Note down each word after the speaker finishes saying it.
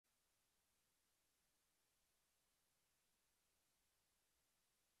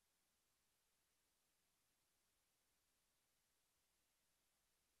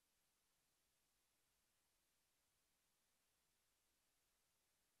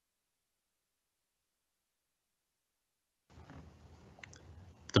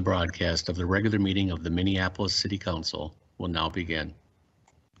The broadcast of the regular meeting of the Minneapolis City Council will now begin.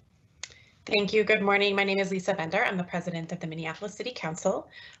 Thank you. Good morning. My name is Lisa Bender. I'm the president of the Minneapolis City Council.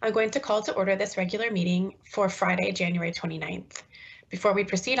 I'm going to call to order this regular meeting for Friday, January 29th. Before we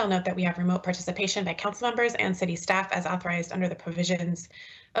proceed, I'll note that we have remote participation by council members and city staff as authorized under the provisions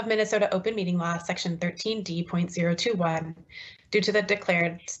of Minnesota Open Meeting Law, Section 13D.021, due to the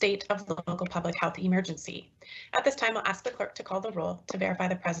declared state of local public health emergency. At this time, I'll ask the clerk to call the roll to verify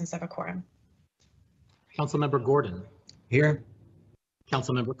the presence of a quorum. Councilmember Gordon. Here.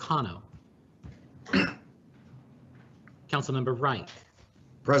 Councilmember Cano. Councilmember Reich.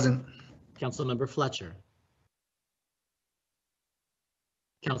 Present. Councilmember Fletcher.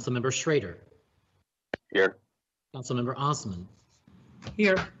 Councilmember Schrader. Here. Councilmember Osman.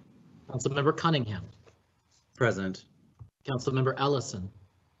 Here. Councilmember Cunningham. Present. Councilmember Ellison.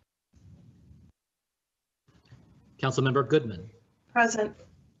 Councilmember Goodman. Present.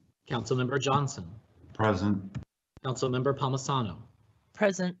 Councilmember Johnson. Present. Councilmember Palmisano.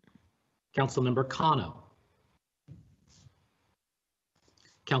 Present. Councilmember Cano.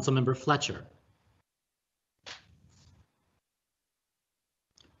 Councilmember Fletcher.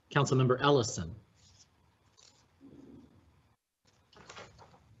 Councilmember Ellison.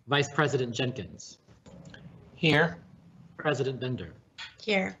 Vice President Jenkins. Here. President Bender.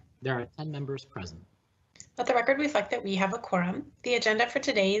 Here. There are 10 members present. Let the record reflect that we have a quorum. The agenda for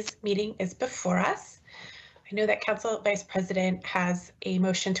today's meeting is before us. I know that Council Vice President has a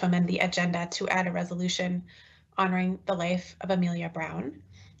motion to amend the agenda to add a resolution honoring the life of Amelia Brown.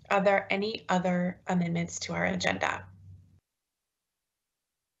 Are there any other amendments to our agenda?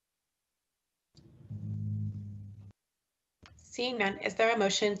 Seeing none, is there a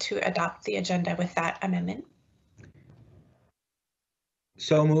motion to adopt the agenda with that amendment?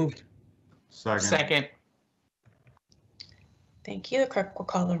 So moved. Second. Thank you. The clerk will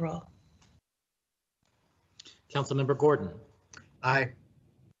call the roll. Councilmember Gordon. Aye.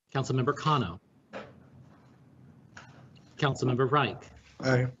 Councilmember Cano. Councilmember Reich.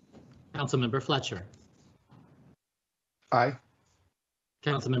 Aye. Councilmember Fletcher. Aye.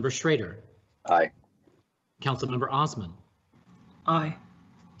 Councilmember Schrader. Aye. Councilmember Osman. Aye.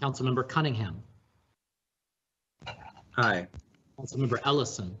 Councilmember Cunningham. Aye. Councilmember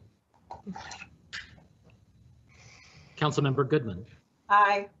Ellison. Councilmember Goodman.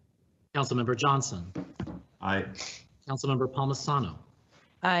 Aye. Councilmember Johnson. Aye. Councilmember Palmisano.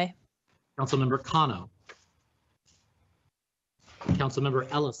 Aye. Councilmember Cano. Councilmember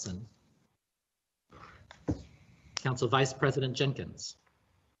Ellison. Council Vice President Jenkins.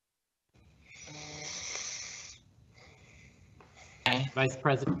 Aye. Vice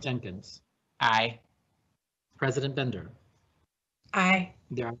President Jenkins. Aye. President Bender. Aye.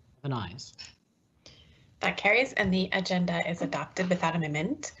 There are 7 ayes. That carries, and the agenda is adopted without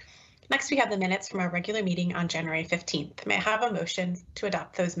amendment. Next, we have the minutes from our regular meeting on January 15th. May I have a motion to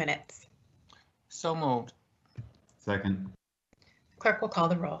adopt those minutes? So moved. Second. Clerk will call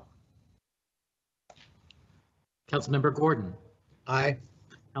the roll. Councilmember Gordon. Aye.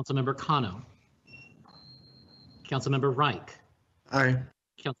 Councilmember Cano. Councilmember Reich. Aye.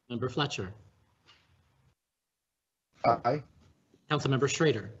 Councilmember Fletcher. Aye. Councilmember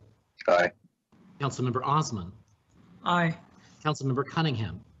Schrader. Aye. Councilmember Osman. Aye. Councilmember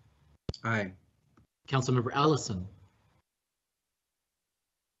Cunningham. Aye. Councilmember Ellison.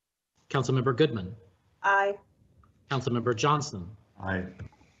 Councilmember Goodman. Aye. Councilmember Johnson. Aye.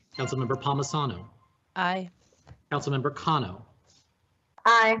 Councilmember Palmisano. Aye. Councilmember Cano.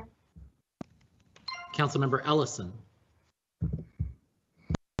 Aye. Councilmember Ellison.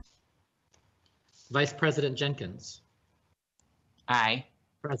 Vice President Jenkins. Aye.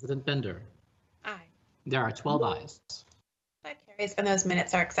 President Bender. Aye. There are 12 ayes. That carries, and those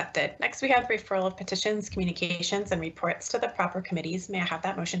minutes are accepted. Next, we have referral of petitions, communications, and reports to the proper committees. May I have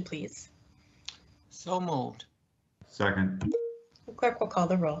that motion, please? So moved. Second. The clerk will call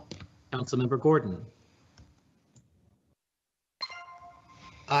the roll. Councilmember Gordon.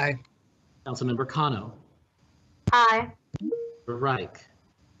 Aye. Councilmember Cano. Aye. Reich.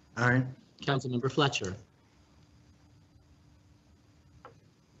 Aye. Councilmember Fletcher.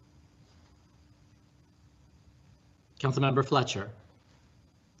 Councilmember Fletcher.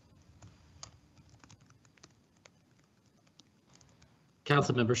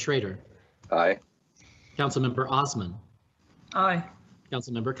 Councilmember Schrader. Aye. Councilmember Osman. Aye.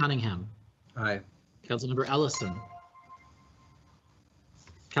 Councilmember Cunningham. Aye. Councilmember Ellison.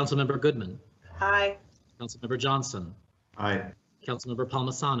 Councilmember Goodman. Aye. Councilmember Johnson. Aye. Councilmember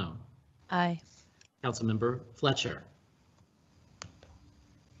Palmisano. Aye. Councilmember Fletcher.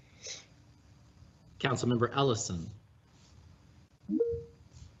 Councilmember Ellison.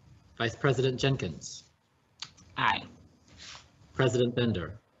 Vice President Jenkins, Aye. President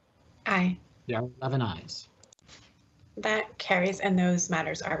Bender. Aye. There are 11 ayes. That carries and those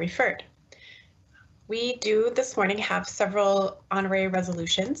matters are referred. We do this morning have several honorary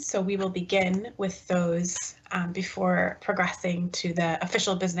resolutions, so we will begin with those before progressing to the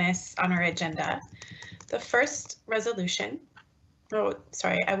official business on our agenda. The first resolution,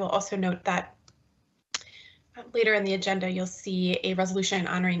 I will also note that later in the agenda, you'll see a resolution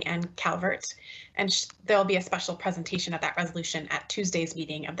honoring Ann Calvert, and there'll be a special presentation of that resolution at Tuesday's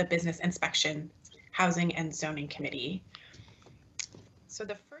meeting of the Business Inspection, Housing and Zoning Committee. So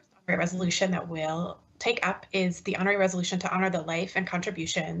the first honorary resolution that we'll take up is the honorary resolution to honor the life and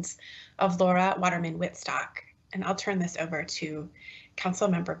contributions of Laura Waterman Whitstock. And I'll turn this over to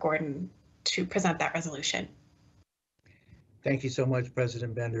Councilmember Gordon to present that resolution. Thank you so much,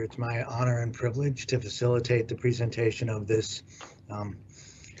 President Bender. It's my honor and privilege to facilitate the presentation of this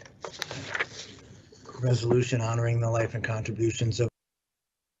resolution honoring the life and contributions of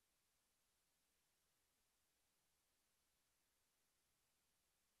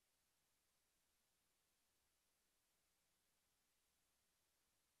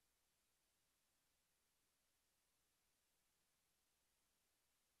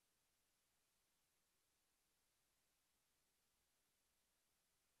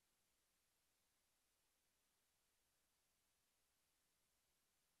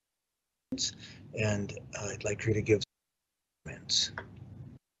and I'd like her to give comments.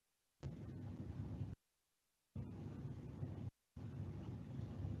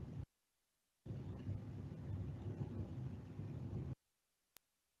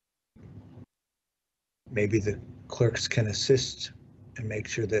 Maybe the clerks can assist and make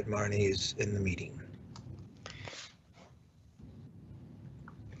sure that Marnie is in the meeting.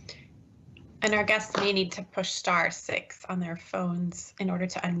 And our guests may need to push *6 on their phones in order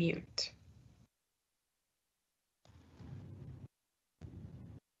to unmute.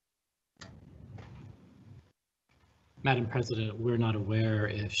 Madam President, we're not aware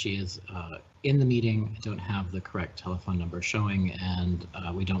if she is in the meeting. I don't have the correct telephone number showing, and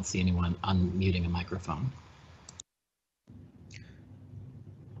we don't see anyone unmuting a microphone.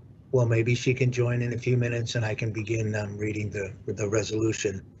 Well, maybe she can join in a few minutes and I can begin reading the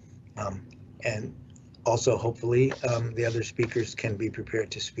resolution. And also, hopefully, the other speakers can be prepared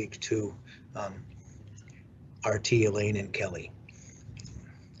to speak to RT, Elaine, and Kelly.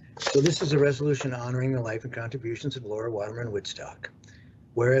 So this is a resolution honoring the life and contributions of Laura Waterman Whitstock.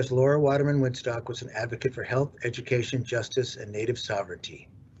 Whereas Laura Waterman Whitstock was an advocate for health, education, justice, and Native sovereignty.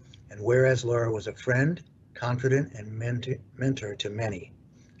 And whereas Laura was a friend, confidant, and mentor to many.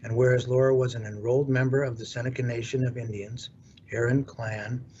 And whereas Laura was an enrolled member of the Seneca Nation of Indians, Heron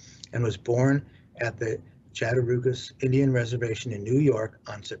Clan, and was born at the Chattahoochee Indian Reservation in New York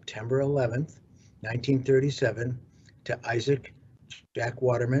on September 11th, 1937, to Isaac Jack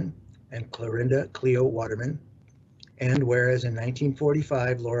Waterman and Clorinda Cleo Waterman. And whereas in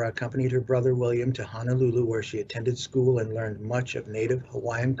 1945, Laura accompanied her brother William to Honolulu, where she attended school and learned much of Native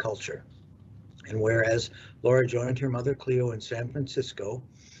Hawaiian culture. And whereas Laura joined her mother Cleo in San Francisco,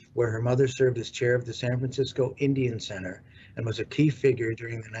 where her mother served as chair of the San Francisco Indian Center and was a key figure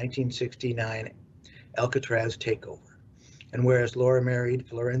during the 1969 Alcatraz takeover. And whereas Laura married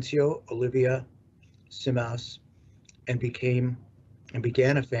Florencio Olivia Simas and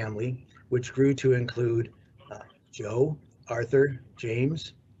began a family which grew to include Joe, Arthur,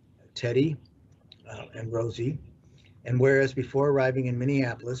 James, Teddy, and Rosie. And whereas before arriving in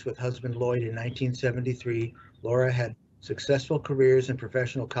Minneapolis with husband Lloyd in 1973, Laura had successful careers in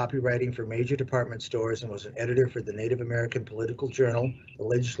professional copywriting for major department stores and was an editor for the Native American political journal, The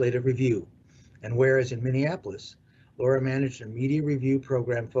Legislative Review. And whereas in Minneapolis, Laura managed a media review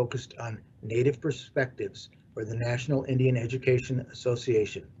program focused on Native perspectives for the National Indian Education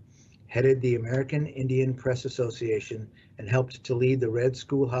Association, headed the American Indian Press Association, and helped to lead the Red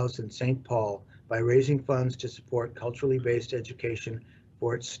Schoolhouse in St. Paul by raising funds to support culturally based education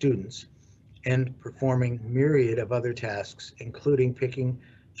for its students, and performing myriad of other tasks, including picking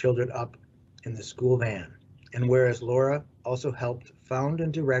children up in the school van. And whereas Laura also helped found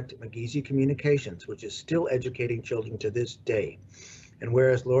and direct McGeezy Communications, which is still educating children to this day. And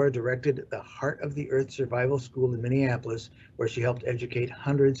whereas Laura directed the Heart of the Earth Survival School in Minneapolis, where she helped educate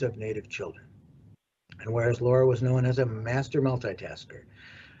hundreds of Native children. And whereas Laura was known as a master multitasker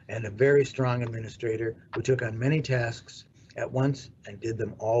and a very strong administrator who took on many tasks at once and did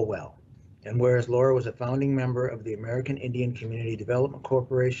them all well. And whereas Laura was a founding member of the American Indian Community Development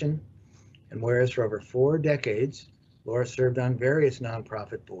Corporation, and whereas for over 4 decades, Laura served on various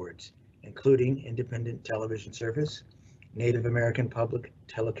nonprofit boards, including Independent Television Service, Native American Public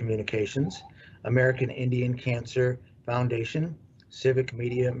Telecommunications, American Indian Cancer Foundation, Civic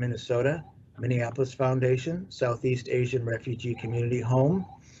Media Minnesota, Minneapolis Foundation, Southeast Asian Refugee Community Home,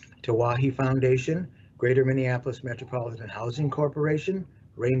 Tawahi Foundation, Greater Minneapolis Metropolitan Housing Corporation,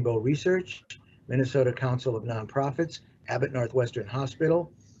 Rainbow Research, Minnesota Council of Nonprofits, Abbott Northwestern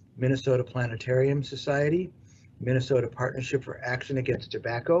Hospital, Minnesota Planetarium Society, Minnesota Partnership for Action Against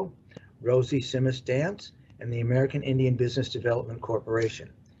Tobacco, Rosie Simas Dance, and the American Indian Business Development Corporation.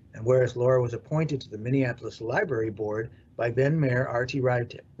 And whereas Laura was appointed to the Minneapolis Library Board by then Mayor R.T.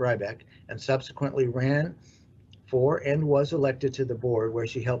 Rybeck and subsequently ran for and was elected to the board, where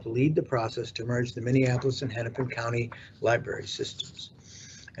she helped lead the process to merge the Minneapolis and Hennepin County library systems.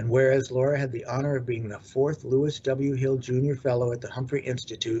 And whereas Laura had the honor of being the 4th Lewis W. Hill Jr. Fellow at the Humphrey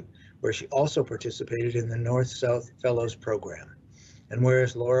Institute, where she also participated in the North-South Fellows Program. And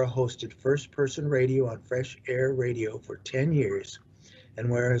whereas Laura hosted First Person Radio on Fresh Air Radio for 10 years, and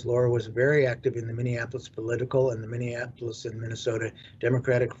whereas Laura was very active in the Minneapolis political and the Minneapolis and Minnesota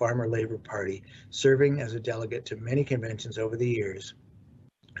Democratic Farmer Labor Party, serving as a delegate to many conventions over the years,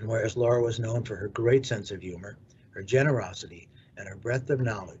 and whereas Laura was known for her great sense of humor, her generosity, and her breadth of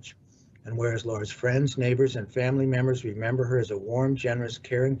knowledge, and whereas Laura's friends, neighbors, and family members remember her as a warm, generous,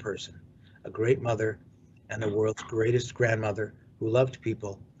 caring person, a great mother, and the world's greatest grandmother who loved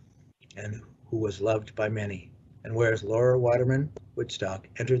people and who was loved by many. And whereas Laura Waterman Woodstock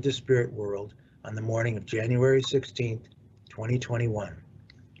entered the spirit world on the morning of January 16th, 2021.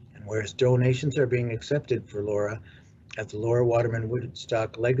 And whereas donations are being accepted for Laura at the Laura Waterman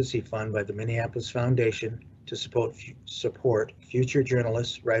Woodstock Legacy Fund by the Minneapolis Foundation to support future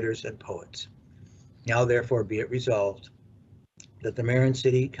journalists, writers, and poets. Now therefore be it resolved that the Mayor and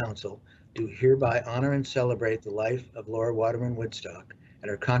City Council do hereby honor and celebrate the life of Laura Waterman Woodstock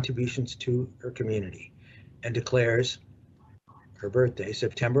and her contributions to her community, and declares her birthday,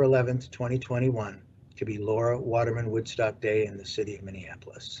 September 11th, 2021, to be Laura Waterman Woodstock Day in the city of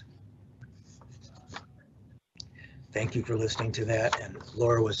Minneapolis. Thank you for listening to that. And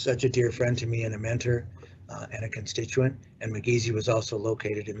Laura was such a dear friend to me and a mentor and a constituent. And McGeezy was also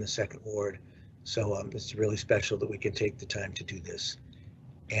located in the 2nd Ward. So it's really special that we can take the time to do this.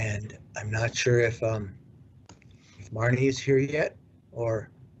 And I'm not sure if Marnie is here yet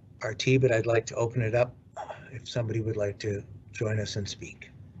or RT, but I'd like to open it up if somebody would like to join us and speak.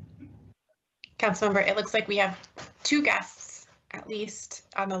 Councilmember, it looks like we have 2 guests at least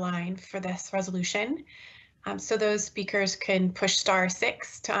on the line for this resolution. So those speakers can push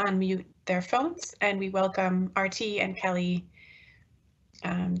 *6 to unmute their phones, and we welcome RT and Kelly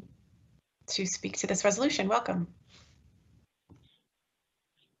to speak to this resolution. Welcome.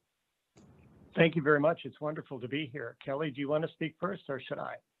 Thank you very much. It's wonderful to be here. Kelly, do you want to speak first or should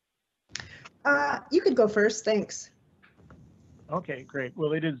I? You could go first, thanks. Okay, great.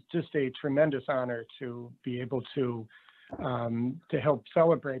 Well, it is just a tremendous honor to be able to help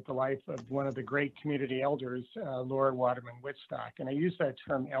celebrate the life of one of the great community elders, Laura Waterman Woodstock. And I use that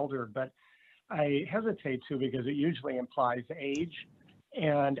term elder, but I hesitate to because it usually implies age.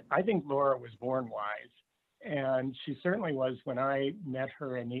 And I think Laura was born wise. And she certainly was when I met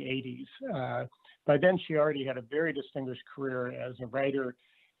her in the 80s. By then, she already had a very distinguished career as a writer,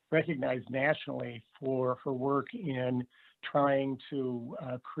 recognized nationally for her work in trying to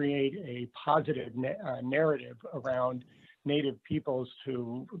create a positive narrative around Native peoples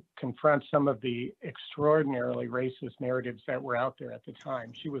to confront some of the extraordinarily racist narratives that were out there at the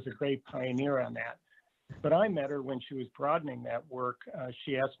time. She was a great pioneer on that. But I met her when she was broadening that work.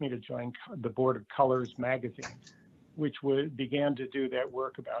 She asked me to join the board of Colors magazine, which began to do that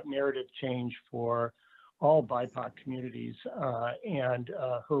work about narrative change for all BIPOC communities. And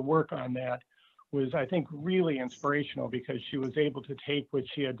her work on that was, I think, really inspirational because she was able to take what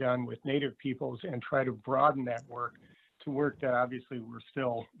she had done with Native peoples and try to broaden that work to work that obviously we're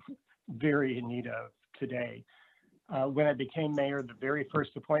still very in need of today. When I became mayor, the very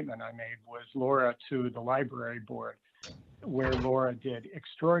first appointment I made was Laura to the library board, where Laura did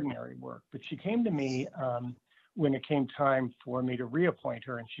extraordinary work. But she came to me when it came time for me to reappoint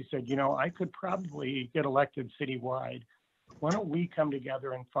her, and she said, you know, I could probably get elected citywide. Why don't we come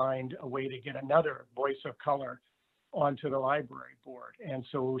together and find a way to get another voice of color onto the library board? And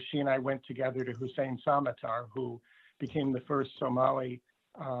so she and I went together to Hussein Samatar, who became the first Somali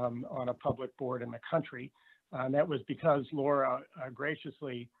on a public board in the country. And that was because Laura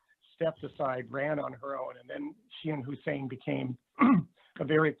graciously stepped aside, ran on her own, and then she and Hussein became a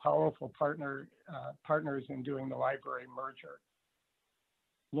very powerful partners in doing the library merger.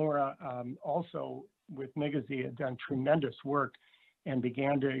 Laura also with Migizi had done tremendous work and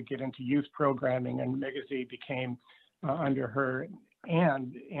began to get into youth programming, and Migizi became under her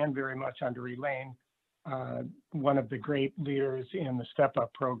and very much under Elaine, one of the great leaders in the Step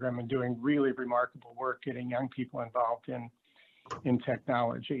Up program and doing really remarkable work getting young people involved in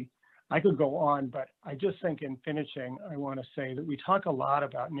technology. I could go on, but I just think in finishing, I want to say that we talk a lot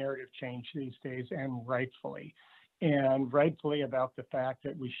about narrative change these days, and rightfully about the fact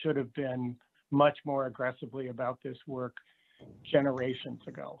that we should have been much more aggressively about this work generations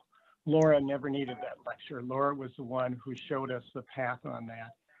ago. Laura never needed that lecture. Laura was the one who showed us the path on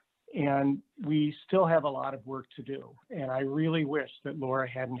that. And we still have a lot of work to do. And I really wish that Laura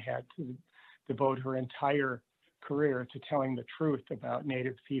hadn't had to devote her entire career to telling the truth about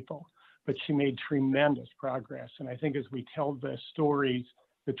Native people, but she made tremendous progress. And I think as we tell the stories,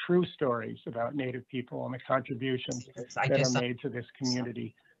 the true stories about Native people and the contributions that are made to this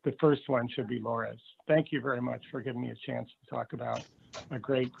community, the first one should be Laura's. Thank you very much for giving me a chance to talk about a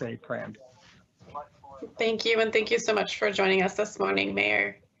great, great friend. Thank you, and thank you so much for joining us this morning,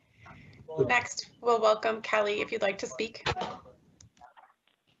 Mayor. Next, we'll welcome Kelly, if you'd like to speak.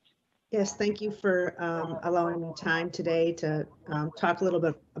 Yes, thank you for allowing me time today to talk a little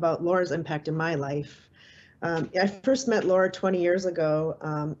bit about Laura's impact in my life. I first met Laura 20 years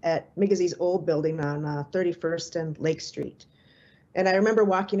ago at Migizi's old building on 31st and Lake Street. And I remember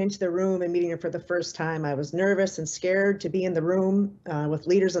walking into the room and meeting her for the first time. I was nervous and scared to be in the room with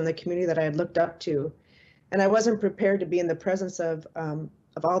leaders in the community that I had looked up to. And I wasn't prepared to be in the presence of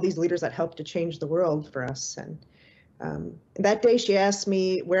all these leaders that helped to change the world for us. And that day she asked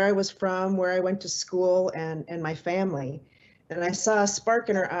me where I was from, where I went to school, and my family. And I saw a spark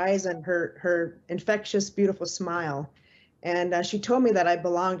in her eyes and her infectious, beautiful smile. And she told me that I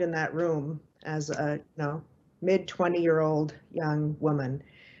belonged in that room as a mid-20-year-old young woman.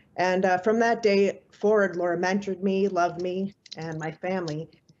 And from that day forward, Laura mentored me, loved me, and my family.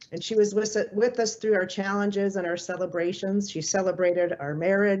 And she was with us through our challenges and our celebrations. She celebrated our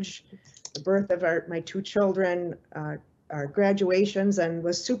marriage, the birth of my two children, our graduations, and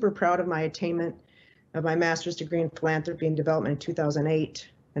was super proud of my attainment of my master's degree in philanthropy and development in 2008,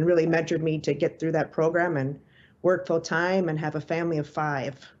 and really mentored me to get through that program and work full time and have a family of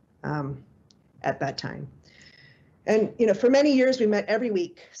 5 at that time. And, for many years we met every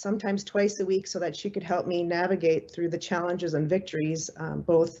week, sometimes twice a week, so that she could help me navigate through the challenges and victories,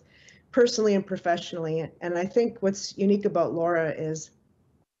 both personally and professionally. And I think what's unique about Laura is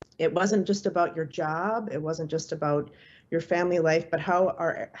it wasn't just about your job, it wasn't just about your family life, but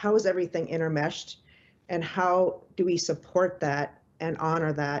how is everything intermeshed, and how do we support that and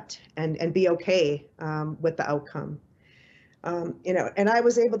honor that and be okay with the outcome. And I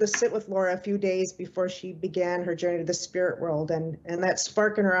was able to sit with Laura a few days before she began her journey to the spirit world, and that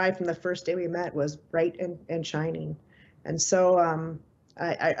spark in her eye from the first day we met was bright and shining. And so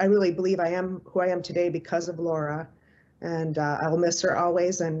I really believe I am who I am today because of Laura, and I'll miss her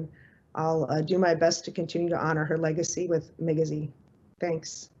always, and I'll do my best to continue to honor her legacy with Migizi.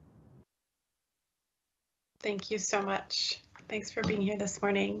 Thanks. Thank you so much. Thanks for being here this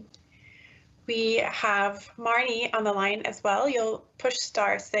morning. We have Marnie on the line as well. You'll push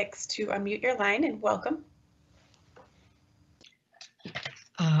 *6 to unmute your line, and welcome.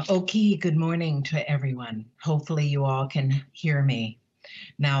 Okay, good morning to everyone. Hopefully you all can hear me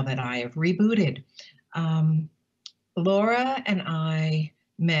now that I have rebooted. Laura and I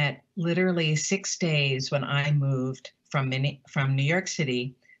met literally 6 days when I moved from New York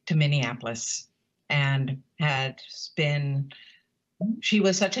City to Minneapolis, and she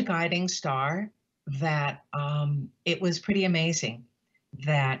was such a guiding star that it was pretty amazing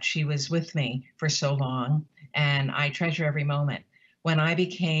that she was with me for so long, and I treasure every moment. When I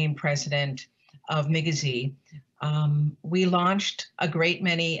became president of Migizi, we launched a great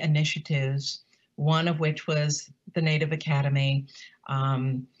many initiatives, one of which was the Native Academy.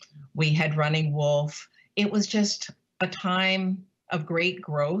 We had Running Wolf. It was just a time of great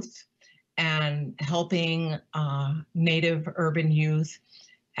growth and helping Native urban youth.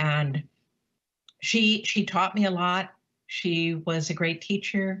 And she taught me a lot. She was a great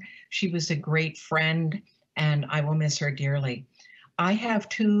teacher. She was a great friend, and I will miss her dearly. I have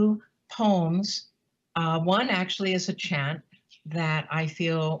 2 poems. One actually is a chant that I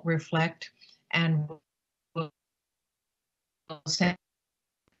feel reflect and will send.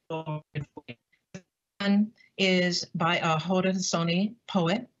 One is by a Haudenosaunee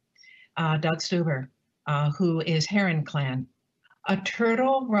poet, Doug Stuber, who is Heron Clan. A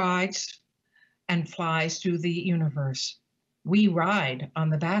turtle rides and flies through the universe. We ride on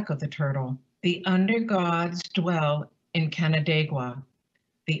the back of the turtle. The under-gods dwell in Canandaigua.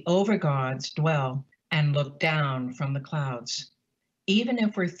 The over-gods dwell and look down from the clouds. Even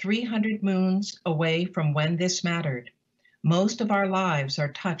if we're 300 moons away from when this mattered, most of our lives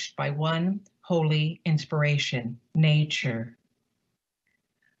are touched by one holy inspiration, nature.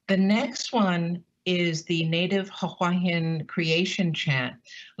 The next one is the native Hawaiian creation chant.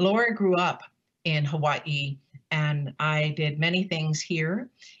 Laura grew up in Hawaii, and I did many things here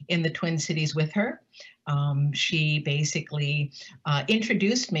in the Twin Cities with her. She basically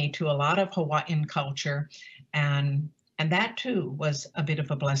introduced me to a lot of Hawaiian culture, and that too was a bit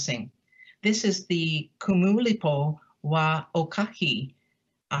of a blessing. This is the Kumulipo wa Okahi,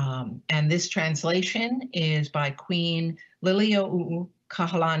 and this translation is by Queen Liliuo'u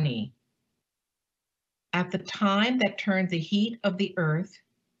Kahalani. At the time that turned the heat of the earth,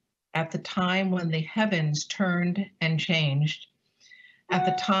 at the time when the heavens turned and changed, at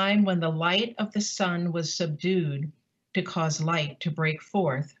the time when the light of the sun was subdued to cause light to break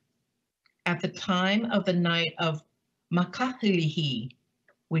forth, at the time of the night of Makahilihi,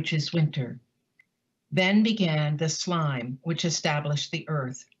 which is winter, then began the slime which established the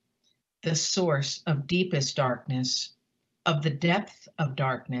earth, the source of deepest darkness, of the depth of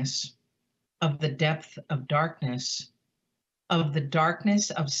darkness, of the depth of darkness, of the darkness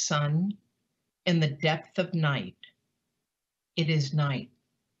of sun, in the depth of night. It is night,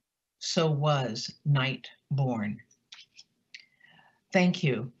 so was night born. Thank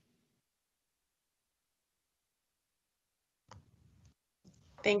you.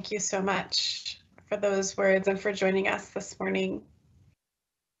 Thank you so much for those words and for joining us this morning.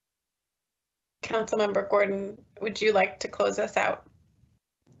 Councilmember Gordon, would you like to close us out?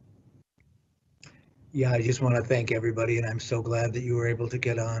 Yeah, I just want to thank everybody, and I'm so glad that you were able to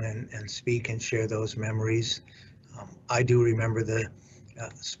get on and speak and share those memories. I do remember the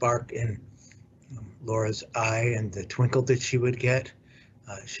spark in Laura's eye and the twinkle that she would get.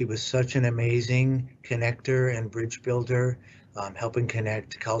 She was such an amazing connector and bridge builder, helping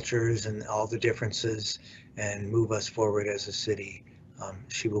connect cultures and all the differences and move us forward as a city.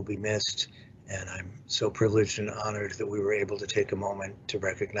 She will be missed, and I'm so privileged and honored that we were able to take a moment to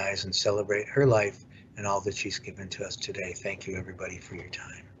recognize and celebrate her life and all that she's given to us today. Thank you, everybody, for your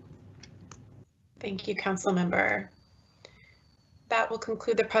time. Thank you, Councilmember. That will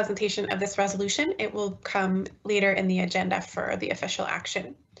conclude the presentation of this resolution. It will come later in the agenda for the official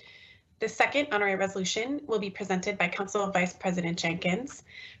action. The second honorary resolution will be presented by Council Vice President Jenkins,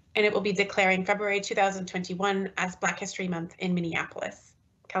 and it will be declaring February 2021 as Black History Month in Minneapolis.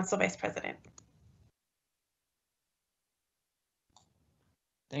 Council Vice President.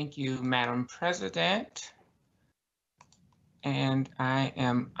 Thank you, Madam President. And I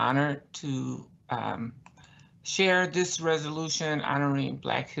am honored to share this resolution honoring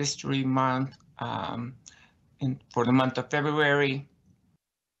Black History Month for the month of February.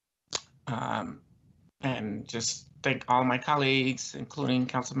 And just thank all my colleagues, including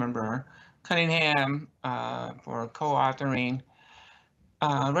Councilmember Cunningham, for co-authoring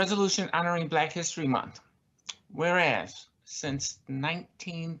resolution honoring Black History Month. Whereas since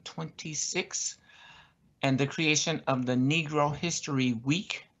 1926 and the creation of the Negro History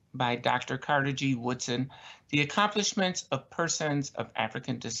Week by Dr. Carter G. Woodson, the accomplishments of persons of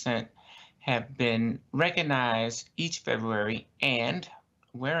African descent have been recognized each February, and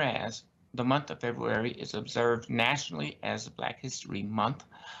whereas the month of February is observed nationally as Black History Month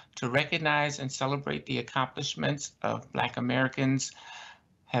to recognize and celebrate the accomplishments of Black Americans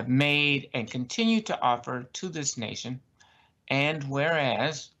have made and continue to offer to this nation, and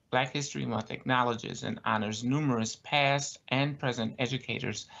whereas Black History Month acknowledges and honors numerous past and present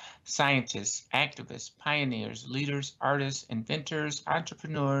educators, scientists, activists, pioneers, leaders, artists, inventors,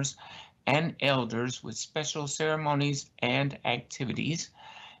 entrepreneurs, and elders with special ceremonies and activities.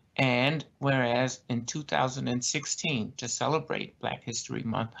 And whereas in 2016, to celebrate Black History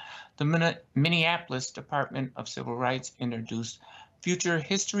Month, the Minneapolis Department of Civil Rights introduced Future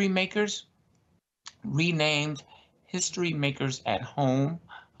History Makers, renamed History Makers at Home,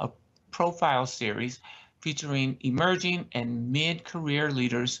 a profile series featuring emerging and mid-career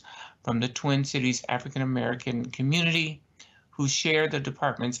leaders from the Twin Cities African American community who share the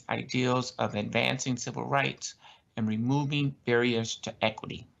department's ideals of advancing civil rights and removing barriers to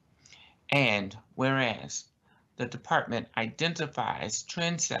equity. And whereas the department identifies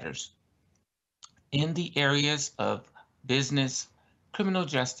trendsetters in the areas of business, criminal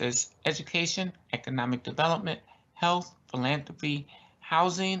justice, education, economic development, health, philanthropy,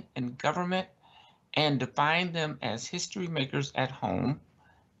 housing, and government, and define them as history makers at home.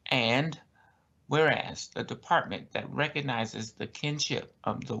 And whereas the department that recognizes the kinship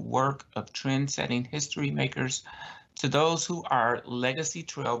of the work of trend-setting history makers to those who are legacy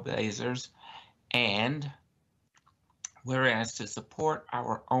trailblazers, and Whereas to support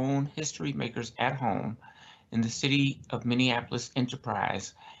our own history makers at home in the City of Minneapolis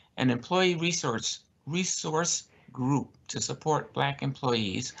enterprise, an employee resource group to support Black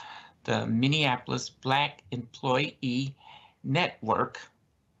employees, the Minneapolis Black Employee Network,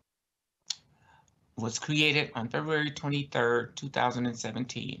 was created on February 23rd,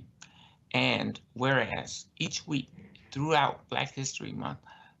 2017. And whereas each week throughout Black History Month,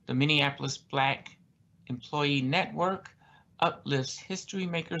 the Minneapolis Black Employee Network uplifts history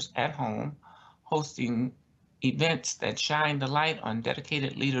makers at home, hosting events that shine the light on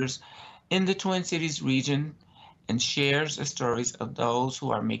dedicated leaders in the Twin Cities region and shares the stories of those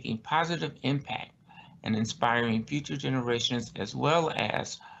who are making positive impact and inspiring future generations, as well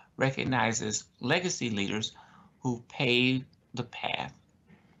as recognizes legacy leaders who paved the path.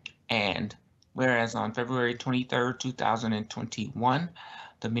 And whereas on February 23rd, 2021,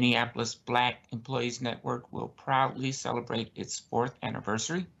 the Minneapolis Black Employees Network will proudly celebrate its 4th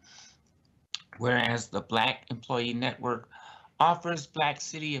anniversary. Whereas the Black Employee Network offers Black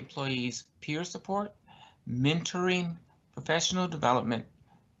city employees peer support, mentoring, professional development,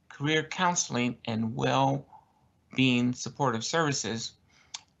 career counseling, and well-being supportive services.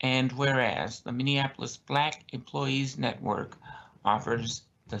 And whereas the Minneapolis Black Employees Network offers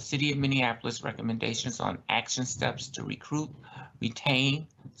the City of Minneapolis recommendations on action steps to recruit, retain,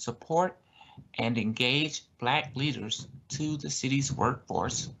 support, and engage Black leaders to the city's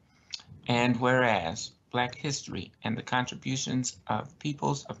workforce. And whereas Black history and the contributions of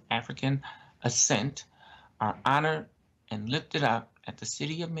peoples of African ascent are honored and lifted up at the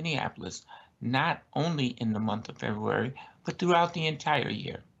City of Minneapolis, not only in the month of February, but throughout the entire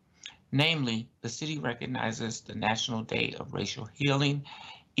year. Namely, the city recognizes the National Day of Racial Healing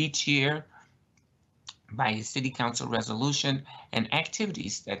each year by a City Council resolution and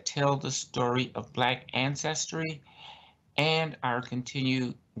activities that tell the story of Black ancestry and our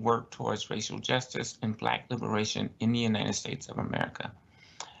continued work towards racial justice and Black liberation in the United States of America.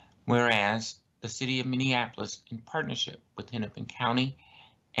 Whereas the City of Minneapolis, in partnership with Hennepin County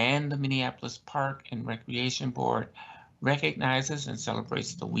and the Minneapolis Park and Recreation Board, recognizes and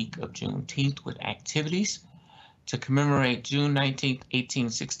celebrates the week of Juneteenth with activities to commemorate June 19,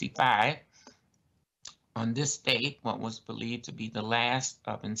 1865. On this date, what was believed to be the last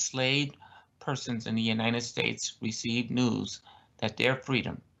of enslaved persons in the United States received news that their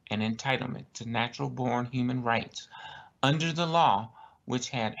freedom and entitlement to natural-born human rights under the law, which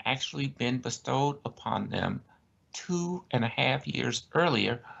had actually been bestowed upon them 2.5 years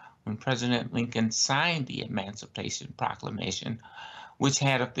earlier when President Lincoln signed the Emancipation Proclamation, which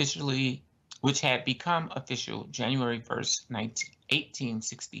had become official January 1st,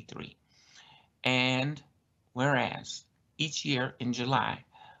 1863. And whereas each year in July,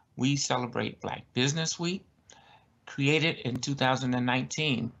 we celebrate Black Business Week, created in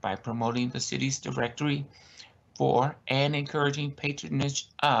 2019 by promoting the city's directory for and encouraging patronage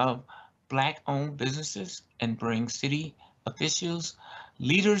of Black-owned businesses, and bring city officials,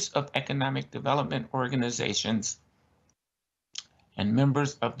 leaders of economic development organizations, and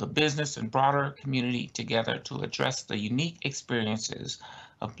members of the business and broader community together to address the unique experiences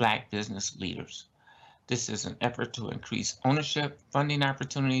of Black business leaders. This is an effort to increase ownership, funding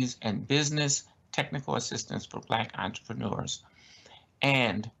opportunities, and business technical assistance for Black entrepreneurs.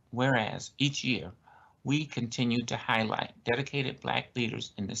 And whereas each year, we continue to highlight dedicated Black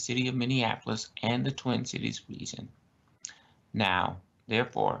leaders in the City of Minneapolis and the Twin Cities region. Now,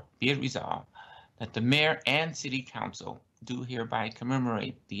 therefore, be it resolved that the Mayor and City Council do hereby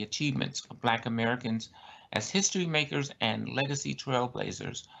commemorate the achievements of Black Americans as history makers and legacy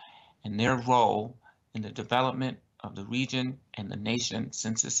trailblazers and their role in the development of the region and the nation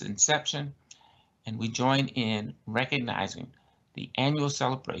since its inception. And we join in recognizing the annual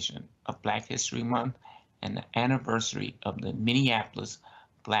celebration of Black History Month and the anniversary of the Minneapolis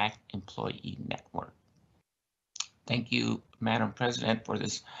Black Employee Network. Thank you, Madam President, for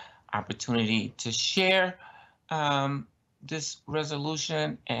this opportunity to share this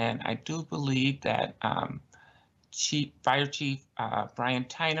resolution. And I do believe that Fire Chief Brian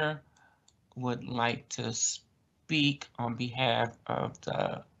Tyner would like to speak on behalf of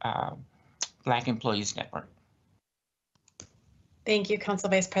the Black Employees Network. Thank you, Council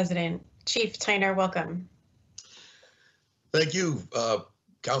Vice President. Chief Tyner, welcome. Thank you,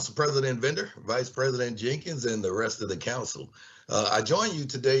 Council President Vender, Vice President Jenkins, and the rest of the council. I join you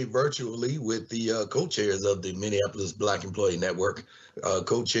today virtually with the co-chairs of the Minneapolis Black Employee Network,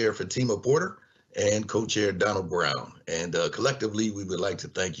 co-chair Fatima Porter and co-chair Donald Brown. And collectively, we would like to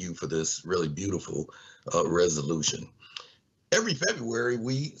thank you for this really beautiful resolution. Every February,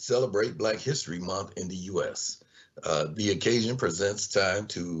 we celebrate Black History Month in the U.S. The occasion presents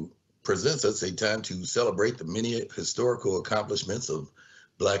us a time to celebrate the many historical accomplishments of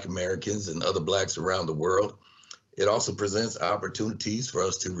Black Americans and other Blacks around the world. It also presents opportunities for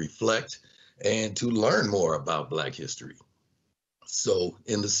us to reflect and to learn more about Black history. So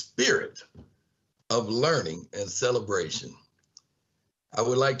in the spirit of learning and celebration, I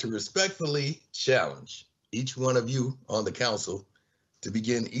would like to respectfully challenge each one of you on the council to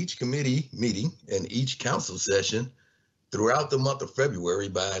begin each committee meeting and each council session throughout the month of February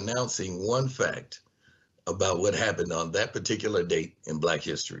by announcing one fact about what happened on that particular date in Black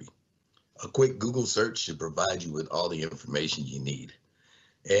history. A quick Google search should provide you with all the information you need.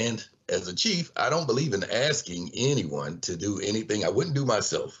 And as a chief, I don't believe in asking anyone to do anything I wouldn't do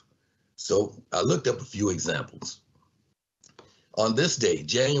myself. So I looked up a few examples. On this day,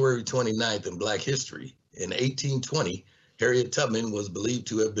 January 29th in Black history, in 1820, Harriet Tubman was believed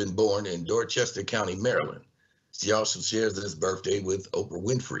to have been born in Dorchester County, Maryland. She also shares this birthday with Oprah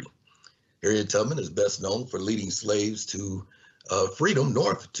Winfrey. Harriet Tubman is best known for leading slaves to freedom,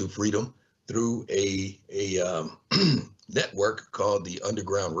 north to freedom, through a network called the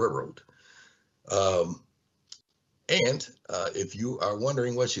Underground Railroad. If you are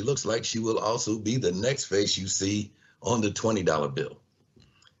wondering what she looks like, she will also be the next face you see on the $20 bill.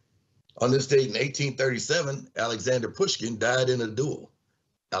 On this date in 1837, Alexander Pushkin died in a duel.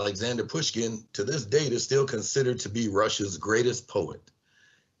 Alexander Pushkin, to this date, is still considered to be Russia's greatest poet.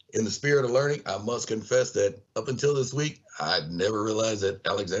 In the spirit of learning, I must confess that up until this week, I'd never realized that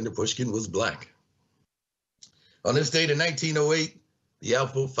Alexander Pushkin was Black. On this date in 1908, the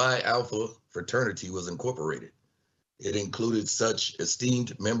Alpha Phi Alpha fraternity was incorporated. It included such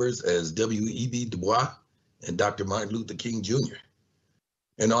esteemed members as W.E.B. Du Bois and Dr. Martin Luther King Jr.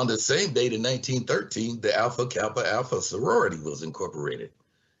 And on the same date in 1913, the Alpha Kappa Alpha sorority was incorporated.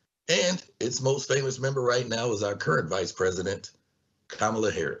 And its most famous member right now is our current Vice President,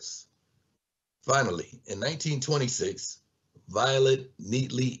 Kamala Harris. Finally, in 1926, Violet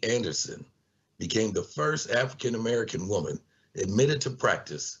Neatley Anderson became the first African-American woman admitted to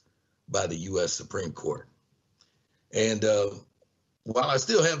practice by the U.S. Supreme Court. And while I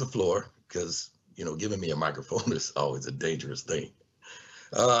still have the floor, because, you know, giving me a microphone is always a dangerous thing,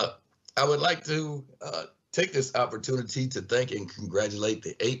 I would like to take this opportunity to thank and congratulate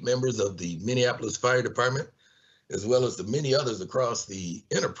the 8 members of the Minneapolis Fire Department, as well as the many others across the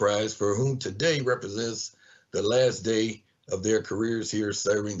enterprise for whom today represents the last day of their careers here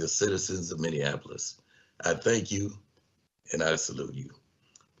serving the citizens of Minneapolis. I thank you and I salute you.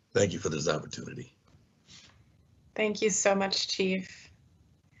 Thank you for this opportunity. Thank you so much, Chief.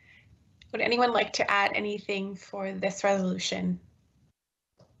 Would anyone like to add anything for this resolution?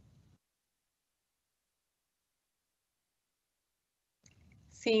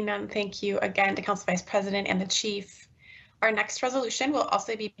 Seeing none, thank you again to Council Vice President and the Chief. Our next resolution will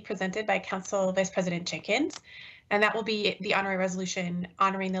also be presented by Council Vice President Jenkins, and that will be the honorary resolution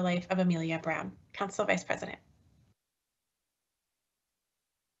honoring the life of Amelia Brown. Council Vice President.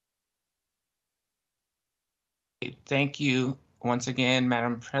 Thank you once again,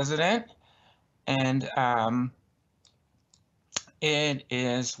 Madam President. And it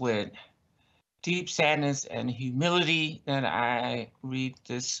is with deep sadness and humility that I read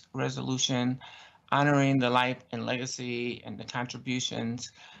this resolution honoring the life and legacy and the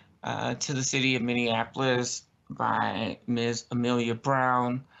contributions to the city of Minneapolis by Ms. Amelia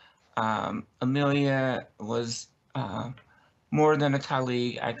Brown. Amelia was more than a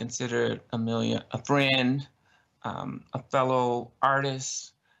colleague. I considered Amelia a friend, a fellow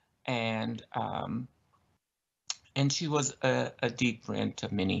artist, and she was a deep friend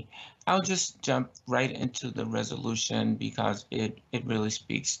to many. I'll just jump right into the resolution because it really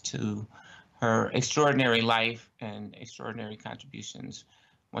speaks to her extraordinary life and extraordinary contributions,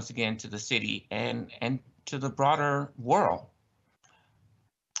 once again, to the city and to the broader world.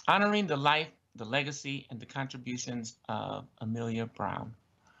 Honoring the life, the legacy, and the contributions of Amelia Brown.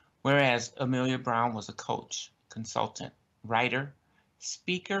 Whereas Amelia Brown was a coach, consultant, writer,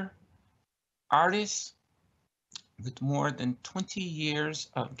 speaker, artist, with more than 20 years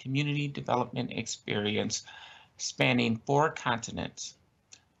of community development experience spanning 4 continents.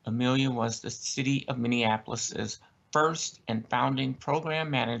 Amelia was the City of Minneapolis's first and founding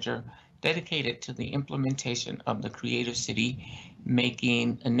program manager dedicated to the implementation of the Creative City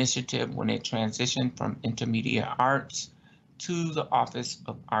Making Initiative when it transitioned from Intermediate Arts to the Office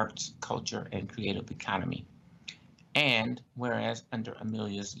of Arts, Culture, and Creative Economy. And whereas under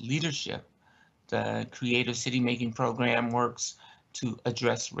Amelia's leadership, the Creative City Making program works to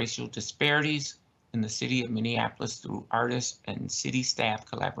address racial disparities in the city of Minneapolis through artists and city staff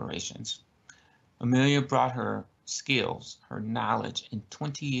collaborations. Amelia brought her skills, her knowledge, and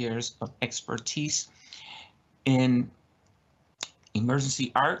 20 years of expertise in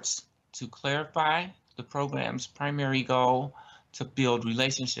emergency arts to clarify the program's primary goal to build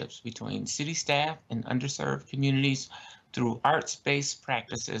relationships between city staff and underserved communities through arts-based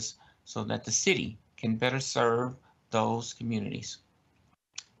practices so that the city can better serve those communities.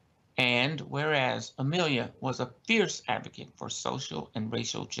 And whereas Amelia was a fierce advocate for social and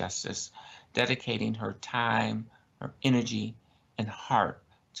racial justice, dedicating her time, her energy, and heart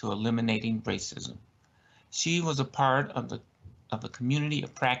to eliminating racism. She was a part of a community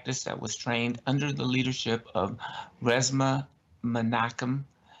of practice that was trained under the leadership of Resmaa Menakem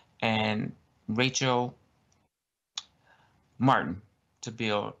and Rachel Martin to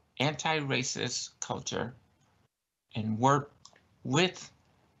build anti-racist culture and work with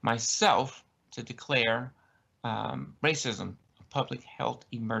myself to declare racism a public health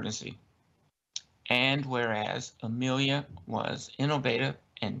emergency. And whereas Amelia was innovative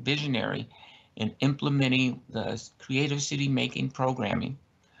and visionary in implementing the creative city making programming,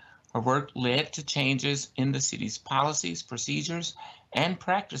 her work led to changes in the city's policies, procedures, and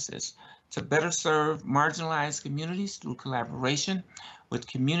practices to better serve marginalized communities through collaboration with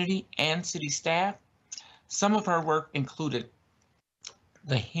community and city staff. Some of her work included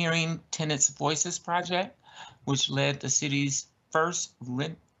the Hearing Tenants Voices Project, which led the city's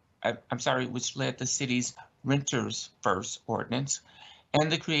Renters First ordinance,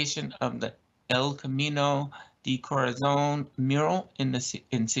 and the creation of the El Camino de Corazon mural in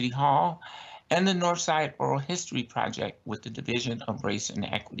City Hall, and the Northside Oral History Project with the Division of Race and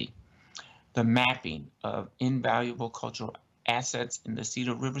Equity. The mapping of invaluable cultural assets in the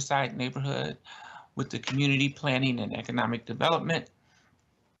Cedar Riverside neighborhood with the Community Planning and Economic Development,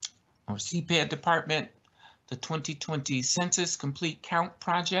 or CPED department, the 2020 Census Complete Count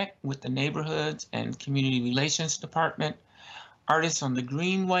Project with the Neighborhoods and Community Relations Department, Artists on the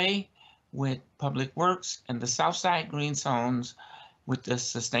Greenway with Public Works, and the Southside Green Zones with the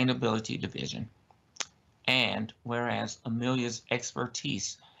Sustainability Division. And whereas Amelia's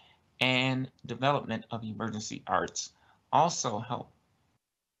expertise and development of emergency arts also helped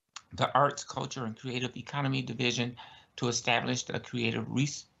the Arts, Culture, and Creative Economy Division to establish the Creative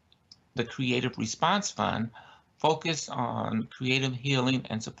Response Fund, focused on creative healing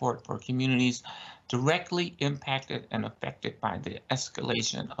and support for communities directly impacted and affected by the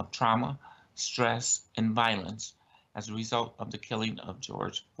escalation of trauma, stress, and violence as a result of the killing of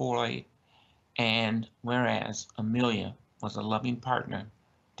George Floyd. And whereas Amelia was a loving partner,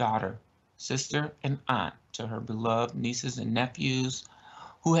 daughter, sister, and aunt to her beloved nieces and nephews,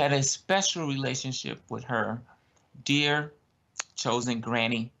 who had a special relationship with her dear chosen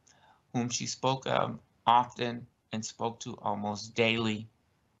granny, whom she spoke of often and spoke to almost daily.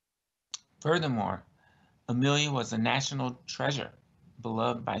 Furthermore, Amelia was a national treasure,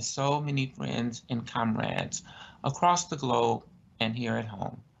 beloved by so many friends and comrades across the globe and here at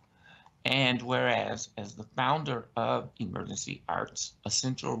home. And whereas, as the founder of Emergency Arts, a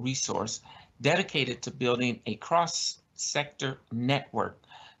central resource dedicated to building a cross-sector network,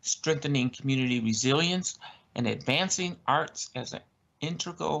 strengthening community resilience, and advancing arts as an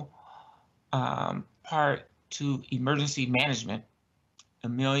integral part to emergency management,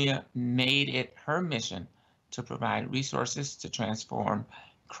 Amelia made it her mission to provide resources to transform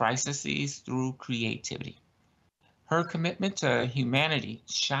crises through creativity. Her commitment to humanity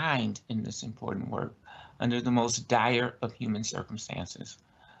shined in this important work under the most dire of human circumstances.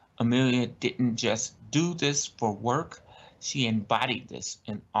 Amelia didn't just do this for work, she embodied this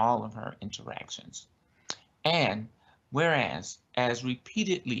in all of her interactions. And whereas, as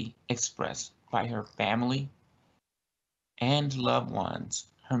repeatedly expressed by her family and loved ones,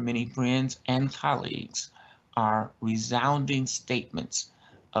 her many friends and colleagues are resounding statements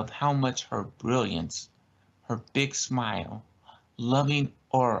of how much her brilliance, her big smile, loving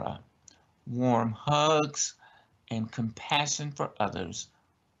aura, warm hugs, and compassion for others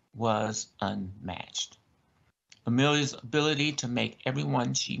was unmatched. Amelia's ability to make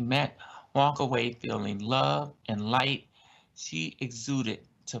everyone she met walk away feeling love and light she exuded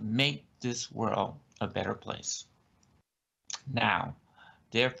to make this world a better place. Now,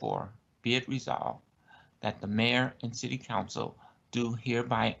 therefore, be it resolved that the Mayor and City Council do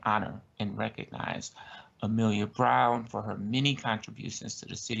hereby honor and recognize Amelia Brown for her many contributions to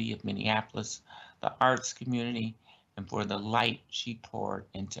the city of Minneapolis, the arts community, and for the light she poured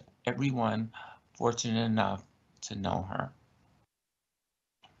into everyone fortunate enough to know her.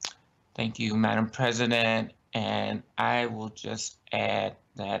 Thank you, Madam President. And I will just add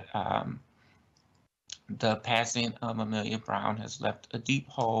that the passing of Amelia Brown has left a deep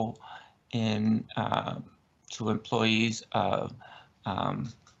hole in to employees of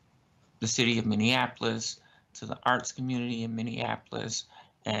the city of Minneapolis, to the arts community in Minneapolis,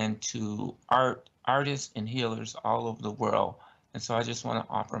 and to artists and healers all over the world. And so I just want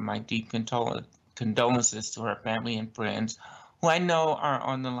to offer my deep condolences to her family and friends who I know are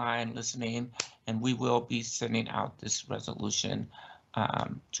on the line listening, and we will be sending out this resolution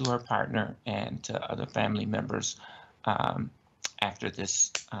to her partner and to other family members after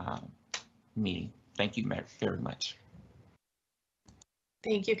this meeting. Thank you very much.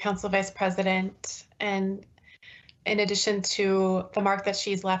 Thank you, Council Vice President. And in addition to the mark that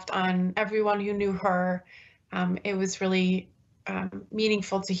she's left on everyone who knew her, it was really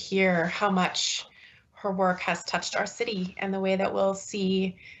meaningful to hear how much her work has touched our city and the way that we'll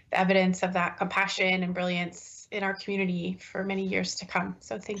see the evidence of that compassion and brilliance in our community for many years to come.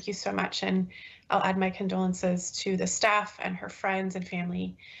 So thank you so much. And I'll add my condolences to the staff and her friends and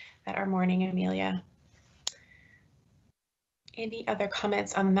family that are mourning Amelia. Any other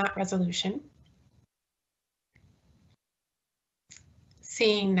comments on that resolution?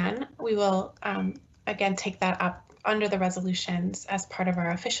 Seeing none, we will again take that up under the resolutions as part of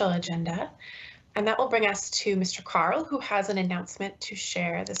our official agenda. And that will bring us to Mr. Carl, who has an announcement to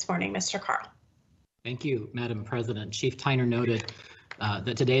share this morning. Mr. Carl. Thank you, Madam President. Chief Tyner noted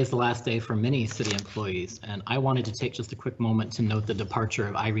that today is the last day for many city employees, and I wanted to take just a quick moment to note the departure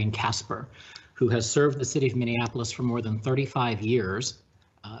of Irene Casper, who has served the city of Minneapolis for more than 35 years.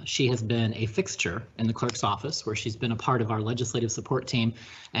 She has been a fixture in the clerk's office, where she's been a part of our legislative support team.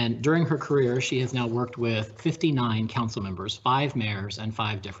 And during her career, she has now worked with 59 council members, 5 mayors, and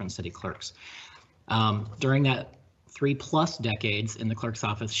 5 different city clerks. During that 3+ decades in the clerk's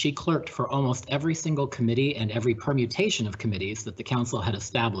office, she clerked for almost every single committee and every permutation of committees that the council had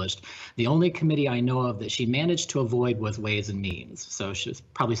established. The only committee I know of that she managed to avoid was Ways and Means, so she was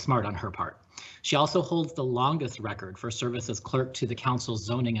probably smart on her part. She also holds the longest record for service as clerk to the council's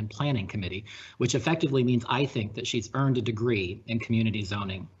Zoning and Planning Committee, which effectively means I think that she's earned a degree in community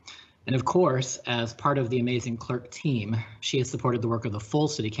zoning. And of course, as part of the amazing clerk team, she has supported the work of the full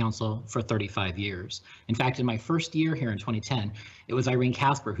city council for 35 years. In fact, in my first year here in 2010, it was Irene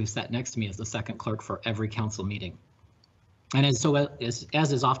Casper who sat next to me as the second clerk for every council meeting. And as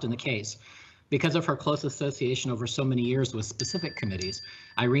is often the case, because of her close association over so many years with specific committees,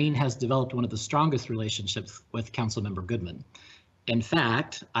 Irene has developed one of the strongest relationships with Councilmember Goodman. In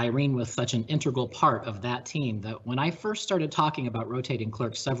fact, Irene was such an integral part of that team that when I first started talking about rotating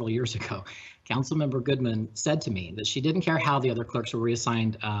clerks several years ago, Councilmember Goodman said to me that she didn't care how the other clerks were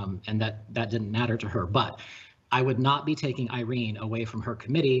reassigned and that didn't matter to her, but I would not be taking Irene away from her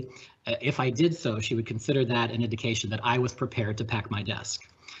committee. If I did so, she would consider that an indication that I was prepared to pack my desk.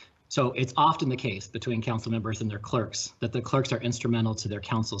 So it's often the case between council members and their clerks that the clerks are instrumental to their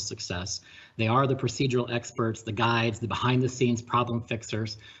council's success. They are the procedural experts, the guides, the behind the scenes problem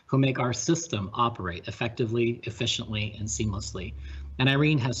fixers who make our system operate effectively, efficiently, and seamlessly. And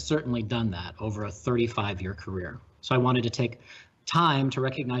Irene has certainly done that over a 35-year career. So I wanted to take time to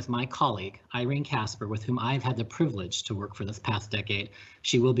recognize my colleague, Irene Casper, with whom I've had the privilege to work for this past decade.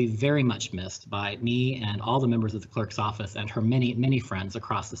 She will be very much missed by me and all the members of the clerk's office and her many, many friends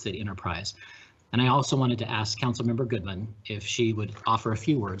across the city enterprise. And I also wanted to ask Councilmember Goodman if she would offer a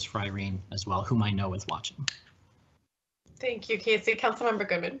few words for Irene as well, whom I know is watching. Thank you, Casey. Councilmember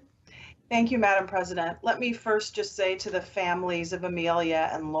Goodman. Thank you, Madam President. Let me first just say to the families of Amelia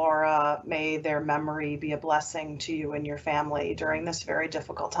and Laura, may their memory be a blessing to you and your family during this very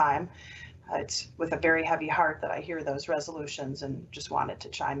difficult time. It's with a very heavy heart that I hear those resolutions and just wanted to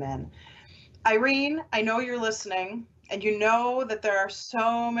chime in. Irene, I know you're listening, and you know that there are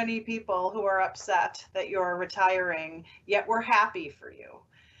so many people who are upset that you're retiring, yet we're happy for you.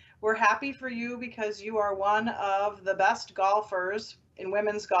 We're happy for you because you are one of the best golfers in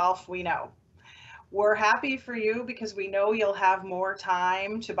women's golf we know. We're happy for you because we know you'll have more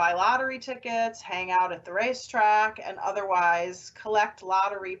time to buy lottery tickets, hang out at the racetrack, and otherwise collect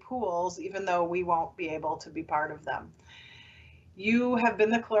lottery pools, even though we won't be able to be part of them. You have been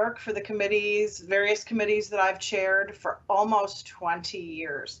the clerk for the committees, various committees that I've chaired for almost 20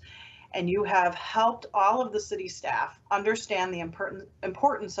 years. And you have helped all of the city staff understand the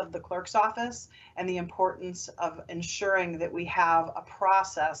importance of the clerk's office and the importance of ensuring that we have a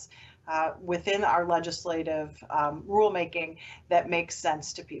process within our legislative rulemaking that makes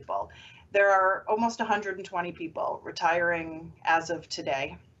sense to people. There are almost 120 people retiring as of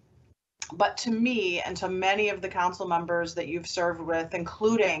today. But to me and to many of the council members that you've served with,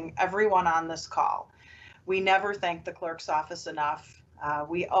 including everyone on this call, we never thank the clerk's office enough.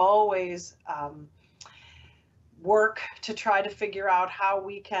 We always work to try to figure out how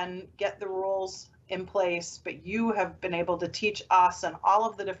we can get the rules in place, but you have been able to teach us and all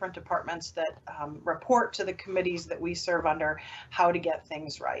of the different departments that report to the committees that we serve under how to get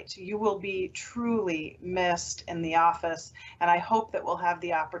things right. You will be truly missed in the office, and I hope that we'll have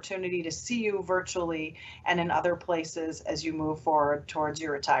the opportunity to see you virtually and in other places as you move forward towards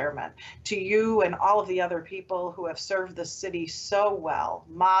your retirement. To you and all of the other people who have served the city so well,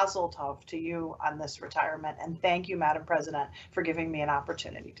 mazel tov to you on this retirement, and thank you, Madam President, for giving me an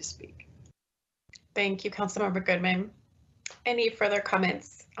opportunity to speak. Thank you, Councilmember Goodman. Any further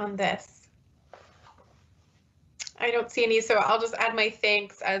comments on this? I don't see any, so I'll just add my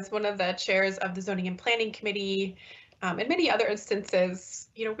thanks as one of the chairs of the Zoning and Planning Committee. In many other instances,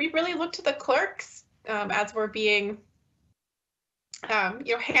 we really look to the clerks as we're being,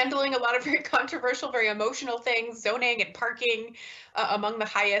 handling a lot of very controversial, very emotional things, zoning and parking, among the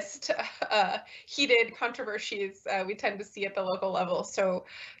highest heated controversies we tend to see at the local level. So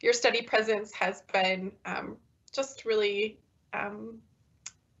your steady presence has been just really,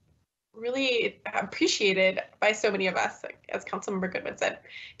 really appreciated by so many of us, as Councilmember Goodman said.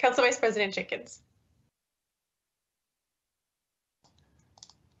 Council Vice President Jenkins.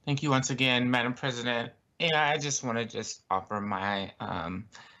 Thank you once again, Madam President. Yeah, I just want to offer my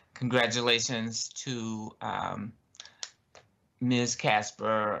congratulations to Ms.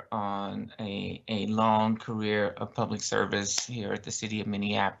 Casper on a long career of public service here at the City of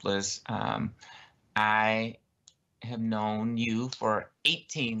Minneapolis. I have known you for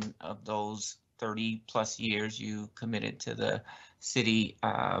 18 of those 30 plus years you committed to the city,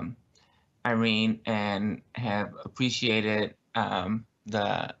 Irene, and have appreciated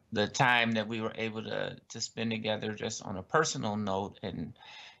the time that we were able to spend together just on a personal note and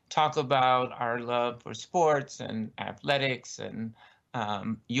talk about our love for sports and athletics and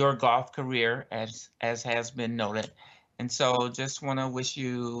your golf career, as has been noted. And so just want to wish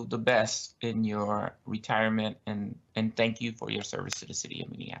you the best in your retirement and thank you for your service to the City of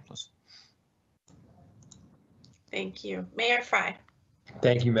Minneapolis. Thank you. Mayor Frey.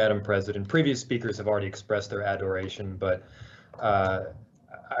 Thank you, Madam President. Previous speakers have already expressed their adoration, but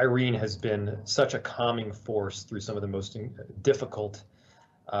Irene has been such a calming force through some of the most difficult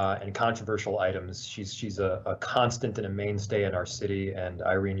and controversial items. She's a constant and a mainstay in our city, and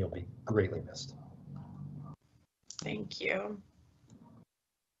Irene, you'll be greatly missed. Thank you.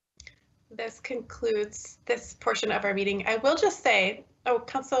 This concludes this portion of our meeting. I will just say,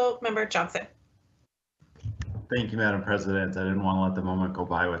 Councilmember Johnson. Thank you, Madam President. I didn't want to let the moment go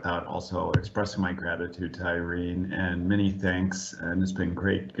by without also expressing my gratitude to Irene, and many thanks. And it's been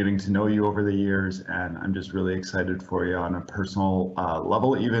great getting to know you over the years, and I'm just really excited for you on a personal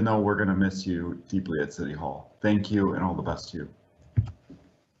level, even though we're going to miss you deeply at City Hall. Thank you, and all the best to you.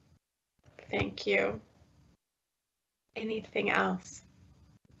 Thank you. Anything else?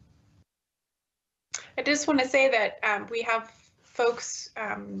 I just want to say that we have folks,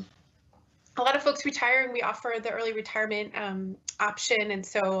 a lot of folks retiring. We offer the early retirement option, and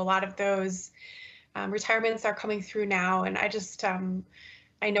so a lot of those retirements are coming through now. And I just,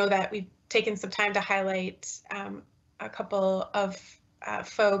 I know that we've taken some time to highlight a couple of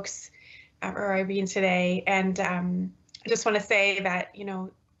folks or Irene today, and I just want to say that,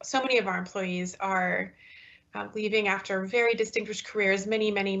 so many of our employees are leaving after very distinguished careers,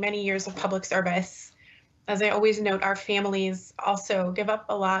 many years of public service. As I always note, our families also give up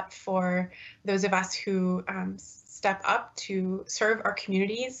a lot for those of us who step up to serve our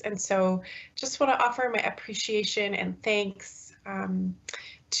communities. And so just want to offer my appreciation and thanks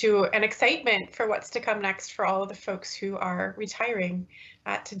to an excitement for what's to come next for all of the folks who are retiring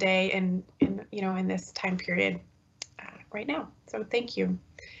today and in this time period right now. So thank you.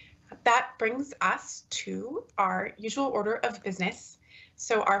 That brings us to our usual order of business.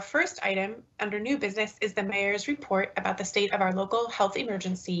 So our first item under new business is the mayor's report about the state of our local health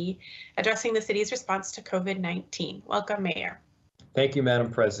emergency, addressing the city's response to COVID-19. Welcome, Mayor. Thank you,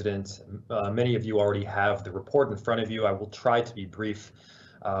 Madam President. Many of you already have the report in front of you. I will try to be brief.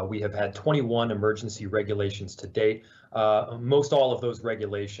 We have had 21 emergency regulations to date. Most all of those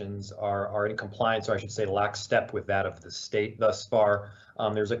regulations are in compliance, or I should say lockstep with that of the state thus far.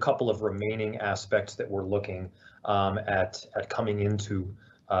 There's a couple of remaining aspects that we're looking at coming into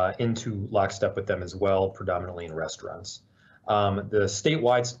lockstep with them as well, predominantly in restaurants. The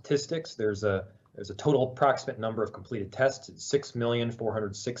statewide statistics, there's a total approximate number of completed tests,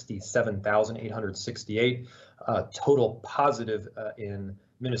 6,467,868. Total positive in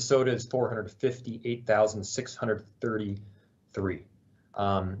Minnesota is 458,633.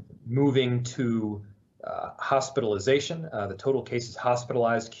 Moving to hospitalization, the total cases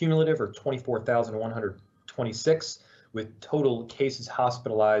hospitalized cumulative are 24,126, with total cases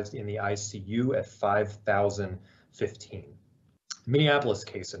hospitalized in the ICU at 5,015. Minneapolis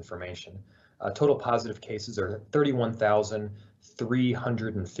case information. Total positive cases are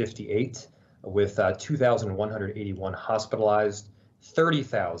 31,358, with 2,181 hospitalized,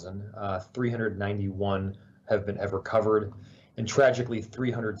 30,391 have recovered, and tragically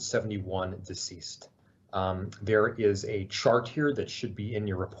 371 deceased. There is a chart here that should be in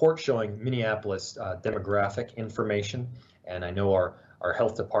your report showing Minneapolis demographic information, and I know our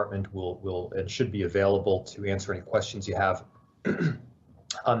health department will and should be available to answer any questions you have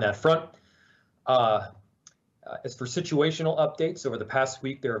on that front. As for situational updates, over the past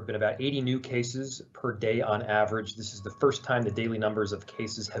week, there have been about 80 new cases per day on average. This is the first time the daily numbers of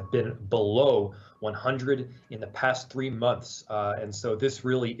cases have been below 100 in the past 3 months. And so this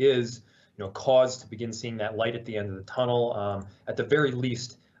really is, cause to begin seeing that light at the end of the tunnel. At the very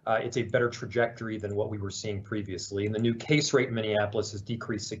least, it's a better trajectory than what we were seeing previously. And the new case rate in Minneapolis has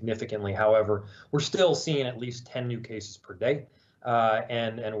decreased significantly. However, we're still seeing at least 10 new cases per day.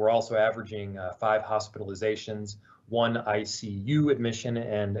 And we're also averaging 5 hospitalizations, 1 ICU admission,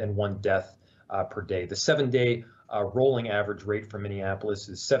 and 1 death per day. The 7-day rolling average rate for Minneapolis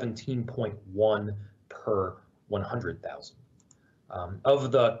is 17.1 per 100,000.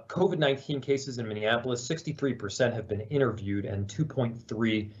 Of the COVID-19 cases in Minneapolis, 63% have been interviewed and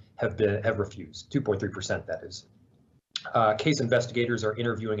 2.3 have refused. 2.3%, that is. Case investigators are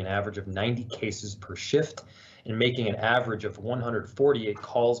interviewing an average of 90 cases per shift and making an average of 148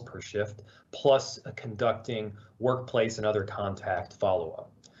 calls per shift, plus conducting workplace and other contact follow-up.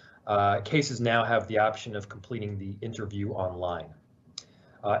 Cases now have the option of completing the interview online.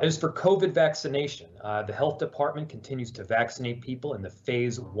 As for COVID vaccination, the health department continues to vaccinate people in the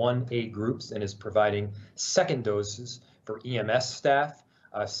phase 1A groups and is providing second doses for EMS staff.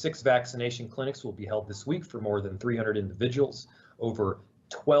 6 vaccination clinics will be held this week for more than 300 individuals. Over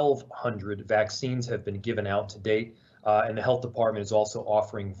 1,200 vaccines have been given out to date, and the health department is also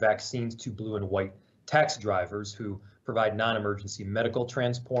offering vaccines to blue and white taxi drivers who provide non-emergency medical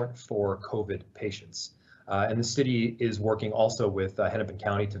transport for COVID patients. And the city is working also with Hennepin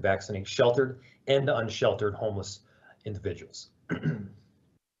County to vaccinate sheltered and unsheltered homeless individuals.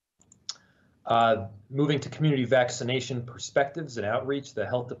 Moving to community vaccination perspectives and outreach, the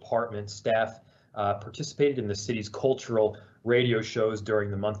health department staff participated in the city's cultural radio shows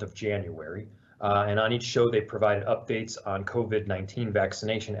during the month of January. And on each show, they provided updates on COVID-19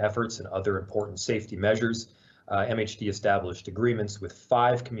 vaccination efforts and other important safety measures. MHD established agreements with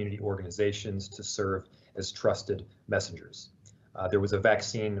 5 community organizations to serve as trusted messengers. There was a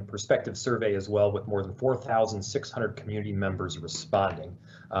vaccine perspective survey as well, with more than 4,600 community members responding.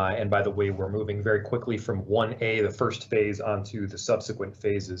 And by the way, we're moving very quickly from 1A, the first phase, onto the subsequent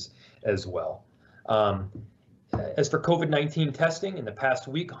phases as well. As for COVID-19 testing, in the past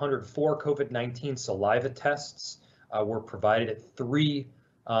week, 104 COVID-19 saliva tests were provided at 3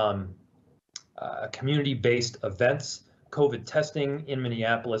 community-based events. COVID testing in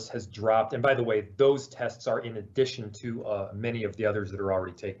Minneapolis has dropped. And by the way, those tests are in addition to many of the others that are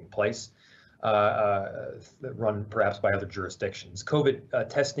already taking place, that run perhaps by other jurisdictions. COVID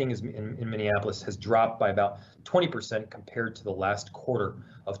testing in Minneapolis has dropped by about 20% compared to the last quarter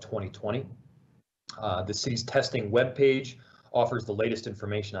of 2020. The city's testing webpage offers the latest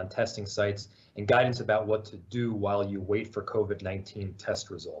information on testing sites and guidance about what to do while you wait for COVID-19 test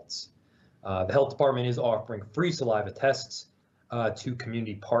results. The health department is offering free saliva tests to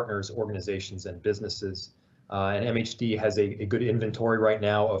community partners, organizations, and businesses. And MHD has a good inventory right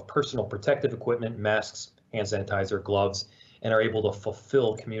now of personal protective equipment, masks, hand sanitizer, gloves, and are able to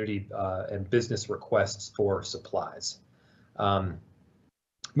fulfill community and business requests for supplies.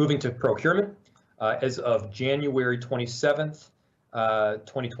 Moving to procurement, as of January 27th,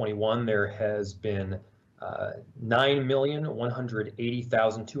 2021, there has been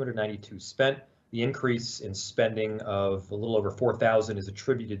 9,180,292 spent. The increase in spending of a little over 4,000 is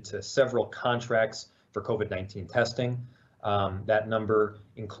attributed to several contracts for COVID-19 testing. That number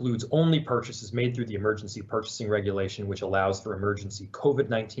includes only purchases made through the emergency purchasing regulation, which allows for emergency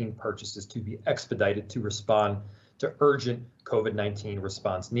COVID-19 purchases to be expedited to respond to urgent COVID-19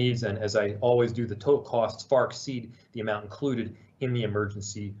 response needs. And as I always do, the total costs far exceed the amount included in the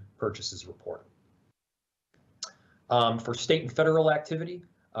emergency purchases report. For state and federal activity,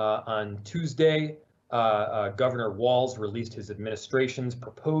 on Tuesday, Governor Walz released his administration's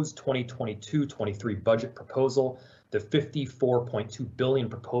proposed 2022-23 budget proposal. The $54.2 billion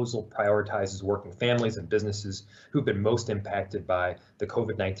proposal prioritizes working families and businesses who've been most impacted by the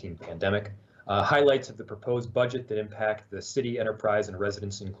COVID-19 pandemic. Highlights of the proposed budget that impact the city, enterprise, and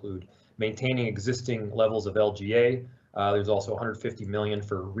residents include maintaining existing levels of LGA. There's also $150 million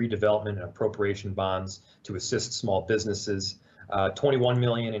for redevelopment and appropriation bonds to assist small businesses. $21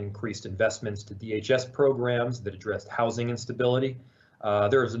 million in increased investments to DHS programs that addressed housing instability.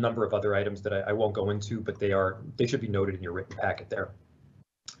 There's a number of other items that I won't go into, but they should be noted in your written packet there.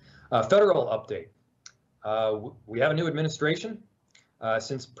 Federal update. We have a new administration.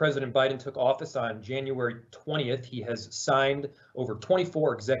 Since President Biden took office on January 20th, he has signed over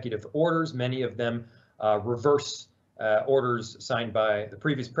 24 executive orders, many of them reverse orders signed by the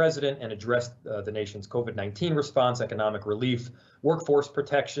previous president and addressed the nation's COVID-19 response, economic relief, workforce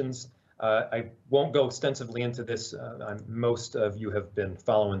protections. I won't go extensively into this. Most of you have been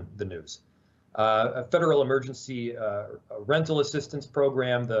following the news. A federal emergency rental assistance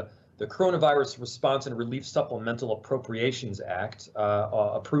program, the Coronavirus Response and Relief Supplemental Appropriations Act,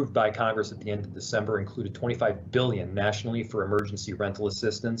 approved by Congress at the end of December, included $25 billion nationally for emergency rental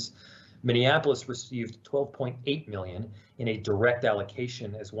assistance. Minneapolis received $12.8 million in a direct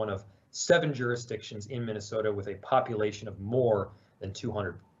allocation as one of 7 jurisdictions in Minnesota with a population of more than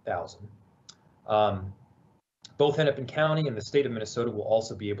 200,000. Both Hennepin County and the state of Minnesota will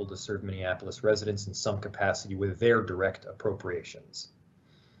also be able to serve Minneapolis residents in some capacity with their direct appropriations.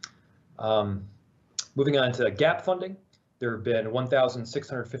 Moving on to GAP funding, there have been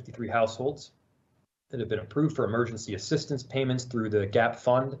 1,653 households that have been approved for emergency assistance payments through the GAP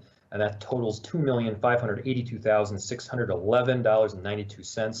fund, and that totals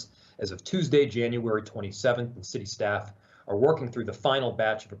 $2,582,611.92 as of Tuesday, January 27th, and city staff are working through the final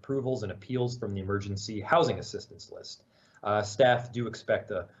batch of approvals and appeals from the emergency housing assistance list. Staff do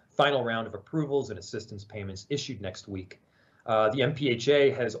expect a final round of approvals and assistance payments issued next week. The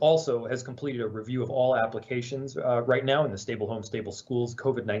MPHA has completed a review of all applications right now in the Stable Home, Stable Schools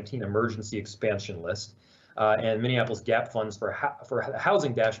COVID-19 emergency expansion list. And Minneapolis GAP funds for the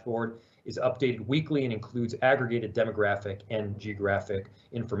housing dashboard is updated weekly and includes aggregated demographic and geographic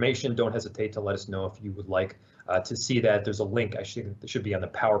information. Don't hesitate to let us know if you would like to see that. There's a link that should be on the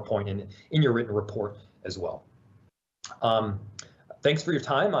PowerPoint and in your written report as well. Thanks for your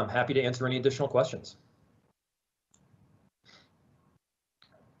time. I'm happy to answer any additional questions.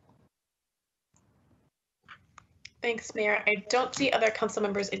 Thanks, Mayor. I don't see other council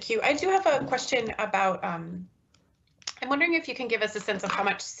members in queue. I do have a question about, I'm wondering if you can give us a sense of how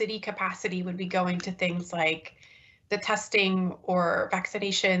much city capacity would be going to things like the testing or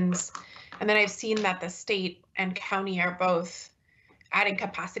vaccinations. And then I've seen that the state and county are both adding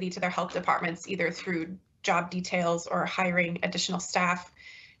capacity to their health departments, either through job details or hiring additional staff.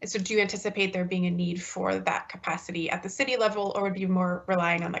 And so do you anticipate there being a need for that capacity at the city level, or would you be more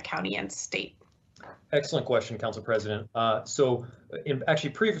relying on the county and state? Excellent question, Council President. So in actually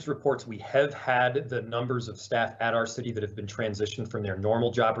previous reports, we have had the numbers of staff at our city that have been transitioned from their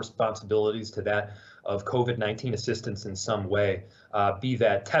normal job responsibilities to that of COVID-19 assistance in some way, be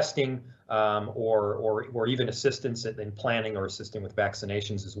that testing or even assistance in planning or assisting with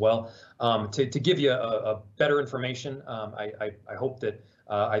vaccinations as well. To give you a better information, I hope that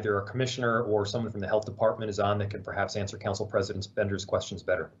either a commissioner or someone from the health department is on that can perhaps answer Council President Bender's questions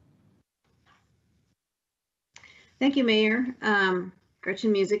better. Thank you, Mayor.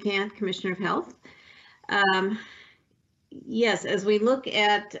 Gretchen Musicant, Commissioner of Health. Yes, as we look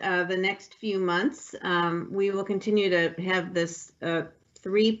at the next few months, we will continue to have this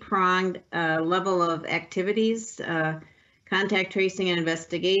three-pronged level of activities, contact tracing and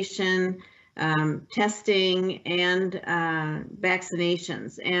investigation, testing, and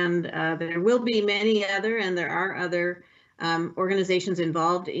vaccinations. And there will be many other, and there are other organizations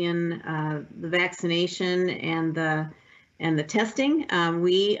involved in the vaccination and the testing.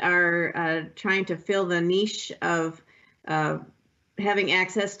 We are trying to fill the niche of having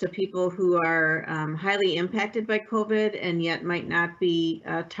access to people who are highly impacted by COVID and yet might not be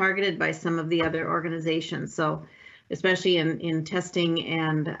targeted by some of the other organizations. So especially in testing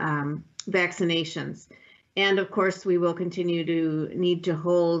and vaccinations. And of course, we will continue to need to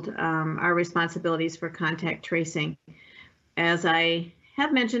hold our responsibilities for contact tracing. As I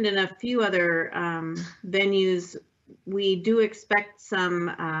have mentioned in a few other venues, we do expect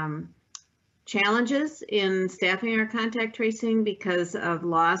some challenges in staffing our contact tracing because of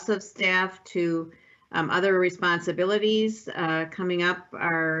loss of staff to other responsibilities coming up.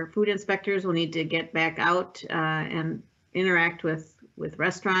 Our food inspectors will need to get back out and interact with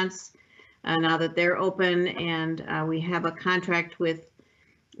restaurants now that they're open, and we have a contract with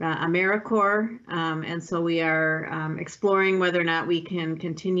AmeriCorps, and so we are exploring whether or not we can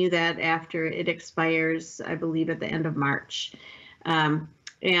continue that after it expires, I believe, at the end of March.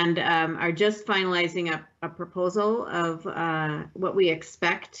 and are just finalizing a proposal of what we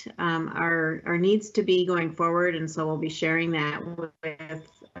expect our needs to be going forward. And so we'll be sharing that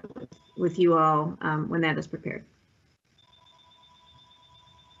with you all when that is prepared.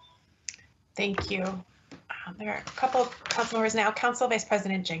 Thank you. There are a couple of council members now. Council Vice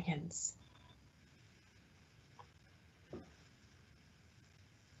President Jenkins.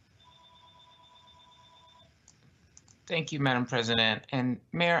 Thank you, Madam President. And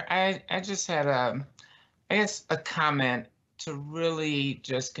Mayor, I just had I guess a comment to really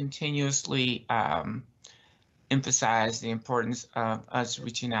just continuously emphasize the importance of us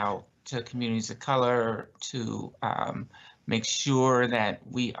reaching out to communities of color to make sure that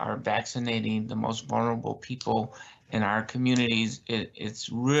we are vaccinating the most vulnerable people in our communities. It's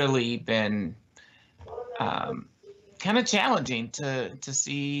really been kind of challenging to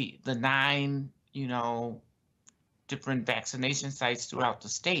see the 9, different vaccination sites throughout the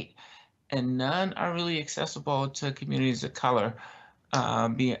state, and none are really accessible to communities of color.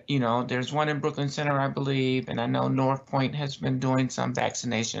 There's one in Brooklyn Center, I believe, and I know North Point has been doing some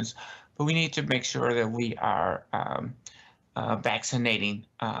vaccinations, but we need to make sure that we are vaccinating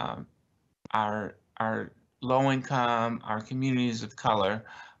our low income, our communities of color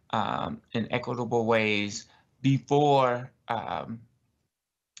in equitable ways before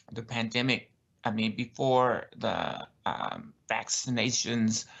the pandemic. Before the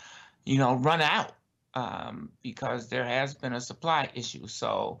vaccinations, run out, because there has been a supply issue.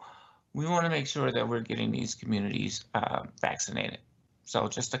 So we want to make sure that we're getting these communities vaccinated. So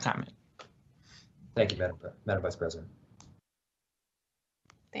just a comment. Thank you, Madam Vice President.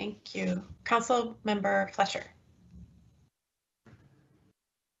 Thank you. Council Member Fletcher.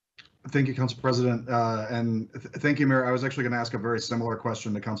 Thank you, Council President, and thank you, Mayor. I was actually going to ask a very similar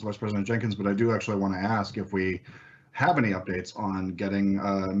question to Council Vice President Jenkins, but I do actually want to ask if we have any updates on getting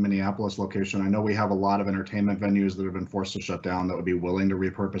a Minneapolis location. I know we have a lot of entertainment venues that have been forced to shut down that would be willing to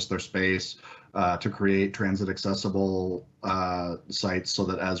repurpose their space to create transit accessible sites, so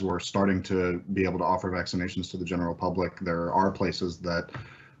that as we're starting to be able to offer vaccinations to the general public, there are places that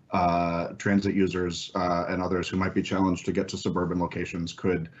transit users and others who might be challenged to get to suburban locations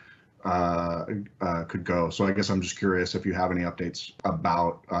could go. So I guess I'm just curious if you have any updates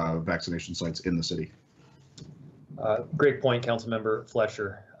about vaccination sites in the city. Great point, Councilmember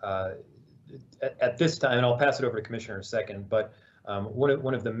Fletcher. At this time, and I'll pass it over to Commissioner in a second, but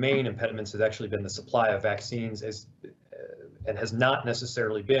one of the main impediments has actually been the supply of vaccines, and has not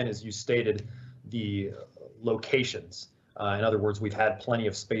necessarily been, as you stated, the locations. In other words, we've had plenty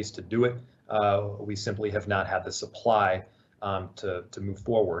of space to do it. We simply have not had the supply to move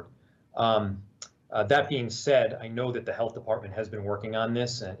forward. That being said, I know that the health department has been working on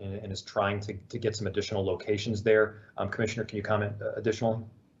this and is trying to get some additional locations there. Commissioner, can you comment additionally?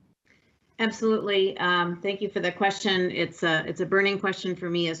 Absolutely. Thank you for the question. It's a burning question for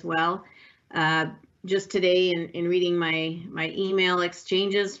me as well. Just today in reading my email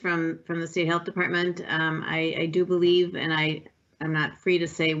exchanges from the state health department, I do believe, and I'm not free to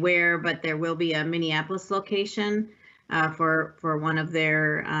say where, but there will be a Minneapolis location for one of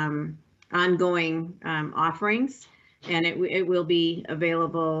their ongoing offerings, and it will be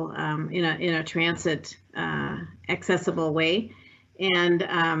available in a transit accessible way.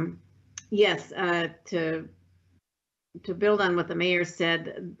 And yes, to build on what the mayor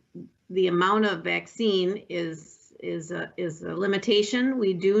said, the amount of vaccine is a limitation.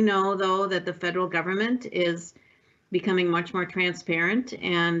 We do know, though, that the federal government is becoming much more transparent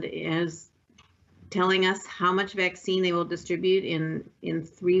and is telling us how much vaccine they will distribute in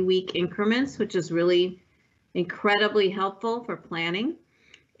 3-week increments, which is really incredibly helpful for planning.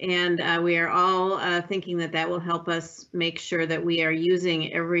 And we are all thinking that will help us make sure that we are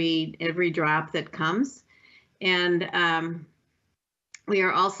using every drop that comes. And we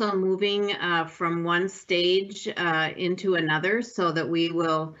are also moving from one stage into another, so that we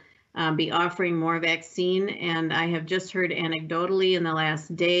will be offering more vaccine. And I have just heard anecdotally in the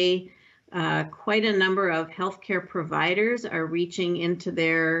last day, quite a number of healthcare providers are reaching into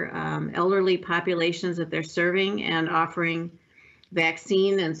their elderly populations that they're serving and offering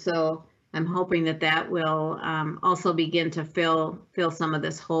vaccine. And so I'm hoping that will also begin to fill some of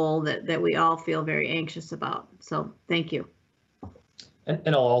this hole that we all feel very anxious about. So thank you.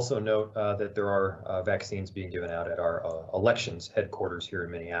 And I'll also note that there are vaccines being given out at our elections headquarters here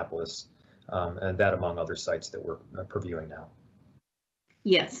in Minneapolis, and that among other sites that we're previewing now.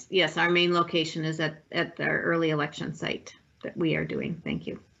 Yes, our main location is at our early election site that we are doing. Thank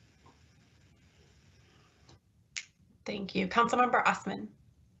you. Thank you. Councilmember Osman.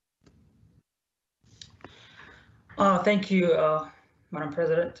 Thank you, Madam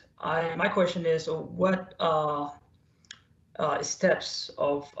President. My question is, what steps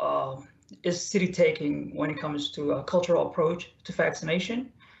is city taking when it comes to a cultural approach to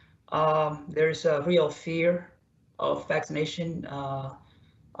vaccination? There's a real fear of vaccination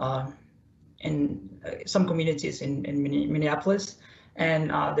in some communities in Minneapolis, and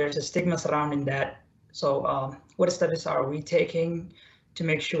there's a stigma surrounding that. So what steps are we taking to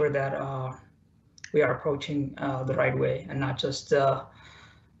make sure that we are approaching the right way and not just,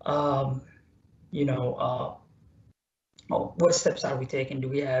 what steps are we taking? Do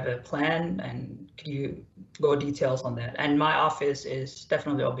we have a plan? And could you go details on that? And my office is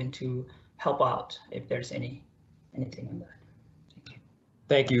definitely open to help out if there's anything on that.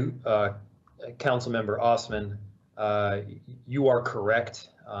 Thank you, Councilmember Osman. You are correct.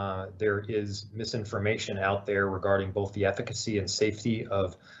 There is misinformation out there regarding both the efficacy and safety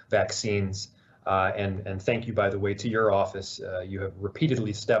of vaccines. And thank you, by the way, to your office. You have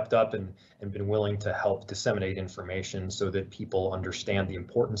repeatedly stepped up and been willing to help disseminate information so that people understand the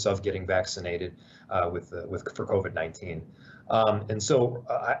importance of getting vaccinated for COVID-19. And so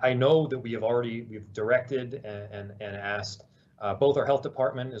I know that we've directed and asked both our health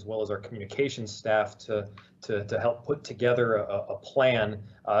department as well as our communications staff to help put together a plan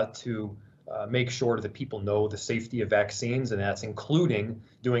to make sure that people know the safety of vaccines, and that's including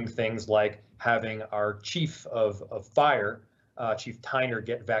doing things like having our chief of fire, Chief Tyner,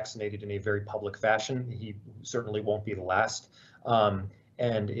 get vaccinated in a very public fashion. He certainly won't be the last.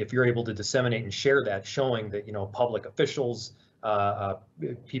 And if you're able to disseminate and share that, showing that, public officials,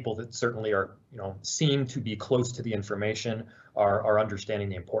 people that certainly are, seem to be close to the information are understanding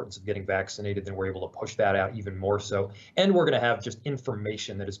the importance of getting vaccinated, then we're able to push that out even more so. And we're going to have just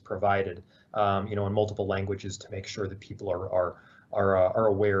information that is provided, in multiple languages to make sure that people are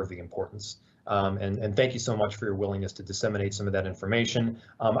aware of the importance. And thank you so much for your willingness to disseminate some of that information.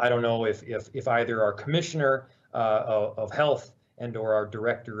 I don't know if either our Commissioner of Health and/or our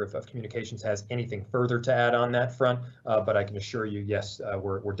Director of Communications has anything further to add on that front, but I can assure you, yes,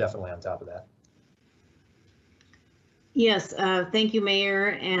 we're definitely on top of that. Yes, thank you, Mayor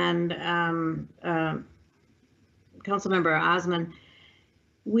and Councilmember Osman.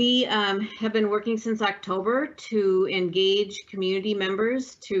 We have been working since October to engage community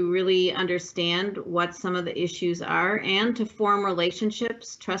members to really understand what some of the issues are and to form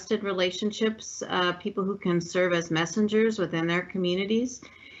relationships, trusted relationships, people who can serve as messengers within their communities.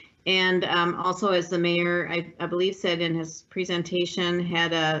 And also, as the mayor, I believe, said in his presentation,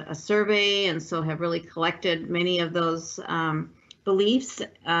 had a survey, and so have really collected many of those beliefs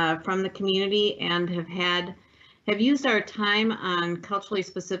from the community, and have used our time on culturally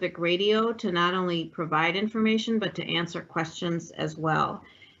specific radio to not only provide information, but to answer questions as well.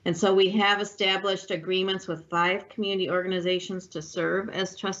 And so we have established agreements with 5 community organizations to serve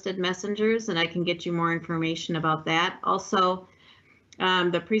as trusted messengers, and I can get you more information about that. Also,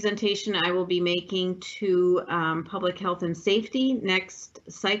 the presentation I will be making to public health and safety next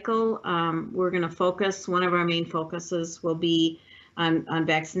cycle, we're going to focus, one of our main focuses will be on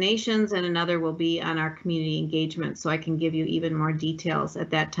vaccinations, and another will be on our community engagement, so I can give you even more details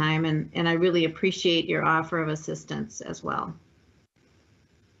at that time, and I really appreciate your offer of assistance as well.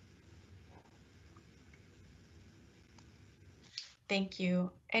 Thank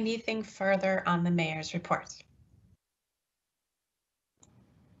you. Anything further on the mayor's report?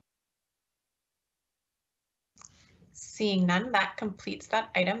 Seeing none, that completes that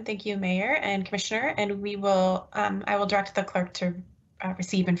item. Thank you, Mayor and Commissioner, and we will, I will direct the clerk to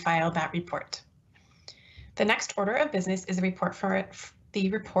receive and file that report. The next order of business is a report for the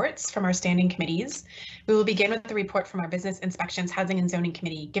reports from our standing committees. We will begin with the report from our Business Inspections, Housing and Zoning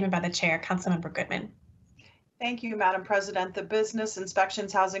Committee, given by the Chair, Councilmember Goodman. Thank you, Madam President. The Business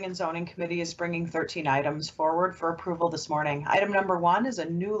Inspections, Housing and Zoning Committee is bringing 13 items forward for approval this morning. Item number 1 is a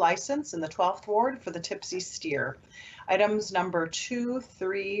new license in the 12th Ward for the Tipsy Steer. Items number 2,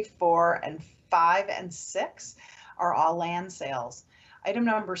 3, 4, and 5, and 6 are all land sales. Item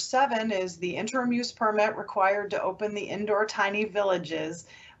number 7 is the interim use permit required to open the indoor tiny villages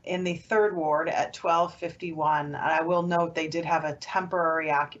in the 3rd Ward at 1251. And I will note they did have a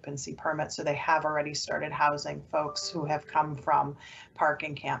temporary occupancy permit, so they have already started housing folks who have come from park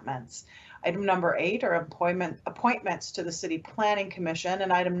encampments. Item number 8 are appointments to the City Planning Commission,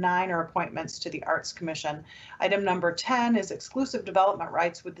 and item 9 are appointments to the Arts Commission. Item number 10 is exclusive development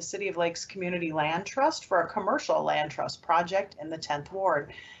rights with the City of Lakes Community Land Trust for a commercial land trust project in the 10th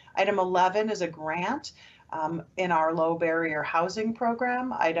Ward. Item 11 is a grant in our low barrier housing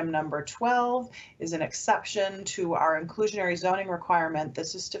program. Item number 12 is an exception to our inclusionary zoning requirement.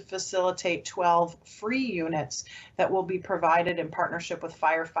 This is to facilitate 12 free units that will be provided in partnership with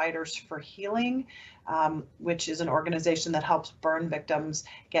Firefighters for Healing, which is an organization that helps burn victims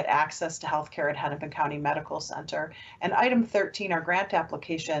get access to healthcare at Hennepin County Medical Center. And item 13 are grant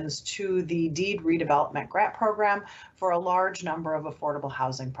applications to the Deed Redevelopment Grant Program for a large number of affordable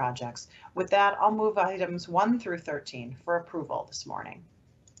housing projects. With that, I'll move items 1 through 13 for approval this morning.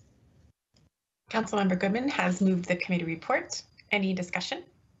 Councilmember Goodman has moved the committee report. Any discussion?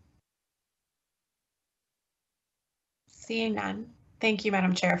 Seeing none. Thank you,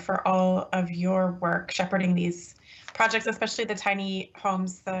 Madam Chair, for all of your work shepherding these projects, especially the tiny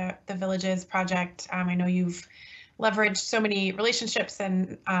homes, the villages project. I know you've leveraged so many relationships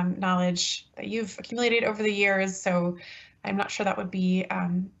and knowledge that you've accumulated over the years, so I'm not sure that would be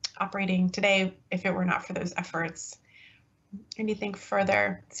operating today if it were not for those efforts. Anything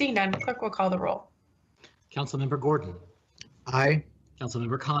further? Seeing none, clerk will call the roll. Councilmember Gordon. Aye.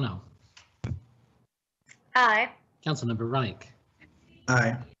 Councilmember Kano. Aye. Councilmember Reich.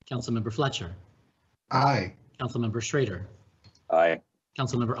 Aye. Councilmember Fletcher. Aye. Councilmember Schrader. Aye.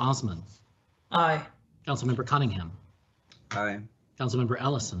 Councilmember Osman. Aye. Councilmember Cunningham. Aye. Councilmember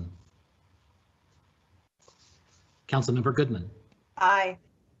Ellison. Councilmember Goodman. Aye.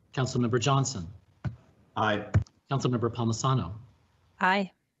 Councilmember Johnson. Aye. Councilmember Palmisano.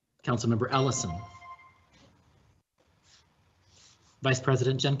 Aye. Councilmember Ellison. Vice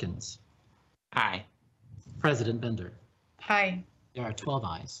President Jenkins. Aye. President Bender. Aye. There are 12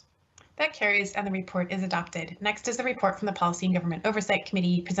 ayes. That carries and the report is adopted. Next is the report from the Policy and Government Oversight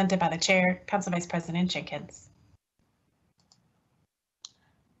Committee presented by the Chair, Council Vice President Jenkins.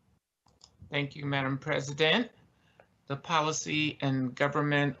 Thank you, Madam President. The Policy and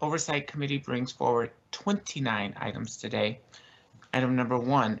Government Oversight Committee brings forward 29 items today. Item number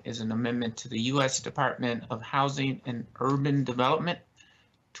 1 is an amendment to the U.S. Department of Housing and Urban Development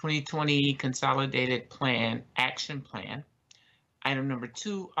 2020 Consolidated Plan Action Plan. Item number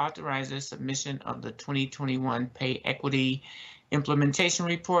 2 authorizes submission of the 2021 Pay Equity Implementation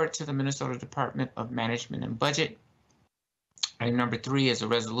Report to the Minnesota Department of Management and Budget. Item number 3 is a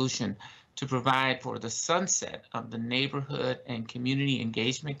resolution to provide for the sunset of the Neighborhood and Community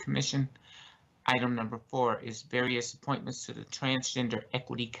Engagement Commission. Item number 4 is various appointments to the Transgender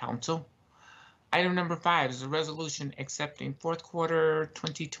Equity Council. Item number 5 is a resolution accepting fourth quarter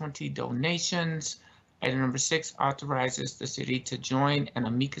 2020 donations. Item number 6 authorizes the city to join an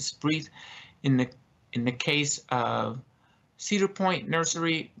amicus brief in the case of Cedar Point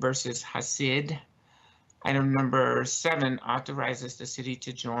Nursery versus Hasid. Item number 7 authorizes the city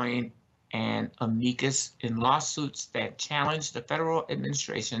to join an amicus in lawsuits that challenge the federal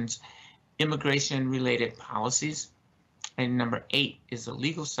administration's immigration-related policies. Item number 8 is a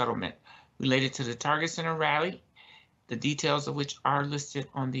legal settlement related to the Target Center rally, the details of which are listed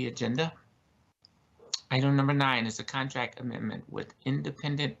on the agenda. Item number 9 is a contract amendment with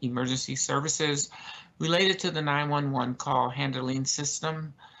Independent Emergency Services related to the 911 call handling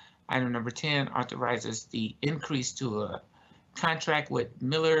system. Item number 10 authorizes the increase to a contract with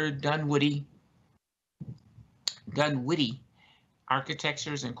Miller Dunwoody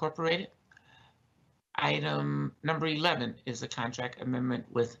Architectures Incorporated. Item number 11 is a contract amendment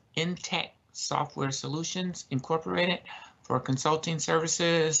with Intech Software Solutions Incorporated for consulting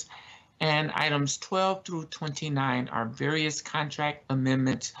services. And items 12 through 29 are various contract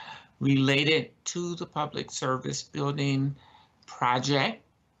amendments related to the Public Service Building project,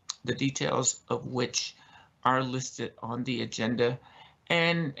 the details of which are listed on the agenda.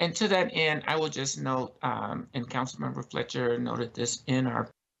 And to that end, I will just note, and Councilmember Fletcher noted this in our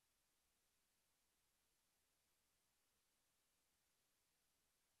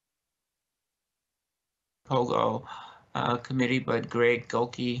POGO committee, but Greg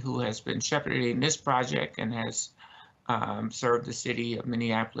Gohlke, who has been shepherding this project and has served the city of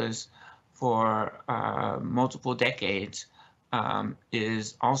Minneapolis for multiple decades,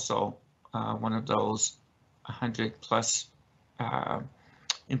 is also one of those 100+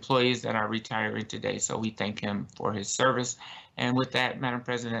 employees that are retiring today. So we thank him for his service. And with that, Madam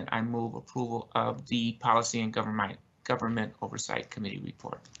President, I move approval of the Policy and Government Oversight Committee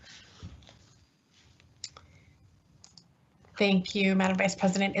report. Thank you, Madam Vice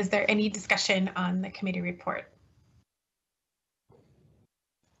President. Is there any discussion on the committee report?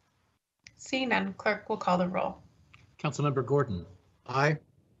 Seeing none, clerk will call the roll. Councilmember Gordon. Aye.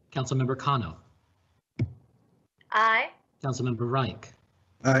 Councilmember Kano. Aye. Councilmember Reich.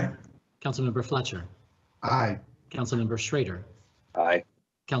 Aye. Councilmember Fletcher. Aye. Councilmember Schrader. Aye.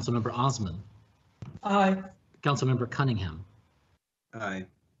 Councilmember Osman. Aye. Councilmember Cunningham. Aye.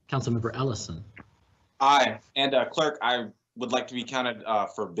 Councilmember Ellison. Aye. And clerk, I would like to be counted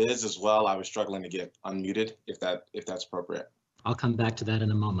for Biz as well. I was struggling to get unmuted, if that's appropriate. I'll come back to that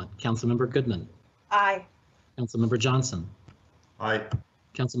in a moment. Councilmember Goodman. Aye. Councilmember Johnson. Aye.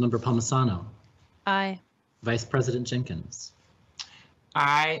 Councilmember Palmisano. Aye. Vice President Jenkins.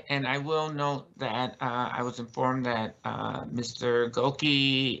 Aye, and I will note that I was informed that Mr.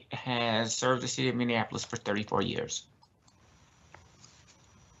 Goki has served the city of Minneapolis for 34 years.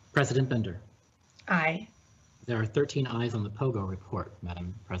 President Bender. Aye. There are 13 ayes on the POGO report,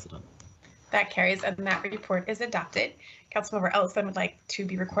 Madam President. That carries, and that report is adopted. Councilmember Ellison would like to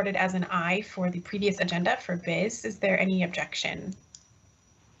be recorded as an aye for the previous agenda for Biz. Is there any objection?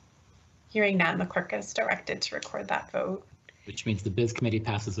 Hearing none, the clerk is directed to record that vote. Which means the Biz committee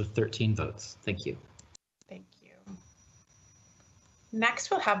passes with 13 votes. Thank you. Thank you. Next,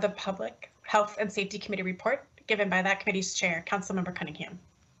 we'll have the Public Health and Safety Committee report given by that committee's chair, Councilmember Cunningham.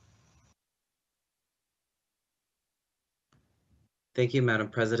 Thank you, Madam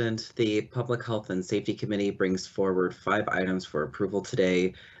President. The Public Health and Safety Committee brings forward 5 items for approval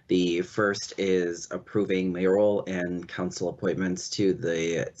today. The first is approving mayoral and council appointments to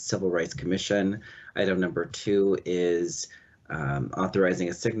the Civil Rights Commission. Item number 2 is authorizing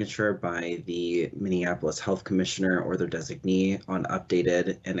a signature by the Minneapolis Health Commissioner or their designee on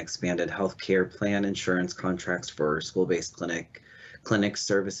updated and expanded healthcare plan insurance contracts for school-based clinic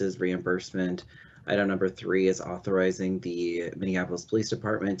services reimbursement. Item number 3 is authorizing the Minneapolis Police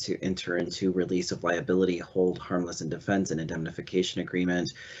Department to enter into release of liability, hold harmless and defense and indemnification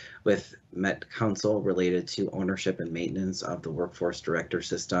agreement with Met Council related to ownership and maintenance of the Workforce Director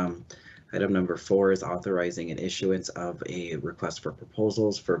System. Item number 4 is authorizing an issuance of a request for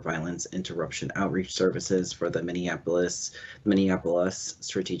proposals for violence interruption outreach services for the Minneapolis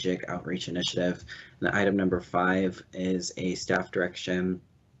Strategic Outreach Initiative. And item number 5 is a staff direction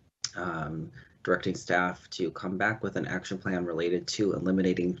directing staff to come back with an action plan related to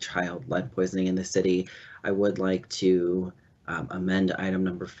eliminating child lead poisoning in the city. I would like to amend item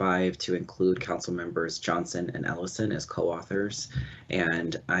number 5 to include council members Johnson and Ellison as co-authors,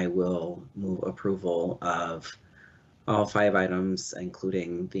 and I will move approval of all 5 items,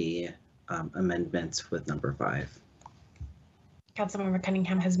 including the amendments with number 5. Councilmember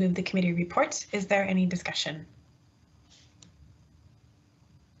Cunningham has moved the committee report. Is there any discussion?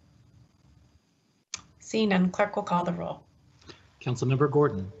 Seeing none, clerk will call the roll. Councilmember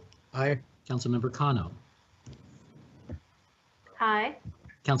Gordon. Aye. Councilmember Kano. Aye.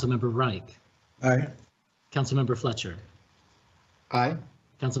 Councilmember Reich. Aye. Councilmember Fletcher. Aye.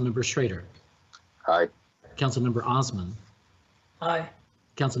 Councilmember Schrader. Aye. Councilmember Osman. Aye.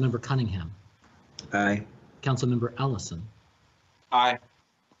 Councilmember Cunningham. Aye. Councilmember Ellison. Aye.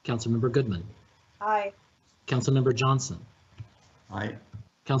 Councilmember Goodman. Aye. Councilmember Johnson. Aye.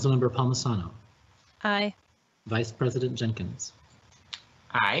 Councilmember Palmisano. Aye. Vice President Jenkins.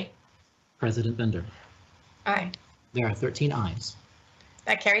 Aye. President Bender. Aye. There are 13 ayes.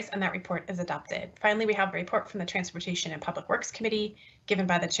 That carries, and that report is adopted. Finally, we have a report from the Transportation and Public Works Committee given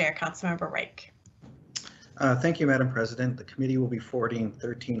by the chair, Councilmember Reich. Thank you, Madam President. The committee will be forwarding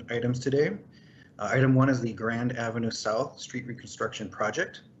 13 items today. Item 1 is the Grand Avenue South Street Reconstruction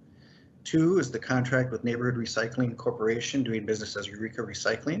Project. 2 is the contract with Neighborhood Recycling Corporation doing business as Eureka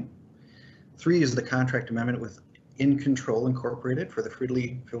Recycling. 3 is the contract amendment with In Control Incorporated for the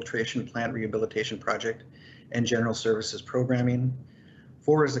Fridley Filtration Plant Rehabilitation Project and General Services Programming.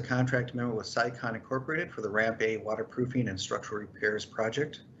 4 is the contract amendment with SciCon Incorporated for the Ramp A Waterproofing and Structural Repairs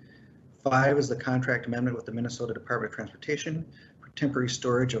Project. 5 is the contract amendment with the Minnesota Department of Transportation for temporary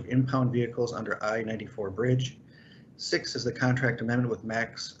storage of impound vehicles under I-94 bridge. 6 is the contract amendment with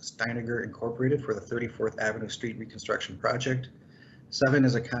Max Steiniger Incorporated for the 34th Avenue Street Reconstruction Project. 7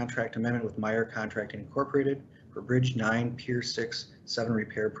 is a contract amendment with Meyer Contracting Incorporated for Bridge 9 Pier 6 7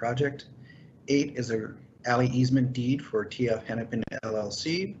 Repair Project. 8 is a alley easement deed for TF Hennepin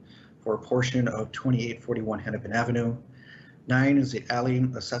LLC for a portion of 2841 Hennepin Avenue. 9 is the alley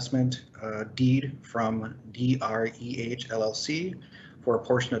assessment deed from DREH LLC for a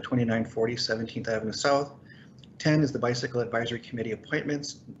portion of 2940 17th Avenue South. 10 is the Bicycle Advisory Committee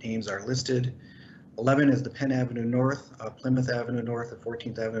appointments. Names are listed. 11 is the Penn Avenue North, Plymouth Avenue North, the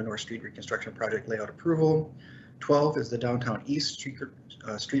 14th Avenue North Street Reconstruction Project layout approval. 12 is the Downtown East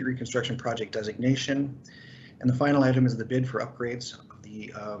Street Reconstruction Project designation. And the final item is the bid for upgrades of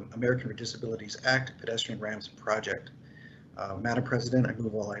the American with Disabilities Act pedestrian ramps project. Madam President, I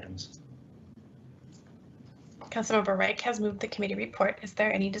move all items. Councilmember Reich has moved the committee report. Is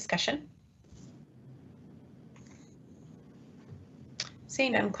there any discussion?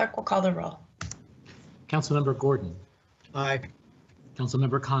 Seeing none, clerk will call the roll. Councilmember Gordon. Aye.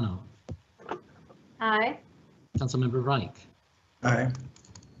 Councilmember Kano. Aye. Councilmember Reich. Aye.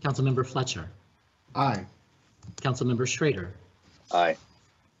 Councilmember Fletcher. Aye. Councilmember Schrader. Aye.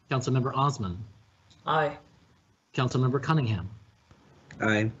 Councilmember Osman. Aye. Councilmember Cunningham.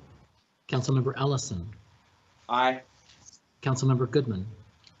 Aye. Councilmember Ellison. Aye. Councilmember Goodman.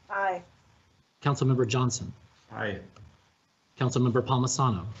 Aye. Councilmember Johnson. Aye. Councilmember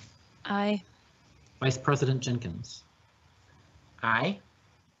Palmisano. Aye. Vice President Jenkins. Aye.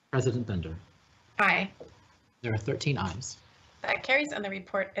 President Bender. Aye. There are 13 ayes. That carries and the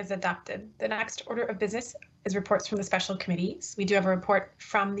report is adopted. The next order of business is reports from the special committees. We do have a report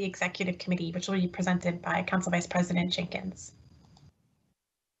from the executive committee, which will be presented by Council Vice President Jenkins.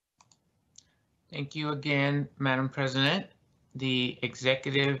 Thank you again, Madam President. The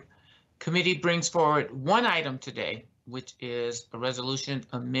executive committee brings forward one item today, which is a resolution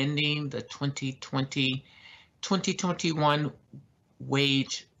amending the 2020-2021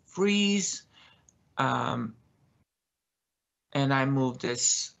 wage freeze. And I move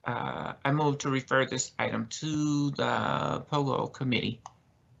to refer this item to the POGO committee.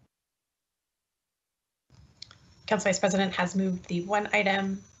 Council Vice President has moved the one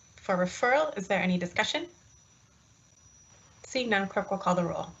item for referral. Is there any discussion? Seeing none, clerk will call the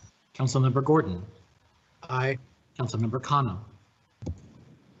roll. Councilmember Gordon. Aye. Councilmember Kano.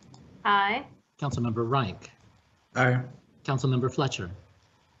 Aye. Councilmember Reich. Aye. Councilmember Fletcher.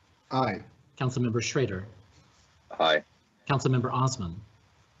 Aye. Councilmember Schrader. Aye. Councilmember Osman.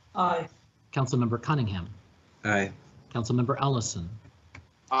 Aye. Councilmember Cunningham. Aye. Councilmember Ellison.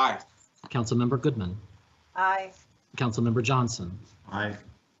 Aye. Councilmember Goodman. Aye. Councilmember Johnson. Aye.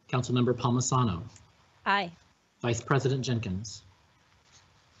 Councilmember Palmisano. Aye. Vice President Jenkins.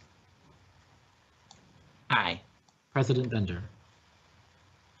 Aye. President Bender.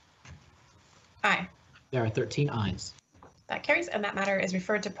 Aye. There are 13 ayes. That carries and that matter is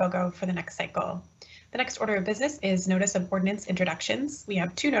referred to POGO for the next cycle. The next order of business is notice of ordinance introductions. We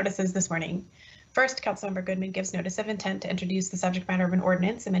have two notices this morning. First, Councilmember Goodman gives notice of intent to introduce the subject matter of an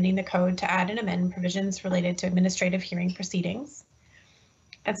ordinance amending the code to add and amend provisions related to administrative hearing proceedings.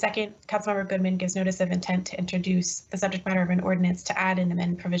 And second, Councilmember Goodman gives notice of intent to introduce the subject matter of an ordinance to add and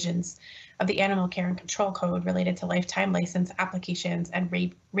amend provisions of the Animal Care and Control Code related to lifetime license applications and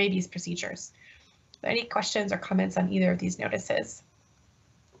rabies procedures. Are there any questions or comments on either of these notices?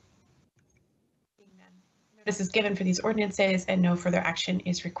 Notice is given for these ordinances and no further action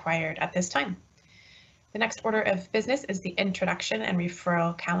is required at this time. The next order of business is the introduction and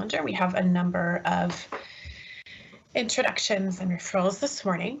referral calendar. We have a number of introductions and referrals this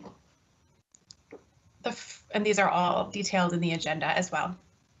morning. And these are all detailed in the agenda as well.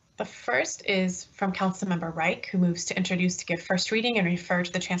 The first is from Councilmember Reich, who moves to introduce to give first reading and refer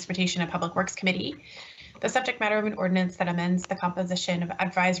to the Transportation and Public Works Committee the subject matter of an ordinance that amends the composition of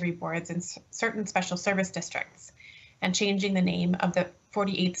advisory boards in certain special service districts and changing the name of the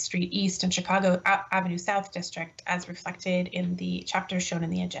 48th Street East and Chicago Avenue South District as reflected in the chapters shown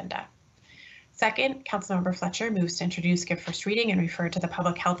in the agenda. Second, Councilmember Fletcher moves to introduce, give first reading, and refer to the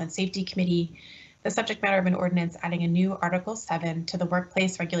Public Health and Safety Committee the subject matter of an ordinance adding a new Article 7 to the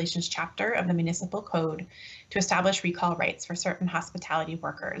Workplace Regulations chapter of the Municipal Code to establish recall rights for certain hospitality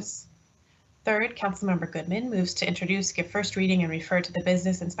workers. Third, Councilmember Goodman moves to introduce, give first reading, and refer to the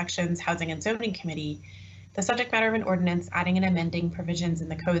Business Inspections, Housing and Zoning Committee the subject matter of an ordinance adding and amending provisions in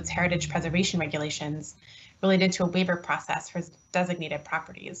the Code's heritage preservation regulations related to a waiver process for designated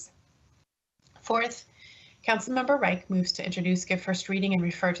properties. Fourth, Councilmember Reich moves to introduce, give first reading, and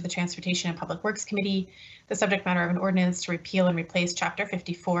refer to the Transportation and Public Works Committee the subject matter of an ordinance to repeal and replace Chapter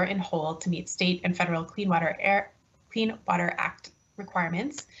 54 in whole to meet state and federal Clean Water Act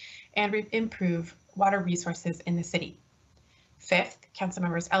requirements and improve water resources in the city. Fifth,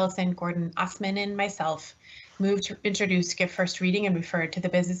 Councilmembers Ellison, Gordon, Osman, and myself move to introduce, give first reading, and refer to the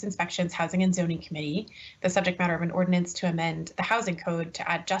Business Inspections, Housing and Zoning Committee the subject matter of an ordinance to amend the Housing Code to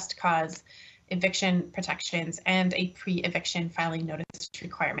add just cause, eviction protections, and a pre-eviction filing notice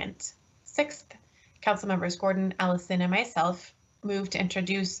requirement. Sixth, Councilmembers Gordon, Ellison, and myself move to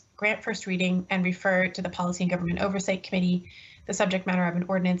introduce, grant first reading, and refer to the Policy and Government Oversight Committee the subject matter of an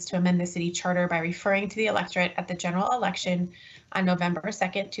ordinance to amend the city charter by referring to the electorate at the general election on November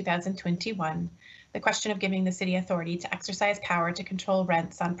 2nd, 2021, the question of giving the city authority to exercise power to control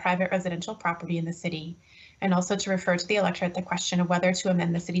rents on private residential property in the city, and also to refer to the electorate the question of whether to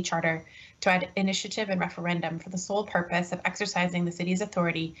amend the city charter to add initiative and referendum for the sole purpose of exercising the city's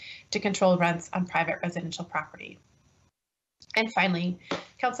authority to control rents on private residential property. And finally,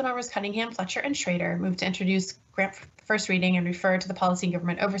 Council Members Cunningham, Fletcher, and Schrader move to introduce, grant first reading, and refer to the Policy and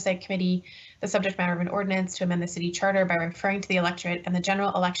Government Oversight Committee the subject matter of an ordinance to amend the city charter by referring to the electorate and the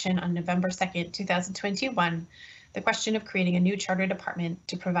general election on November 2nd, 2021, the question of creating a new charter department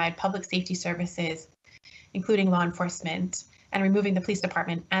to provide public safety services, including law enforcement, and removing the police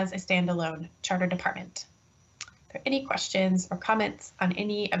department as a standalone charter department. Are there any questions or comments on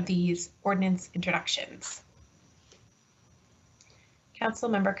any of these ordinance introductions?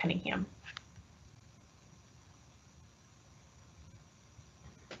 Councilmember Cunningham.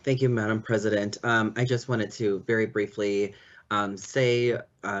 Thank you, Madam President. I just wanted to very briefly say,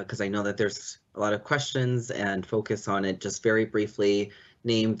 because I know that there's a lot of questions and focus on it, just very briefly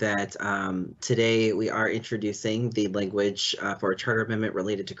name that today we are introducing the language for a charter amendment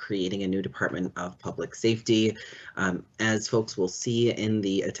related to creating a new Department of Public Safety. As folks will see in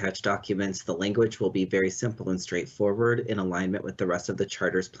the attached documents, the language will be very simple and straightforward in alignment with the rest of the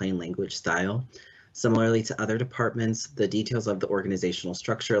charter's plain language style. Similarly to other departments, the details of the organizational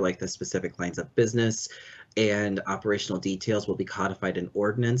structure, like the specific lines of business and operational details, will be codified in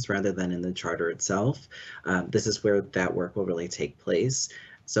ordinance rather than in the charter itself. This is where that work will really take place.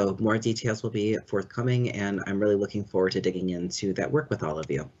 So more details will be forthcoming, and I'm really looking forward to digging into that work with all of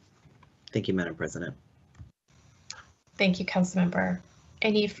you. Thank you, Madam President. Thank you, Councilmember.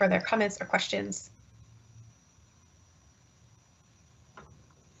 Any further comments or questions?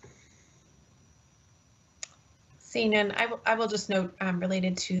 Seeing none, I will just note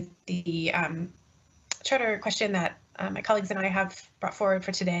related to the charter question that my colleagues and I have brought forward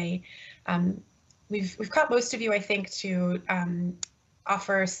for today. We've caught most of you, I think, to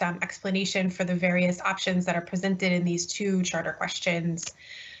offer some explanation for the various options that are presented in these two charter questions.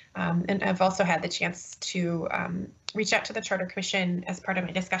 And I've also had the chance to reach out to the Charter Commission as part of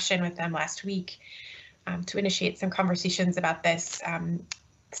my discussion with them last week to initiate some conversations about this.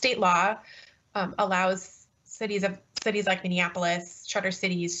 State law allows cities like Minneapolis, charter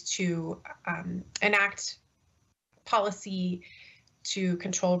cities, to enact policy to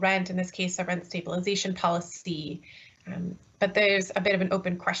control rent, in this case, a rent stabilization policy. But there's a bit of an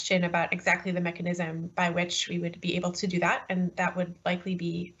open question about exactly the mechanism by which we would be able to do that, and that would likely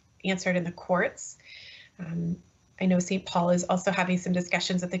be answered in the courts. I know St. Paul is also having some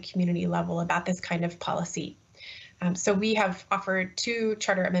discussions at the community level about this kind of policy. So we have offered two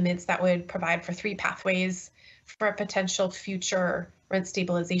charter amendments that would provide for three pathways for a potential future rent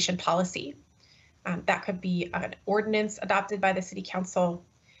stabilization policy. That could be an ordinance adopted by the City Council.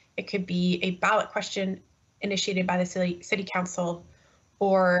 It could be a ballot question initiated by the City Council,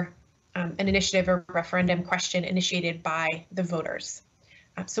 or an initiative or referendum question initiated by the voters.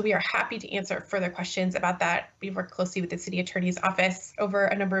 So we are happy to answer further questions about that. We've worked closely with the City Attorney's Office over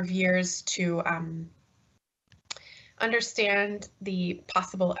a number of years to understand the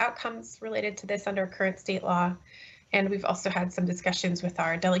possible outcomes related to this under current state law. And we've also had some discussions with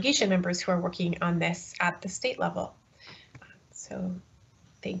our delegation members who are working on this at the state level. So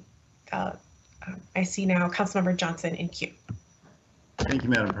I see now Councilmember Johnson in queue. Thank you,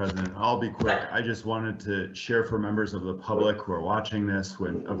 Madam President. I'll be quick. I just wanted to share for members of the public who are watching this,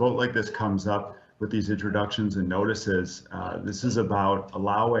 when a vote like this comes up with these introductions and notices, this is about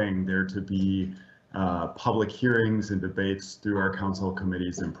allowing there to be public hearings and debates through our council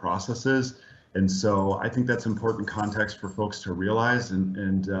committees and processes. And so I think that's important context for folks to realize, and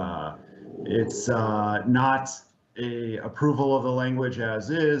it's not a approval of the language as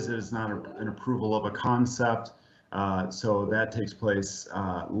is. It is not an approval of a concept. So that takes place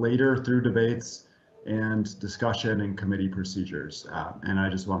later through debates and discussion and committee procedures. And I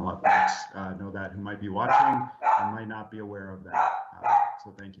just want to let folks know that who might be watching and might not be aware of that.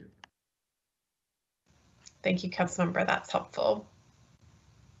 So thank you. Thank you, Councilmember. That's helpful.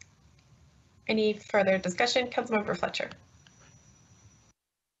 Any further discussion? Councilmember Fletcher.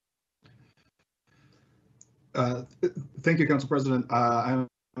 Thank you, Council President. I'm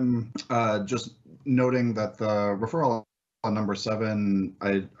just noting that the referral on number 7,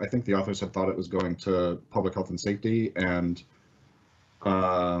 I think the authors had thought it was going to public health and safety, and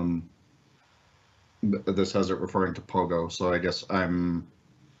this has it referring to POGO. So I guess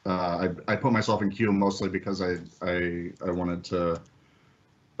I put myself in queue mostly because I wanted to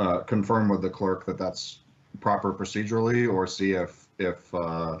confirm with the clerk that that's proper procedurally, or see if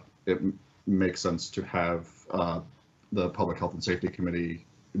it makes sense to have the Public Health and Safety Committee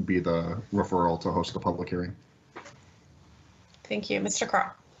be the referral to host the public hearing. Thank you. Mr.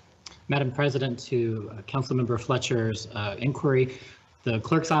 Carl. Madam President, to Councilmember Fletcher's inquiry, The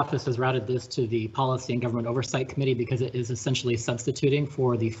clerk's office has routed this to the Policy and Government Oversight Committee because it is essentially substituting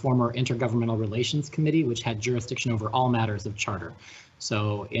for the former Intergovernmental Relations Committee, which had jurisdiction over all matters of charter.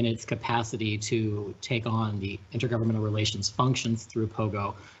 So in its capacity to take on the intergovernmental relations functions through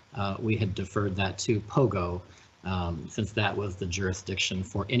POGO, we had deferred that to POGO since that was the jurisdiction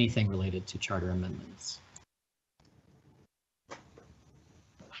for anything related to charter amendments.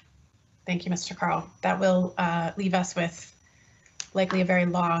 Thank you, Mr. Carl. That will leave us with likely a very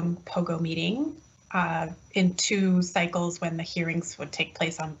long POGO meeting in 2 cycles when the hearings would take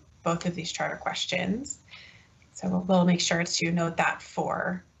place on both of these charter questions. So we'll make sure to note that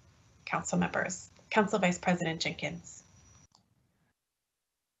for council members. Council Vice President Jenkins.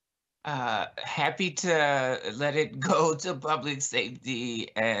 Happy to let it go to public safety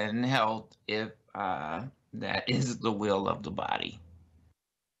and health if that is the will of the body.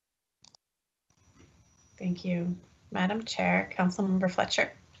 Thank you. Madam Chair, Councilmember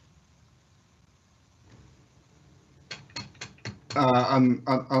Fletcher.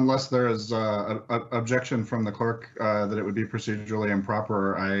 Unless there is an objection from the clerk that it would be procedurally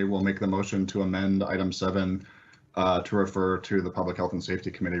improper, I will make the motion to amend item 7 to refer to the Public Health and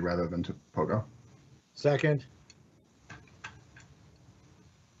Safety Committee rather than to POGO. Second.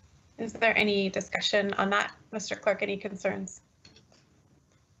 Is there any discussion on that, Mr. Clerk? Any concerns?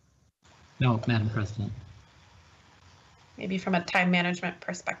 No, Madam President. Maybe from a time management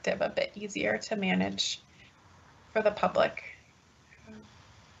perspective, a bit easier to manage for the public.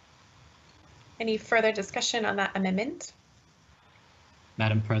 Any further discussion on that amendment?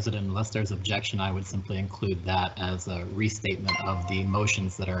 Madam President, unless there's objection, I would simply include that as a restatement of the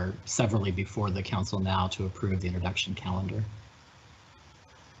motions that are severally before the council now to approve the introduction calendar.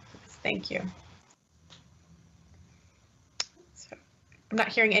 Thank you. So I'm not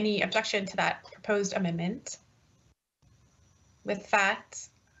hearing any objection to that proposed amendment. With that,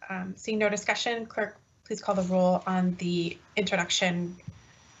 seeing no discussion, clerk, please call the roll on the introduction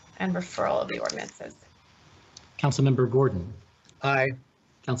and referral of the ordinances. Councilmember Gordon. Aye.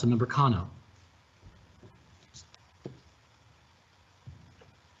 Councilmember Kano.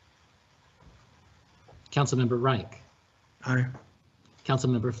 Councilmember Reich. Aye.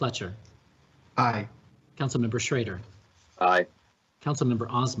 Councilmember Fletcher. Aye. Councilmember Schrader. Aye. Councilmember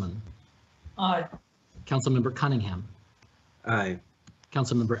Osman. Aye. Councilmember Cunningham. Aye.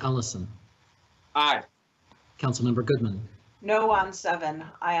 Councilmember Ellison. Aye. Councilmember Goodman. No on 7,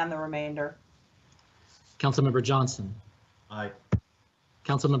 aye on the remainder. Councilmember Johnson. Aye.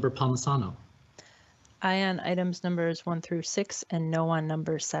 Councilmember Palmisano. Aye on items numbers 1 through 6 and no on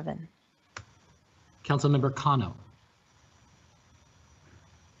number 7. Councilmember Kano.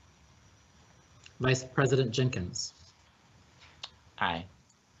 Vice President Jenkins. Aye.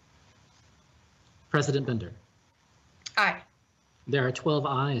 President Bender. Aye. There are 12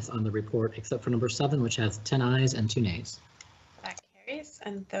 ayes on the report except for number 7, which has 10 ayes and 2 nays. That carries,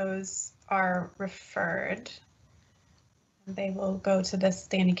 and those are referred. They will go to the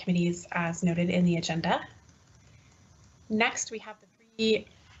standing committees as noted in the agenda. Next, we have the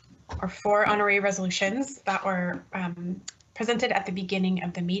 4 honorary resolutions that were presented at the beginning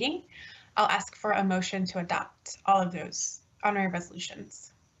of the meeting. I'll ask for a motion to adopt all of those honorary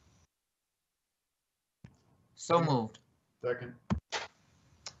resolutions. So moved. Second.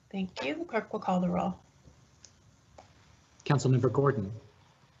 Thank you. The clerk will call the roll. Councilmember Gordon.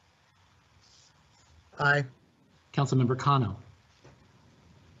 Aye. Councilmember Kano.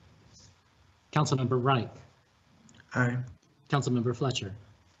 Councilmember Reich. Aye. Councilmember Fletcher.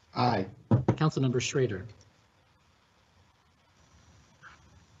 Aye. Councilmember Schrader.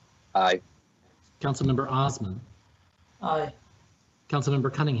 Aye. Councilmember Osman. Aye.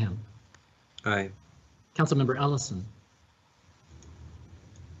 Councilmember Cunningham. Aye. Councilmember Ellison.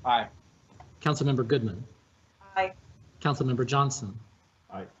 Aye. Councilmember Goodman. Aye. Councilmember Johnson.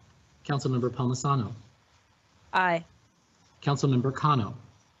 Aye. Councilmember Palmisano. Aye. Councilmember Kano.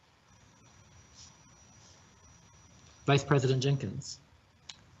 Vice President Jenkins.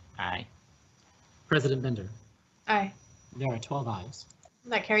 Aye. President Bender. Aye. There are 12 ayes.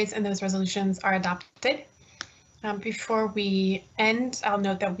 That carries, and those resolutions are adopted. Before we end, I'll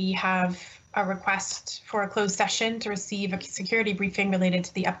note that we have a request for a closed session to receive a security briefing related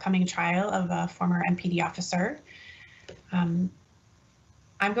to the upcoming trial of a former MPD officer. I'm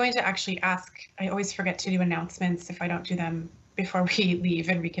going to actually ask, I always forget to do announcements if I don't do them before we leave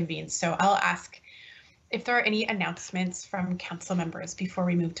and reconvene. So I'll ask if there are any announcements from council members before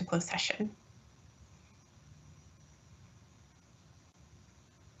we move to closed session.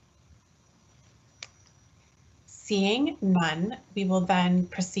 Seeing none, we will then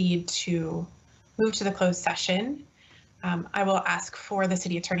proceed to move to the closed session. I will ask for the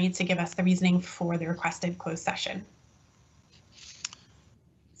city attorney to give us the reasoning for the requested closed session.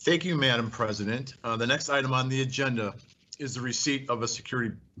 Thank you, Madam President. The next item on the agenda is the receipt of a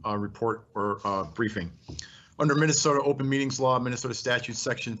security report or briefing. Under Minnesota Open Meetings Law, Minnesota Statute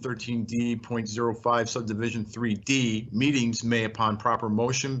Section 13D.05 Subdivision 3D, meetings may, upon proper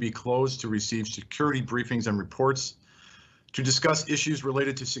motion, be closed to receive security briefings and reports, to discuss issues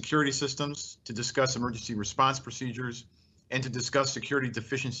related to security systems, to discuss emergency response procedures, and to discuss security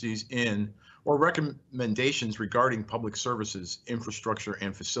deficiencies in or recommendations regarding public services, infrastructure,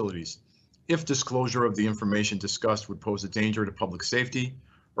 and facilities, if disclosure of the information discussed would pose a danger to public safety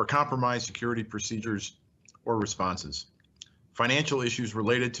or compromise security procedures or responses. Financial issues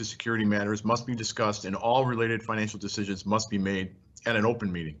related to security matters must be discussed, and all related financial decisions must be made at an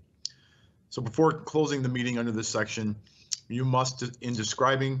open meeting. So before closing the meeting under this section, you must, in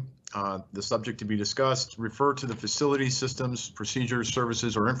describing the subject to be discussed, refer to the facilities, systems, procedures,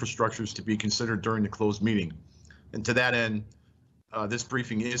 services, or infrastructures to be considered during the closed meeting. And to that end, this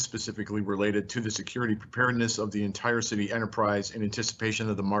briefing is specifically related to the security preparedness of the entire city enterprise in anticipation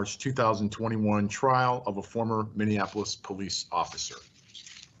of the March 2021 trial of a former Minneapolis police officer.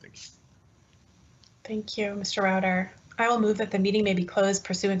 Thank you. Thank you, Mr. Rauter. I will move that the meeting may be closed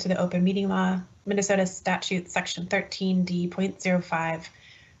pursuant to the open meeting law, Minnesota Statute Section 13D.05,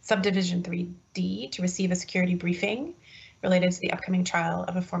 Subdivision 3D, to receive a security briefing related to the upcoming trial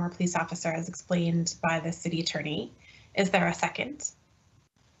of a former police officer as explained by the city attorney. Is there a second?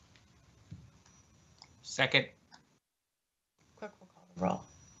 Second. Clerk will call the roll.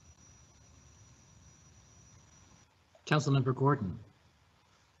 Councilmember Gordon.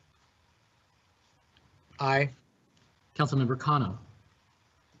 Aye. Councilmember Kano.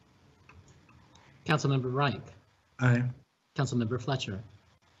 Councilmember Reich. Aye. Councilmember Fletcher.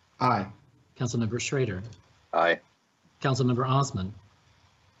 Aye. Councilmember Schrader. Aye. Councilmember Osman.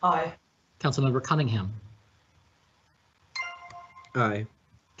 Aye. Councilmember Cunningham. Aye.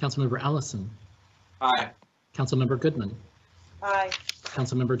 Councilmember Ellison. Aye. Councilmember Goodman. Aye.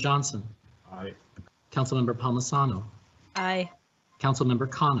 Councilmember Johnson. Aye. Councilmember Palmisano. Aye. Councilmember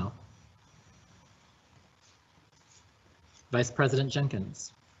Kano. Vice President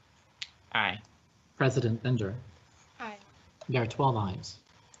Jenkins. Aye. President Bender. Aye. There are 12 ayes.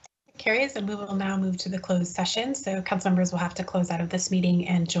 Carries, and we will now move to the closed session. So council members will have to close out of this meeting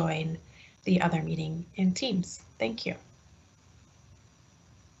and join the other meeting in Teams. Thank you.